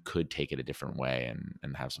could take it a different way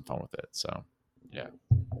and have some fun with it. So yeah.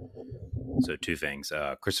 So two things: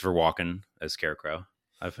 Christopher Walken as Scarecrow.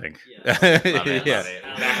 I think. Yeah.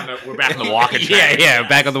 We're back on the Walken train. Yeah,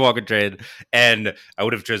 back on the Walken train. And I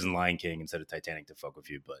would have chosen Lion King instead of Titanic to fuck with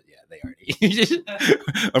you, but yeah, they already.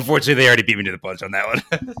 Unfortunately, they already beat me to the punch on that one.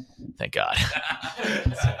 Thank God.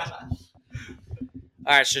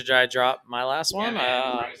 All right, should I drop my last one?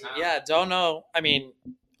 Don't know. I mean,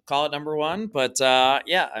 call it number one, but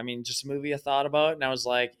I mean, just a movie I thought about, and I was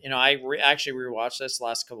like, I actually rewatched this the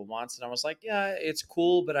last couple months, and I was like, yeah, it's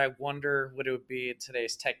cool, but I wonder what it would be in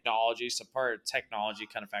today's technology. So part of technology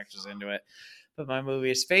kind of factors into it. But my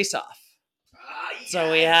movie is Face Off.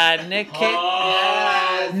 So we had Nick Cage.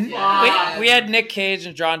 We had Nick Cage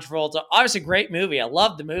and John Travolta. Obviously, great movie. I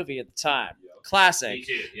loved the movie at the time. Classic. Me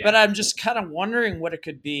too, yeah. But I'm just kind of wondering what it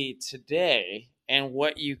could be today and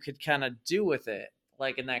what you could kind of do with it.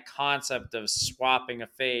 Like in that concept of swapping a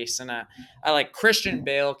face. And I like Christian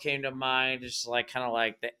Bale came to mind, just like kind of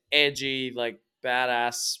like the edgy, like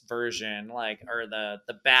badass version, like, or the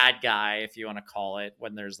bad guy, if you want to call it,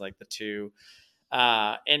 when there's like the two.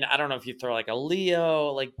 And I don't know if you throw like a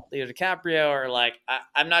Leo DiCaprio, or like,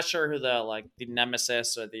 I'm not sure who the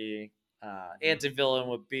nemesis or the anti-villain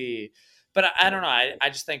would be. But I don't know. I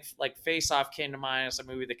just think like Face Off came to mind as a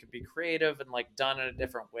movie that could be creative and like done in a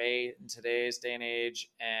different way in today's day and age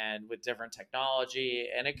and with different technology.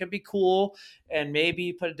 And it could be cool and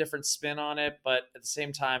maybe put a different spin on it. But at the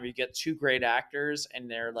same time, you get two great actors and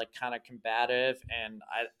they're like kind of combative. And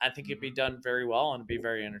I think it'd be done very well and it'd be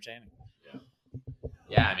very entertaining.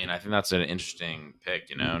 Yeah, I mean, I think that's an interesting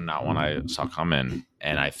pick, not one I saw coming.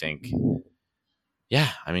 And I think,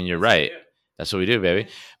 I mean, you're right. That's what we do, baby.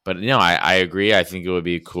 But, I agree. I think it would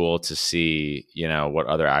be cool to see, what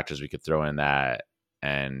other actors we could throw in that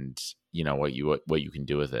and, what you can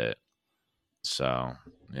do with it. So,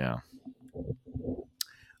 yeah.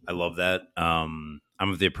 I love that. I'm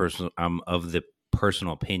of the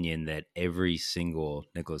personal opinion that every single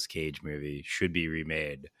Nicolas Cage movie should be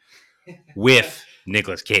remade with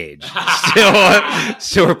Nicolas Cage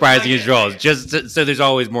still reprising his roles, just so there's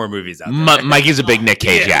always more movies out there. Mikey's a big Nick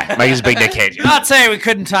Cage, Mikey's a big Nick Cage. Not saying we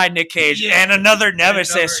couldn't tie Nick Cage and another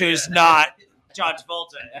nemesis who's not John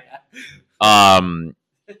Travolta. All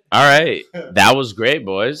right, that was great,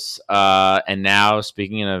 boys. And now,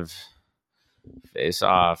 speaking of Face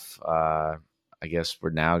Off, I guess we're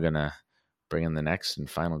now gonna bring in the next and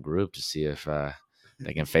final group to see if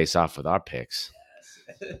they can face off with our picks.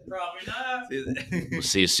 Probably not. We'll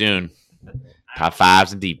see you soon. Top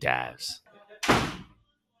fives and deep dives.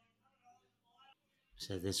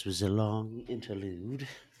 So this was a long interlude.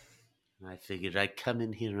 I figured I'd come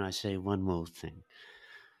in here and I say one more thing.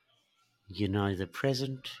 You're neither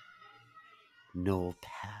present nor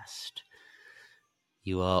past.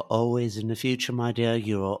 You are always in the future, my dear.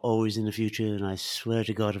 You are always in the future. And I swear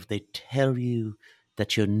to God, if they tell you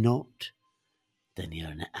that you're not, then you're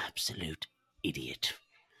an absolute idiot.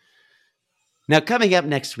 Now, coming up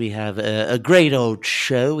next, we have a great old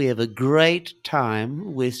show. We have a great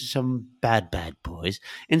time with some bad boys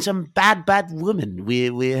and some bad women.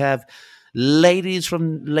 We have ladies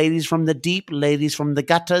from the deep, ladies from the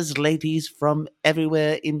gutters, ladies from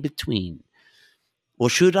everywhere in between. Or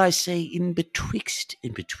should I say in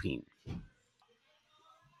between.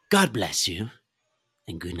 God bless you,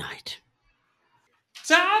 and good night.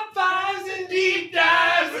 Top fives and deep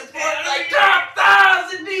dives. It's like top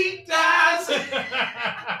fives and deep dives.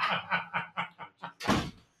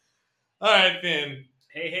 All right, Finn.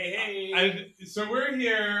 Hey. So we're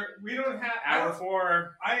here. We don't have Hour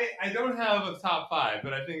 4. I don't have a top 5,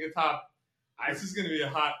 but I think this is going to be a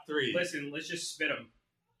hot 3. Listen, let's just spit them.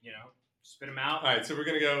 Spit them out. All right, so we're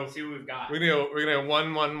gonna go. See what we've got. We're gonna go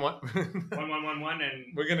 1, 1, 1. 1, 1, 1, 1, and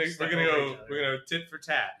we're gonna go tit for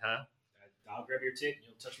tat, huh? I'll grab your tit and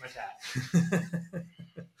you'll touch my tat.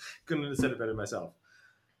 Couldn't have said it better myself.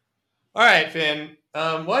 All right, Finn.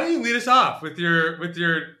 Why don't you lead us off with your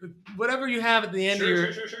whatever you have at the end of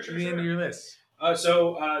your list?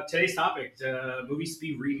 So today's topic: movies to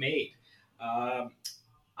be remade. The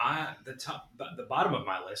bottom of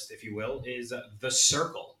my list, if you will, is The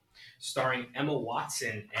Circle, starring Emma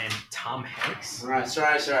Watson and Tom Hanks. Right.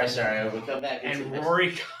 Sorry. We'll come back. And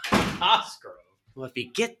Rory Cosgrove. Well, if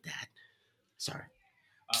you get that. Sorry.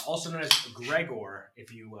 Also known as Gregor,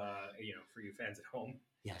 if you, for you fans at home.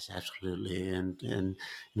 Yes, absolutely. And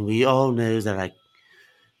we all know that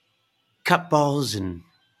cut balls and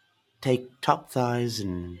take top thighs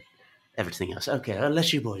and everything else. Okay, I'll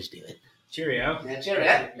let you boys do it. Cheerio. Yeah,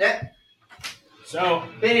 cheerio. Yeah. So,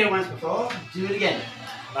 been here once before. Do it again.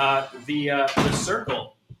 The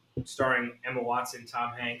Circle, starring Emma Watson,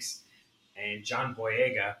 Tom Hanks, and John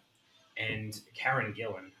Boyega, and Karen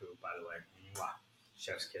Gillan, who, by the way, mwah,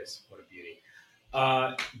 chef's kiss, what a beauty.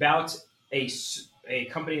 About a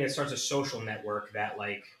company that starts a social network that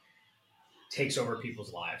like takes over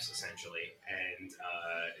people's lives essentially, and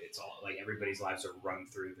it's all like everybody's lives are run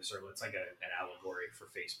through the Circle. It's like an allegory for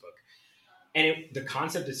Facebook, and the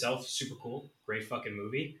concept itself super cool, great fucking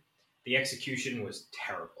movie. The execution was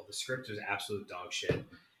terrible. The script was absolute dog shit,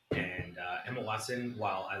 and Emma Watson,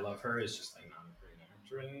 while I love her, is just like not a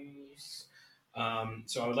great actress.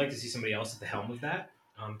 So I would like to see somebody else at the helm of that.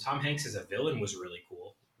 Tom Hanks as a villain was really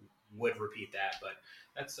cool. Would repeat that, but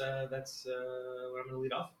that's what I'm going to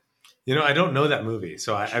lead off. You know, I don't know that movie,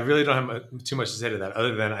 so I really don't have too much to say to that.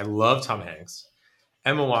 Other than I love Tom Hanks,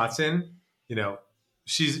 Emma Watson. You know,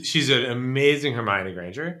 she's an amazing Hermione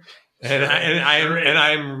Granger, and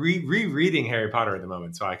I'm rereading Harry Potter at the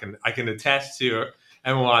moment, so I can attest to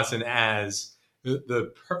Emma Watson as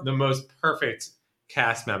the most perfect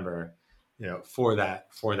cast member, you know, for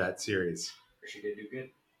that series. She did do good.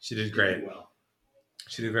 She did great. She did well.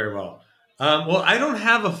 She did very well. Well, I don't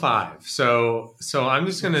have a 5, so I'm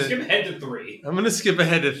just gonna skip ahead to 3. I'm gonna skip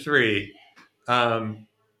ahead to 3, and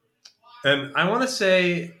I want to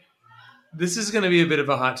say this is gonna be a bit of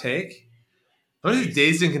a hot take. I'm gonna say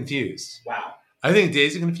Dazed and Confused. Wow. I think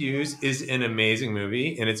Dazed and Confused is an amazing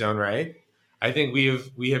movie in its own right. I think we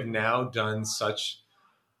have now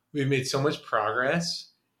we've made so much progress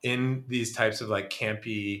in these types of like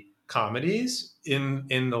campy comedies in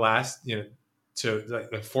the last, you know, to like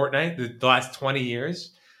a fortnight, the last 20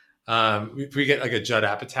 years. If we get like a Judd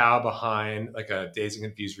Apatow behind like a Dazed and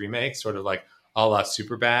Confused remake, sort of like a la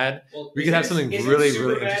Superbad, well, we could have something really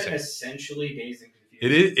interesting. Essentially Dazed and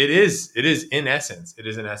Confused. It is in essence.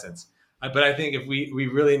 But I think if we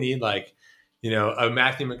really need like, you know, a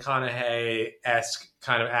Matthew McConaughey-esque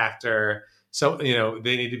kind of actor. So, you know,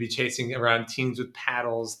 they need to be chasing around teens with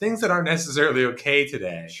paddles, things that aren't necessarily okay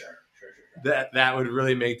today. Sure. That would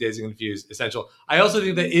really make Dazed and Confused essential. I also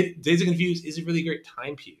think that Dazed and Confused is a really great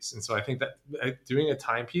timepiece. And so I think that doing a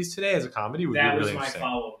timepiece today as a comedy would be really interesting. That was my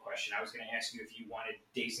follow-up question. I was going to ask you if you wanted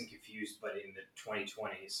Dazed and Confused, but in the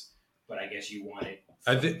 2020s. But I guess you want it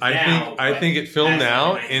I think it filmed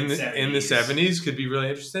now in the 70s could be really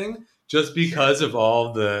interesting just because of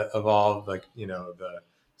all like, you know, the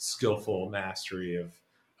skillful mastery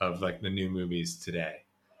of like the new movies today.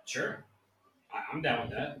 Sure. I'm down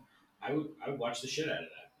with that. I would watch the shit out of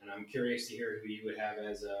that, and I'm curious to hear who you would have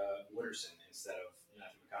as Wooderson instead of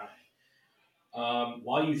Matthew McConaughey.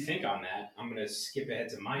 While you think on that, I'm going to skip ahead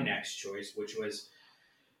to my next choice, which was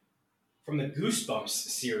from the Goosebumps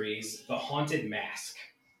series, The Haunted Mask.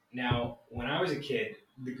 Now, when I was a kid,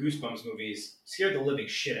 the Goosebumps movies scared the living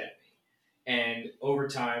shit out of me, and over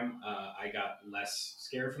time, I got less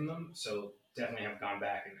scared from them. So definitely have gone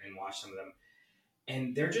back and watched some of them,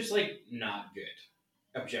 and they're just like not good.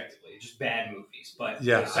 Objectively, just bad movies. But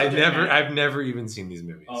yeah, I've never even seen these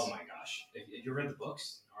movies. Oh my gosh! Have you read the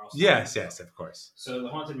books? Yes, of course. So the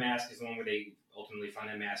Haunted Mask is the one where they ultimately find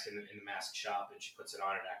that mask in the mask shop, and she puts it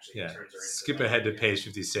on and actually turns her into. Skip ahead to page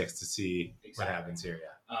 56 to see what happens here.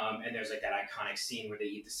 Yeah. And there's like that iconic scene where they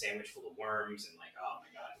eat the sandwich full of worms, and like, oh my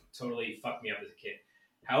god, totally fucked me up as a kid.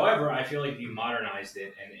 However, I feel like if you modernized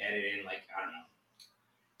it and added in like, I don't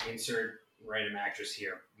know, insert random actress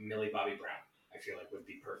here, Millie Bobby Brown. I feel like would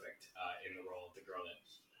be perfect in the role of the girl that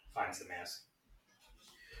finds the mask.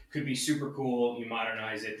 Could be super cool. You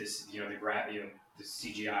modernize it. This, you know, the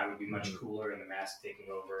CGI would be much cooler, and the mask taking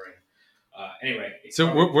over. And anyway,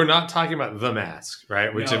 so we're not talking about The Mask,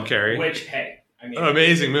 right? With Jim Carrey. Which, hey, I mean,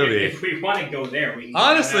 amazing movie. If we want to go there, we can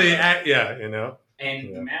honestly, you know.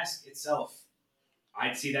 And the mask itself,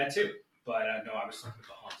 I'd see that too. But no, I was talking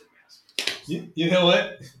about Haunted Mask. You know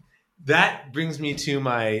what? That brings me to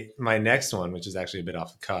my next one, which is actually a bit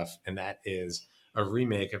off the cuff, and that is a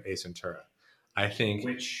remake of Ace Ventura. I think.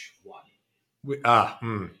 Which one?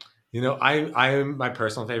 You know, I my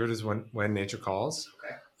personal favorite is When Nature Calls.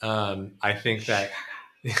 Okay. I think that.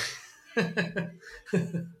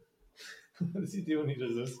 What does he do when he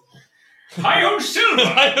does this? Hi-yo Silva!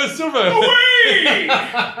 Hi-yo Silva! Away!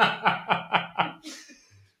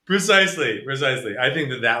 Precisely. I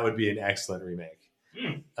think that would be an excellent remake.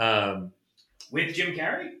 With Jim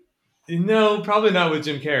Carrey? No, probably not with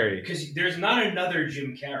Jim Carrey. Because there's not another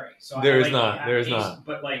Jim Carrey. So there is not.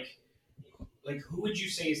 But like, who would you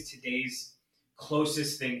say is today's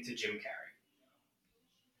closest thing to Jim Carrey?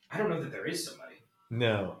 I don't know that there is somebody.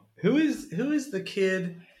 No. Who is the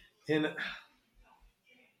kid in?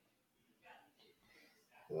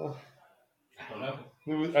 Oh, I don't know.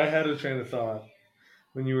 I had a train of thought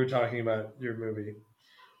when you were talking about your movie,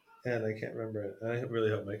 and I can't remember it. I really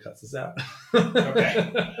hope Mike cuts this out.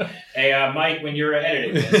 Okay. Hey, Mike, when you're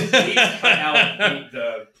editing this, please cut out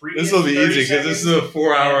the previous. This will be 30 easy because this is a seconds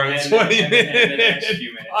 4 hour and 20 minute. And the next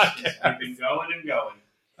few minutes. We've been going and going.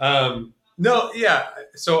 No, yeah.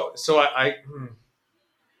 So I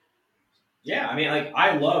Yeah, I mean, like,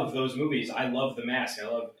 I love those movies. I love The Mask. I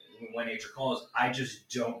love When Nature Calls. I just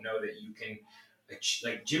don't know that you can,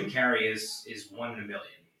 like Jim Carrey is 1 in a million,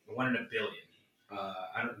 1 in a billion.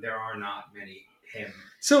 There are not many him.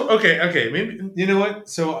 So okay, maybe you know what?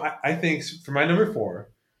 So I think for my number 4,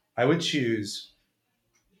 I would choose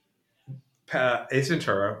Ace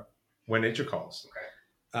Ventura, When Nature Calls.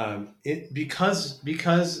 Okay. Because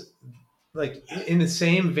like in the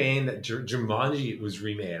same vein that Jumanji was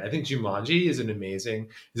remade, I think Jumanji is it's a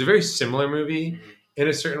very similar movie in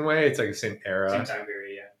a certain way. It's like the same era, Same time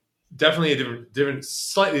period, yeah. Definitely a different,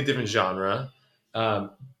 slightly different genre.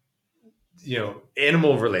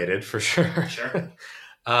 Animal related for sure. Sure.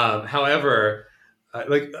 However,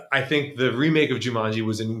 I think the remake of Jumanji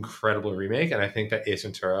was an incredible remake, and I think that Ace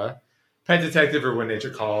Ventura, Pet Detective, or When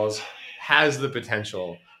Nature Calls has the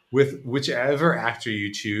potential with whichever actor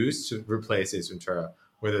you choose to replace Ace Ventura,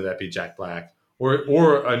 whether that be Jack Black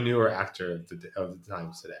or a newer actor of the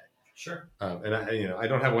times today. Sure. And I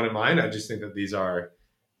don't have one in mind. I just think that this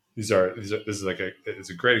is it's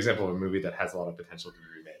a great example of a movie that has a lot of potential to be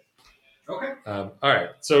remade. Okay. All right.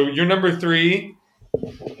 So your number 3.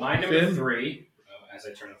 My number Finn? 3, as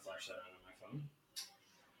I turn the flashlight on my phone.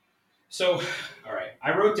 So, all right,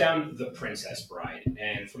 I wrote down The Princess Bride,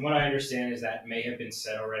 and from what I understand is that may have been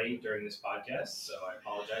said already during this podcast, so I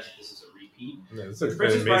apologize if this is a repeat. No, it's The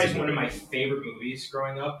Princess Bride is one of my favorite movies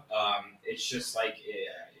growing up. It's just like,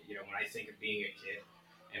 when I think of being a kid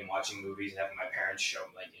and watching movies and having my parents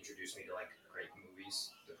introduce me to like great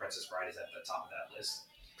movies, The Princess Bride is at the top of that list.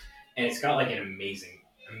 And it's got like an amazing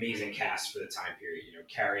cast for the time period.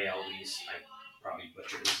 Carrie Elwes, I probably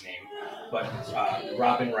butchered his name, but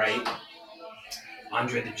Robin Wright,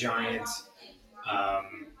 Andre the Giant,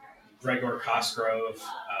 Gregor Cosgrove,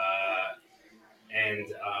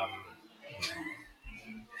 and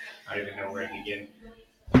I don't even know where to begin.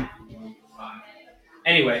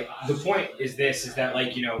 Anyway, the point is that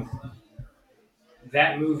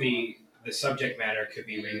that movie, the subject matter could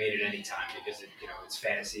be remade at any time because it's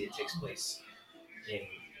fantasy. It takes place in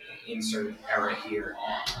insert era here.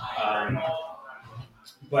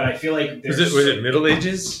 But I feel like was it Middle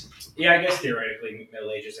Ages? Yeah, I guess theoretically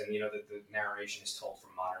Middle Ages, and that the narration is told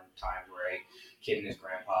from modern times where a kid and his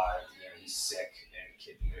grandpa, he's sick, and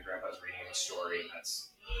the grandpa's reading him a story, and that's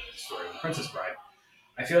the story of The Princess Bride.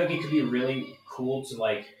 I feel like it could be really cool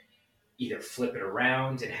to either flip it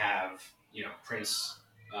around and have Prince.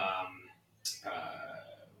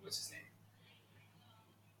 What's his name?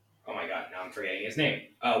 Oh my God, now I'm forgetting his name.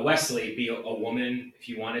 Wesley be a woman if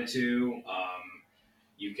you wanted to.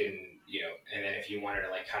 You can, and then if you wanted to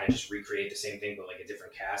kind of just recreate the same thing but a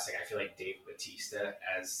different cast, I feel like Dave Bautista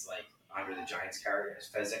as Andre the Giant's character as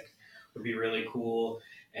Fezzik would be really cool.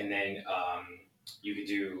 And then you could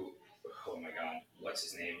do, oh my God, what's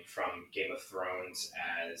his name from Game of Thrones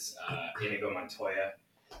as Inigo Montoya.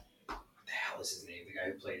 What the hell is his name? The guy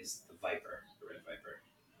who plays the Viper, the Red Viper.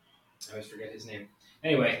 I always forget his name.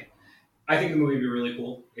 Anyway, I think the movie would be really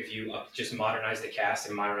cool if you just modernize the cast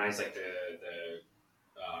and modernize the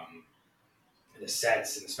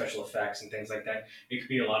sets and the special effects and things like that. It could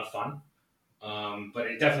be a lot of fun. But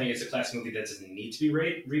it definitely is a classic movie that doesn't need to be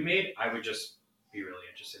remade. I would just be really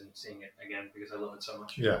interested in seeing it again because I love it so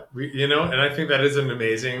much. Yeah, and I think that is an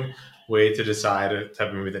amazing way to decide a type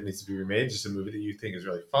of movie that needs to be remade. Just a movie that you think is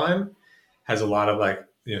really fun, has a lot of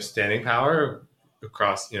staying power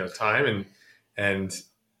across time, and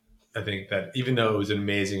I think that even though it was an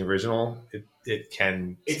amazing original, it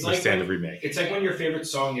can withstand a remake. It's like when your favorite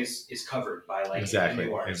song is covered by exactly, a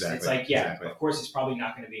new artist. Exactly, it's exactly. Of course, it's probably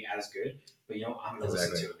not going to be as good, but I'm going to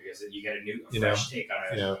listen to it because you get a fresh take on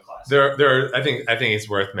a classic. There are. I think it's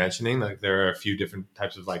worth mentioning. There are a few different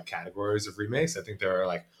types of categories of remakes. I think there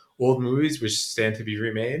are old movies which stand to be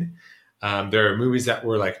remade. There are movies that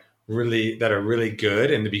were that are really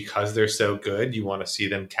good, and because they're so good, you want to see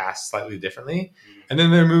them cast slightly differently. And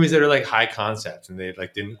then there are movies that are high concept and they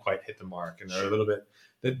didn't quite hit the mark and are a little bit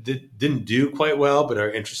that didn't do quite well, but are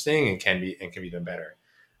interesting and can be done better.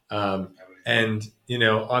 And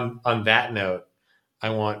on that note,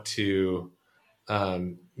 I want to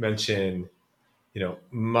mention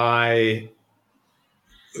my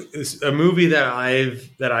it's a movie that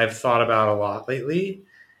I've thought about a lot lately.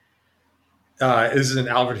 This is an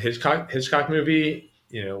Alfred Hitchcock movie.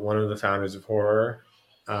 You know, one of the founders of horror.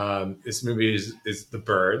 This movie is The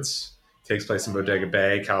Birds. Takes place in Bodega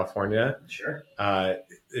Bay, California. Sure.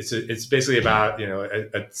 It's basically about, you know,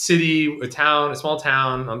 a city, a small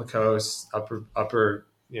town on the coast, upper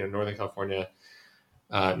you know, Northern California,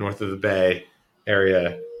 north of the Bay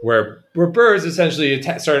area, where birds essentially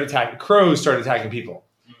crows started attacking people.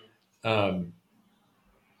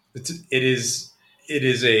 It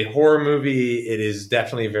is a horror movie. It is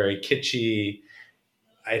definitely very kitschy.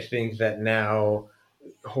 I think that now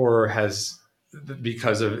horror has,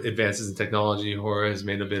 because of advances in technology, horror has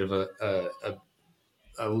made a bit of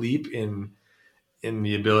a leap in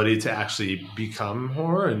the ability to actually become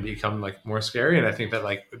horror and become like more scary. And I think that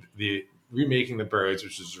like the remaking The Birds,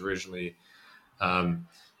 which was originally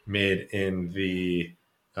made in the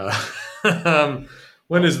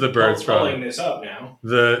when is The Birds from? Pulling this up now.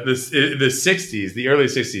 The 60s, the early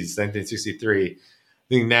 60s, 1963.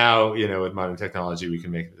 I think now, you know, with modern technology, we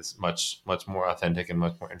can make this much more authentic and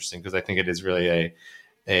much more interesting, because I think it is really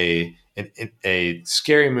a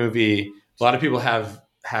scary movie. A lot of people have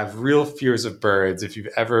real fears of birds. If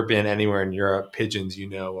you've ever been anywhere in Europe, pigeons, you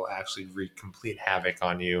know, will actually wreak complete havoc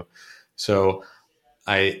on you. So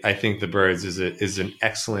I think The Birds is an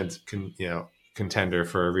excellent contender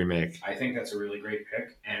for a remake. I think that's a really great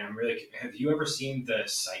pick, and have you ever seen the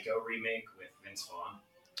Psycho remake with Vince Vaughn?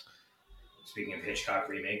 Speaking of Hitchcock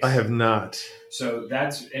remakes, I have not. So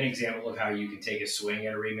that's an example of how you can take a swing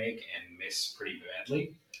at a remake and miss pretty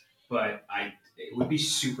badly. But it would be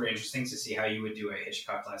super interesting to see how you would do a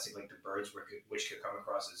Hitchcock classic like The Birds, which could come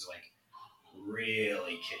across as like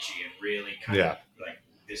really kitschy and really kind of like,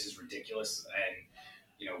 this is ridiculous, and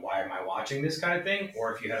you know, why am I watching this kind of thing?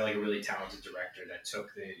 Or if you had like a really talented director that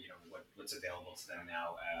took the, you know, what's available to them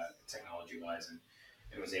now technology wise,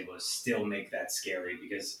 and was able to still make that scary.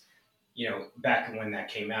 Because, you know, back when that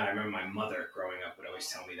came out, I remember my mother growing up would always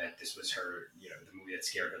tell me that this was her, you know, the movie that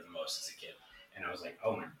scared her the most as a kid. And I was like,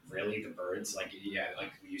 oh my, really? The Birds? Like, yeah,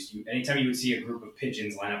 like we used to, anytime you would see a group of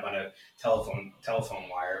pigeons line up on a telephone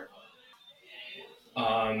wire,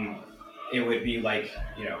 it would be like,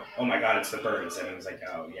 you know, oh my God, it's The Birds. And it was like,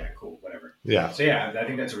 oh yeah, cool, whatever. Yeah. So yeah, I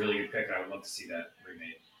think that's a really good pick, and I would love to see that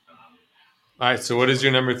remade. All right, so what is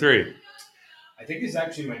your number 3? I think this is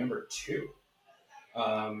actually my number 2.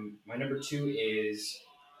 My number 2 is,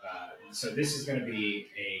 so this is going to be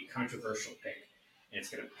a controversial pick, and it's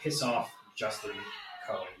going to piss off Justin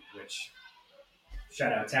Cohen, which,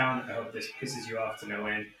 shout out town, I hope this pisses you off to no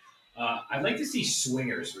end. I'd like to see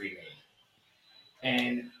Swingers remade.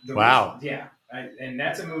 And and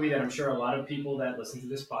that's a movie that I'm sure a lot of people that listen to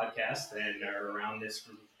this podcast and are around this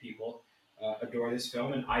group of people adore this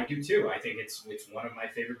film, and I do too. I think it's one of my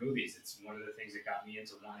favorite movies. It's one of the things that got me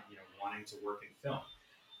into wanting to work in film.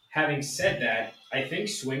 Having said that, I think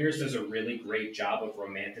Swingers does a really great job of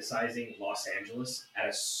romanticizing Los Angeles at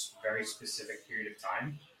a very specific period of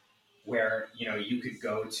time, where, you know, you could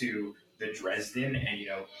go to the Dresden and, you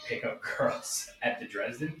know, pick up girls at the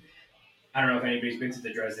Dresden. I don't know if anybody's been to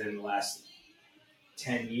the Dresden in the last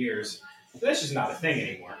 10 years, but that's just not a thing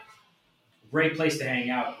anymore. Great place to hang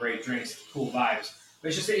out, great drinks, cool vibes. But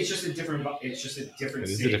it's just a different city. It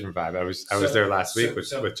is a different vibe. I was there last week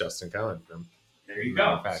with Justin Cohen from. There you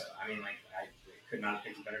go. So, I mean, like, I could not have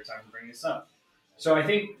picked a better time to bring this up. So I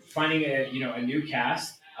think finding a new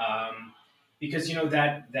cast, because, you know,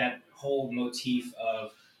 that whole motif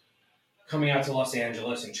of coming out to Los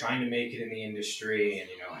Angeles and trying to make it in the industry, and,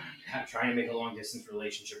 you know, trying to make a long distance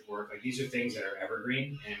relationship work, like, these are things that are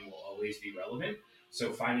evergreen and will always be relevant.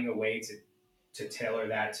 So finding a way to tailor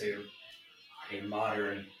that to a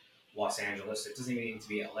modern Los Angeles, it doesn't even need to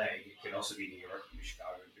be LA. It could also be New York, it could be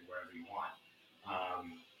Chicago, it could be wherever you want.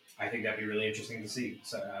 I think that'd be really interesting to see.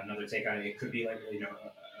 So another take on it. It could be like, you know,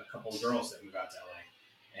 a couple of girls that move out to LA,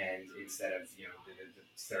 and instead of, you know, the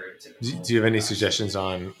stereotypical. Do you have any suggestions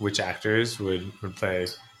on which actors would play?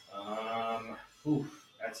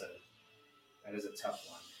 That is a tough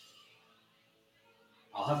one.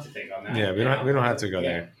 I'll have to think on that. Yeah, we don't have to go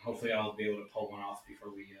there. Hopefully, I'll be able to pull one off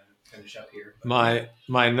before we finish up here. But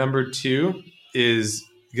my number 2 is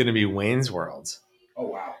going to be Wayne's World. Oh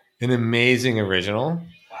wow! An amazing original.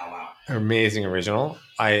 Wow! Amazing original.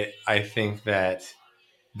 I think that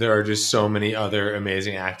there are just so many other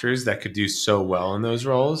amazing actors that could do so well in those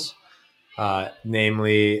roles.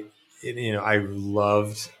 Namely, you know, I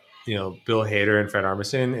loved, you know, Bill Hader and Fred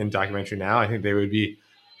Armisen in Documentary Now. I think they would be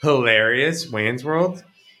hilarious Wayne's World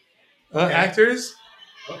actors.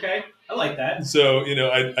 Okay, I like that. So, you know,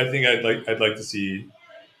 I think I'd like to see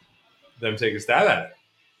them take a stab at it.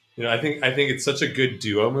 You know, I think it's such a good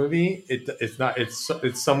duo movie.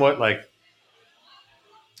 It's somewhat like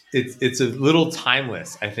it's a little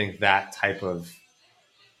timeless. I think that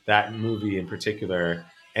movie in particular,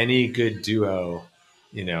 any good duo,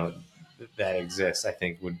 you know, that exists, I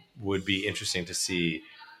think would be interesting to see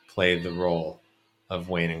play the role of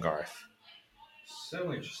Wayne and Garth.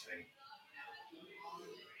 So interesting.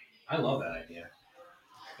 I love that idea.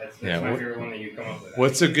 That's Yeah, my favorite one that you come up with.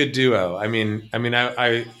 What's a good duo? I mean,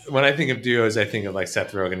 I when I think of duos, I think of like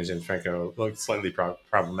Seth Rogen and James Franco, like slightly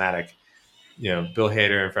problematic. You know, Bill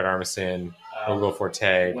Hader and Fred Armisen, or Will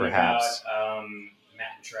Forte, what perhaps. About,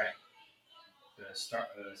 Matt and Trey, the South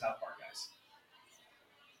Park guys.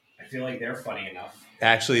 I feel like they're funny enough.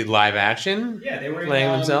 Actually, live action. Yeah, they were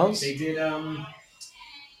playing themselves. They did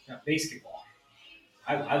basketball.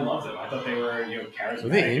 I love them. I thought they were charismatic. Were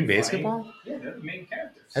they in and basketball? funny. Yeah, they're the main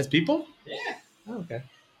characters. As people? Yeah. Oh, okay.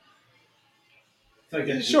 I feel like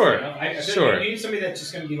that's Sure. I feel Sure. like you need somebody that's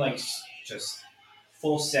just going to be like just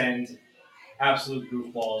full send, absolute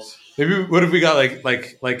goofballs. Maybe what if we got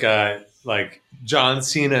like John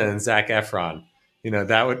Cena and Zac Efron? You know,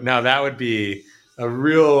 that would be a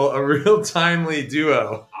real timely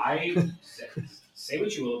duo. I say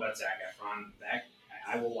what you will about Zac Efron.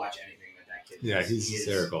 I will watch anything that kid does. Yeah, he's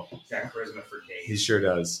hysterical. He's got charisma for days. He sure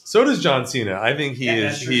does. So does John Cena. I think he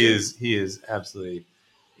that's true, he is absolutely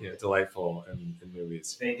delightful in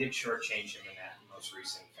movies. They did shortchange him in that most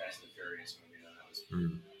recent Fast and Furious movie. That was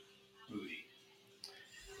booty.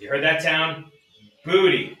 You heard that, town?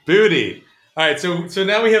 Booty. All right, so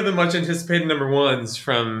now we have the much anticipated number ones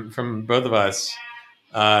from both of us.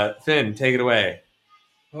 Finn, take it away.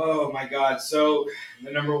 Oh my God! So the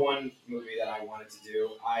number one movie that I wanted to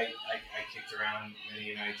do, I kicked around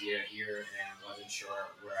many an idea here and wasn't sure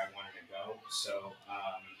where I wanted to go. So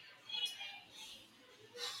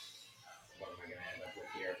what am I going to end up with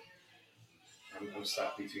here? I'm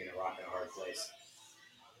stuck between a rock and a hard place.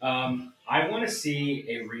 I want to see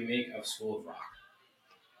a remake of School of Rock.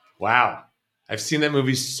 Wow, I've seen that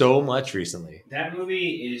movie so much recently. That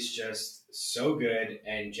movie is just so good,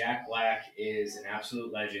 and Jack Black is an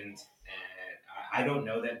absolute legend. And I don't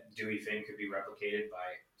know that Dewey Finn could be replicated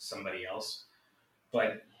by somebody else,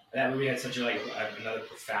 but that movie had such another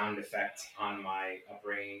profound effect on my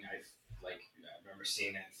upbringing. I remember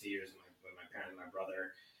seeing that in theaters with my parents and my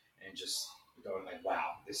brother, and just going like,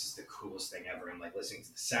 "Wow, this is the coolest thing ever!" And like listening to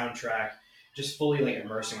the soundtrack, just fully like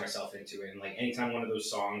immersing myself into it. And like anytime one of those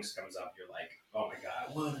songs comes up, you're like, "Oh my God,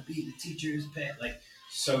 I want to be the teacher's pet!" Like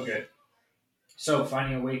so good. So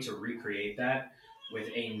finding a way to recreate that with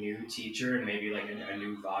a new teacher and maybe like a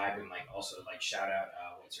new vibe, and like also like shout out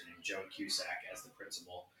what's her name, Joan Cusack as the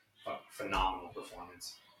principal. Phenomenal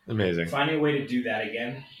performance. Amazing. Finding a way to do that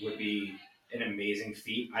again would be an amazing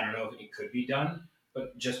feat. I don't know if it could be done,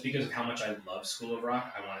 but just because of how much I love School of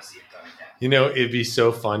Rock, I want to see it done again. You know, it'd be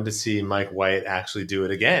so fun to see Mike White actually do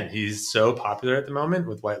it again. He's so popular at the moment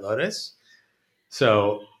with White Lotus.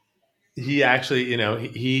 So he actually,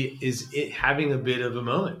 he is having a bit of a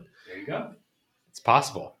moment. There you go. It's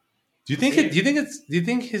possible. Do you think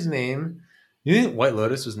his name? Do you think White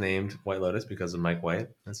Lotus was named White Lotus because of Mike White?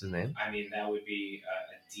 That's his name. I mean, that would be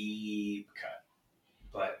a deep cut,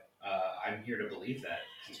 but I'm here to believe that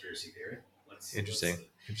conspiracy theory. Interesting.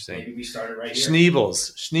 Maybe we started right here.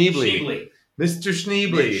 Schneebly. Mr.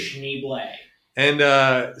 Schneebly. Schneebly.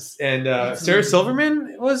 And Sarah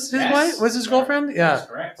Silverman was his wife. Was his girlfriend? Yeah. That's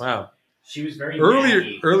correct. Wow. She was very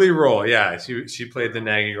early role. Yeah, she played the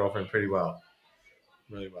naggy girlfriend pretty well,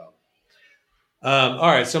 really well. All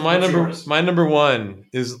right, so my number one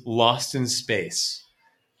is Lost in Space.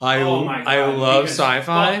 I love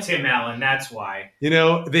sci-fi. Fuck Tim Allen, that's why.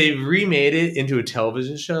 They remade it into a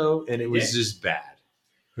television show, and it was just bad.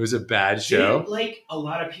 It was a bad show. Didn't, a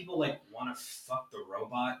lot of people want to fuck the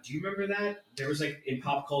robot. Do you remember that? There was in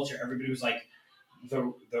pop culture, everybody was like,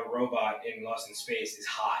 the robot in Lost in Space is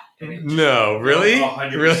hot. And it no, really?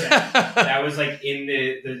 100%. Really? That was in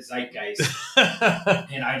the zeitgeist.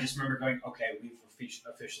 And I just remember going, okay, we've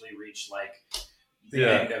officially reached the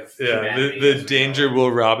end of humanity. The danger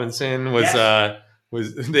Will Robinson was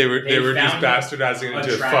they were just bastardizing him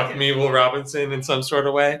to fuck me Will Robinson in some sort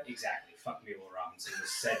of way. Exactly. Fuck me Will Robinson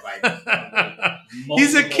was said by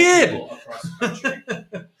he's a kid across the country.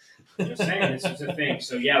 Just saying, this was a thing.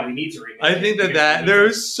 So yeah, we need to remake I think that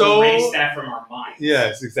there's so erase that from our minds.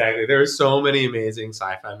 Yes, exactly. There are so many amazing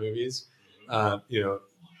sci-fi movies. Like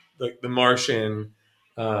The Martian,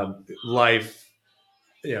 Life,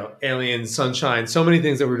 Aliens, Sunshine. So many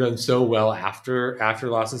things that were done so well after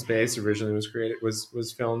Lost in Space originally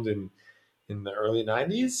was filmed in the early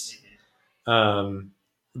 90s.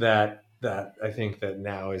 That that I think that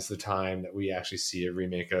now is the time that we actually see a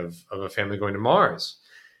remake of A Family Going to Mars.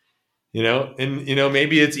 And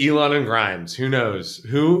maybe it's Elon and Grimes. Who knows?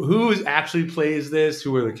 Who actually plays this?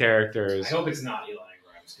 Who are the characters? I hope it's not Elon and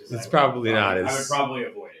Grimes. It's probably not. I would probably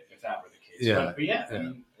avoid it if that were the case. Yeah. But yeah, I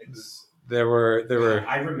mean, it's. There were.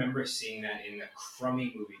 I remember seeing that in a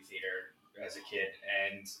crummy movie theater as a kid,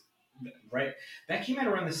 and that came out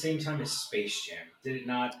around the same time as Space Jam, did it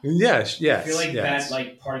not? Yes. I feel like that,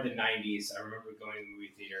 like part of the '90s. I remember going to the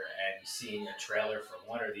movie theater and seeing a trailer for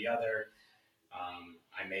one or the other.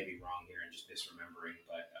 I may be wrong here and just misremembering,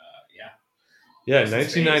 but yeah. Yeah,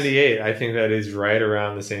 1998. I think that is right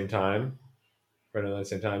around the same time. Right around the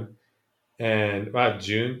same time. And wow,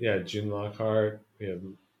 June Lockhart. We have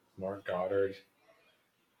Mark Goddard.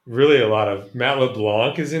 Really a lot of Matt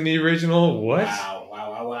LeBlanc is in the original. What?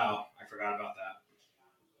 Wow. I forgot about that.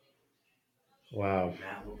 Wow.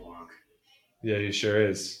 Matt LeBlanc. Yeah, he sure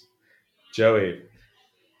is. Joey.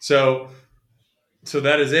 So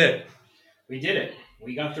that is it. We did it.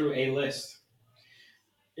 We got through a list.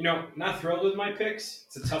 Not thrilled with my picks.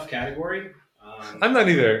 It's a tough category. I'm not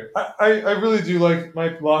either. I really do like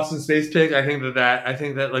my Lost in Space pick. I think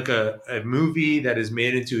that like a movie that is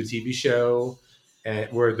made into a TV show,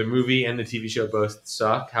 and where the movie and the TV show both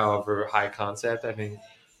suck, however high concept, I think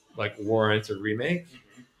like warrants a remake.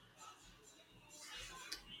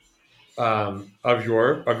 Of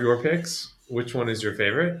your picks, which one is your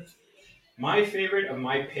favorite? My favorite of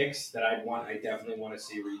my picks that I definitely want to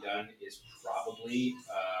see redone is probably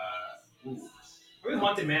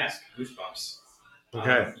Haunted Mask, Goosebumps.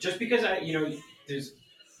 Okay. Just because there's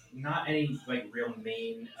not any like real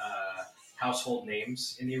main household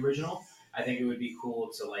names in the original. I think it would be cool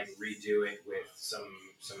to like redo it with some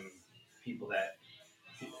people that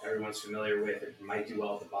everyone's familiar with. It might do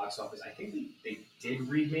well at the box office. I think they did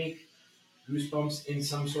remake Goosebumps in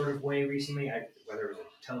some sort of way recently, whether it was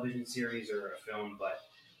a television series or a film, but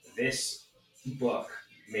this book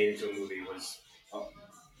made into a movie was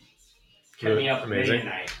kept me up many a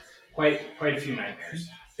night. Quite a few nightmares.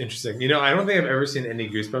 Interesting. I don't think I've ever seen any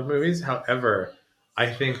Goosebumps movies. However,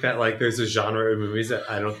 I think that like there's a genre of movies that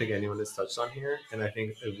I don't think anyone has touched on here, and I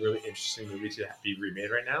think a really interesting movie to be remade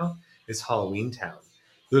right now is Halloween Town.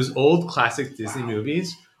 Those old classic Disney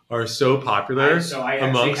movies are so popular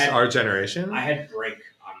amongst our generation. I had Brink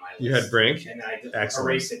on my list. You had Brink? And I Excellent.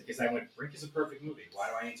 erased it because I went, Brink is a perfect movie. Why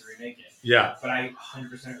do I need to remake it? Yeah. But I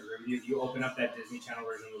 100% agree with you. You open up that Disney Channel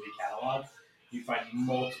version movie catalog, you find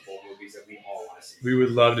multiple movies that we all want to see. We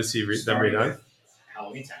would love to see them redone.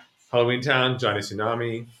 Halloween Town. Halloween Town, Johnny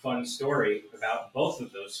Tsunami. Fun story about both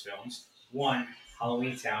of those films. One,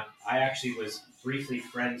 Halloween Town. I actually was briefly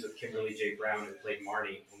friends with Kimberly J. Brown, who played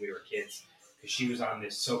Marnie when we were kids, because she was on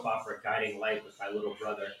this soap opera Guiding Light with my little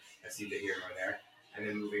brother. That's neither here nor there. And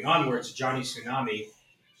then moving onwards, Johnny Tsunami,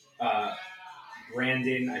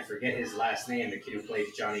 Brandon, I forget his last name, the kid who played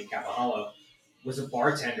Johnny Capahallo, was a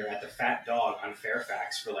bartender at the Fat Dog on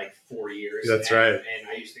Fairfax for like 4 years. That's right. And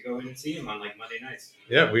I used to go in and see him on like Monday nights.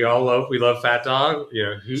 Yeah, we love Fat Dog.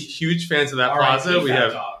 Huge fans of that plaza. We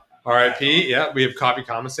have R.I.P. Yeah, we have Coffee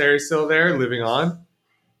Commissary still there, living on.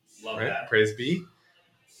 Love that. Praise be.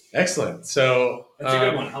 Excellent. So that's a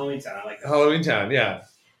good one. Halloween Town. I like that. Halloween Town. Yeah,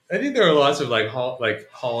 I think there are lots of like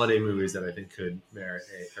holiday movies that I think could merit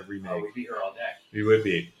a remake. Oh, we'd be here all day. We would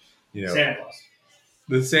be. Santa Claus.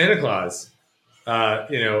 The Santa Claus.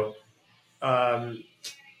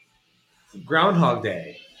 Groundhog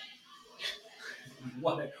Day.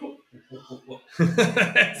 What?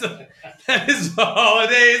 That is a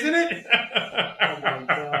holiday, isn't it? Oh my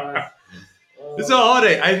god. It's a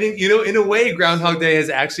holiday. I think, in a way, Groundhog Day has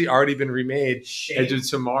actually already been remade. Shame. Edge of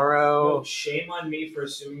Tomorrow. No, shame on me for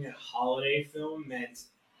assuming that holiday film meant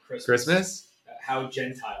Christmas. Christmas? How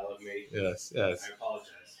Gentile of me. Yes. I apologize.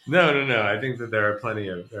 No. I think that there are plenty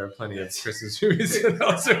of Christmas movies that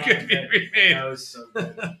also could be remade. That was so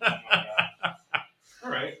good. Oh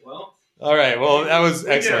my god. All right. Well, that was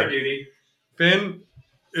we excellent. did our duty. Finn,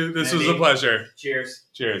 this was Andy, a pleasure. Cheers.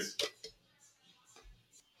 Cheers.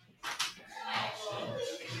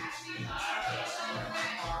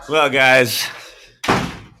 Well, guys,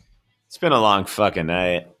 it's been a long fucking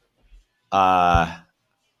night. I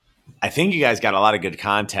think you guys got a lot of good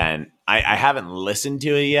content. I haven't listened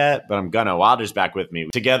to it yet, but I'm gonna. Wilder's back with me.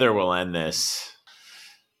 Together we'll end this.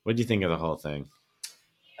 What do you think of the whole thing?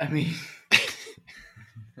 I mean,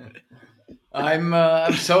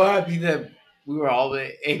 I'm so happy that we were all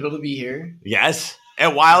able to be here. Yes.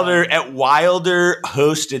 Wilder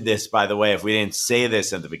hosted this, by the way, if we didn't say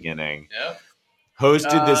this at the beginning. Yep.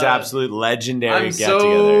 Hosted this absolute legendary get-together. I'm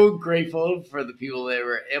so grateful for the people that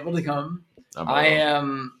were able to come. I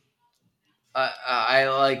am I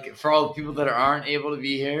like for all the people that aren't able to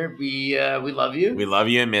be here, we love you. We love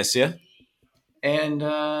you and miss you. And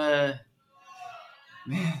man,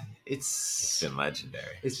 it's been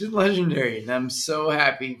legendary. It's been legendary, and I'm so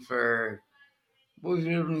happy for what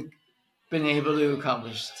we've been able to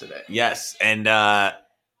accomplish today. Yes, and yeah,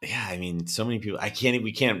 I mean, so many people.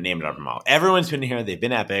 We can't name it up them all. Everyone's been here. They've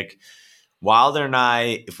been epic. Wilder and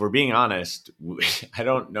I, if we're being honest, I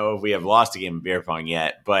don't know if we have lost a game of beer pong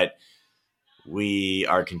yet, but we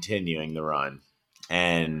are continuing the run,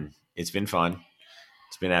 and it's been fun.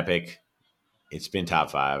 It's been epic. It's been top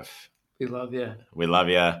 5. We love you. We love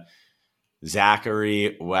you.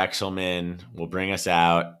 Zachary Wexelman will bring us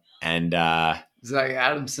out, and Zach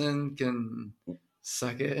Adamson can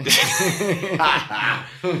suck it.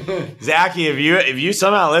 Zachy, if you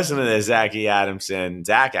somehow listen to this, Zach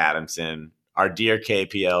Adamson, our dear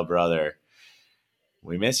KPL brother,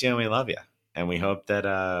 we miss you and we love you, and we hope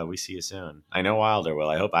that we see you soon. I know Wilder will.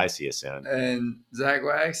 I hope I see you soon. And Zach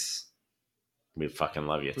Wax, we fucking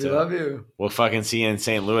love you too. We love you. We'll fucking see you in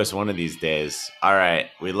St. Louis one of these days. All right,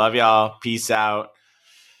 we love y'all. Peace out.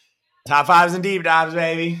 Top 5s and deep dives,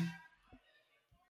 baby.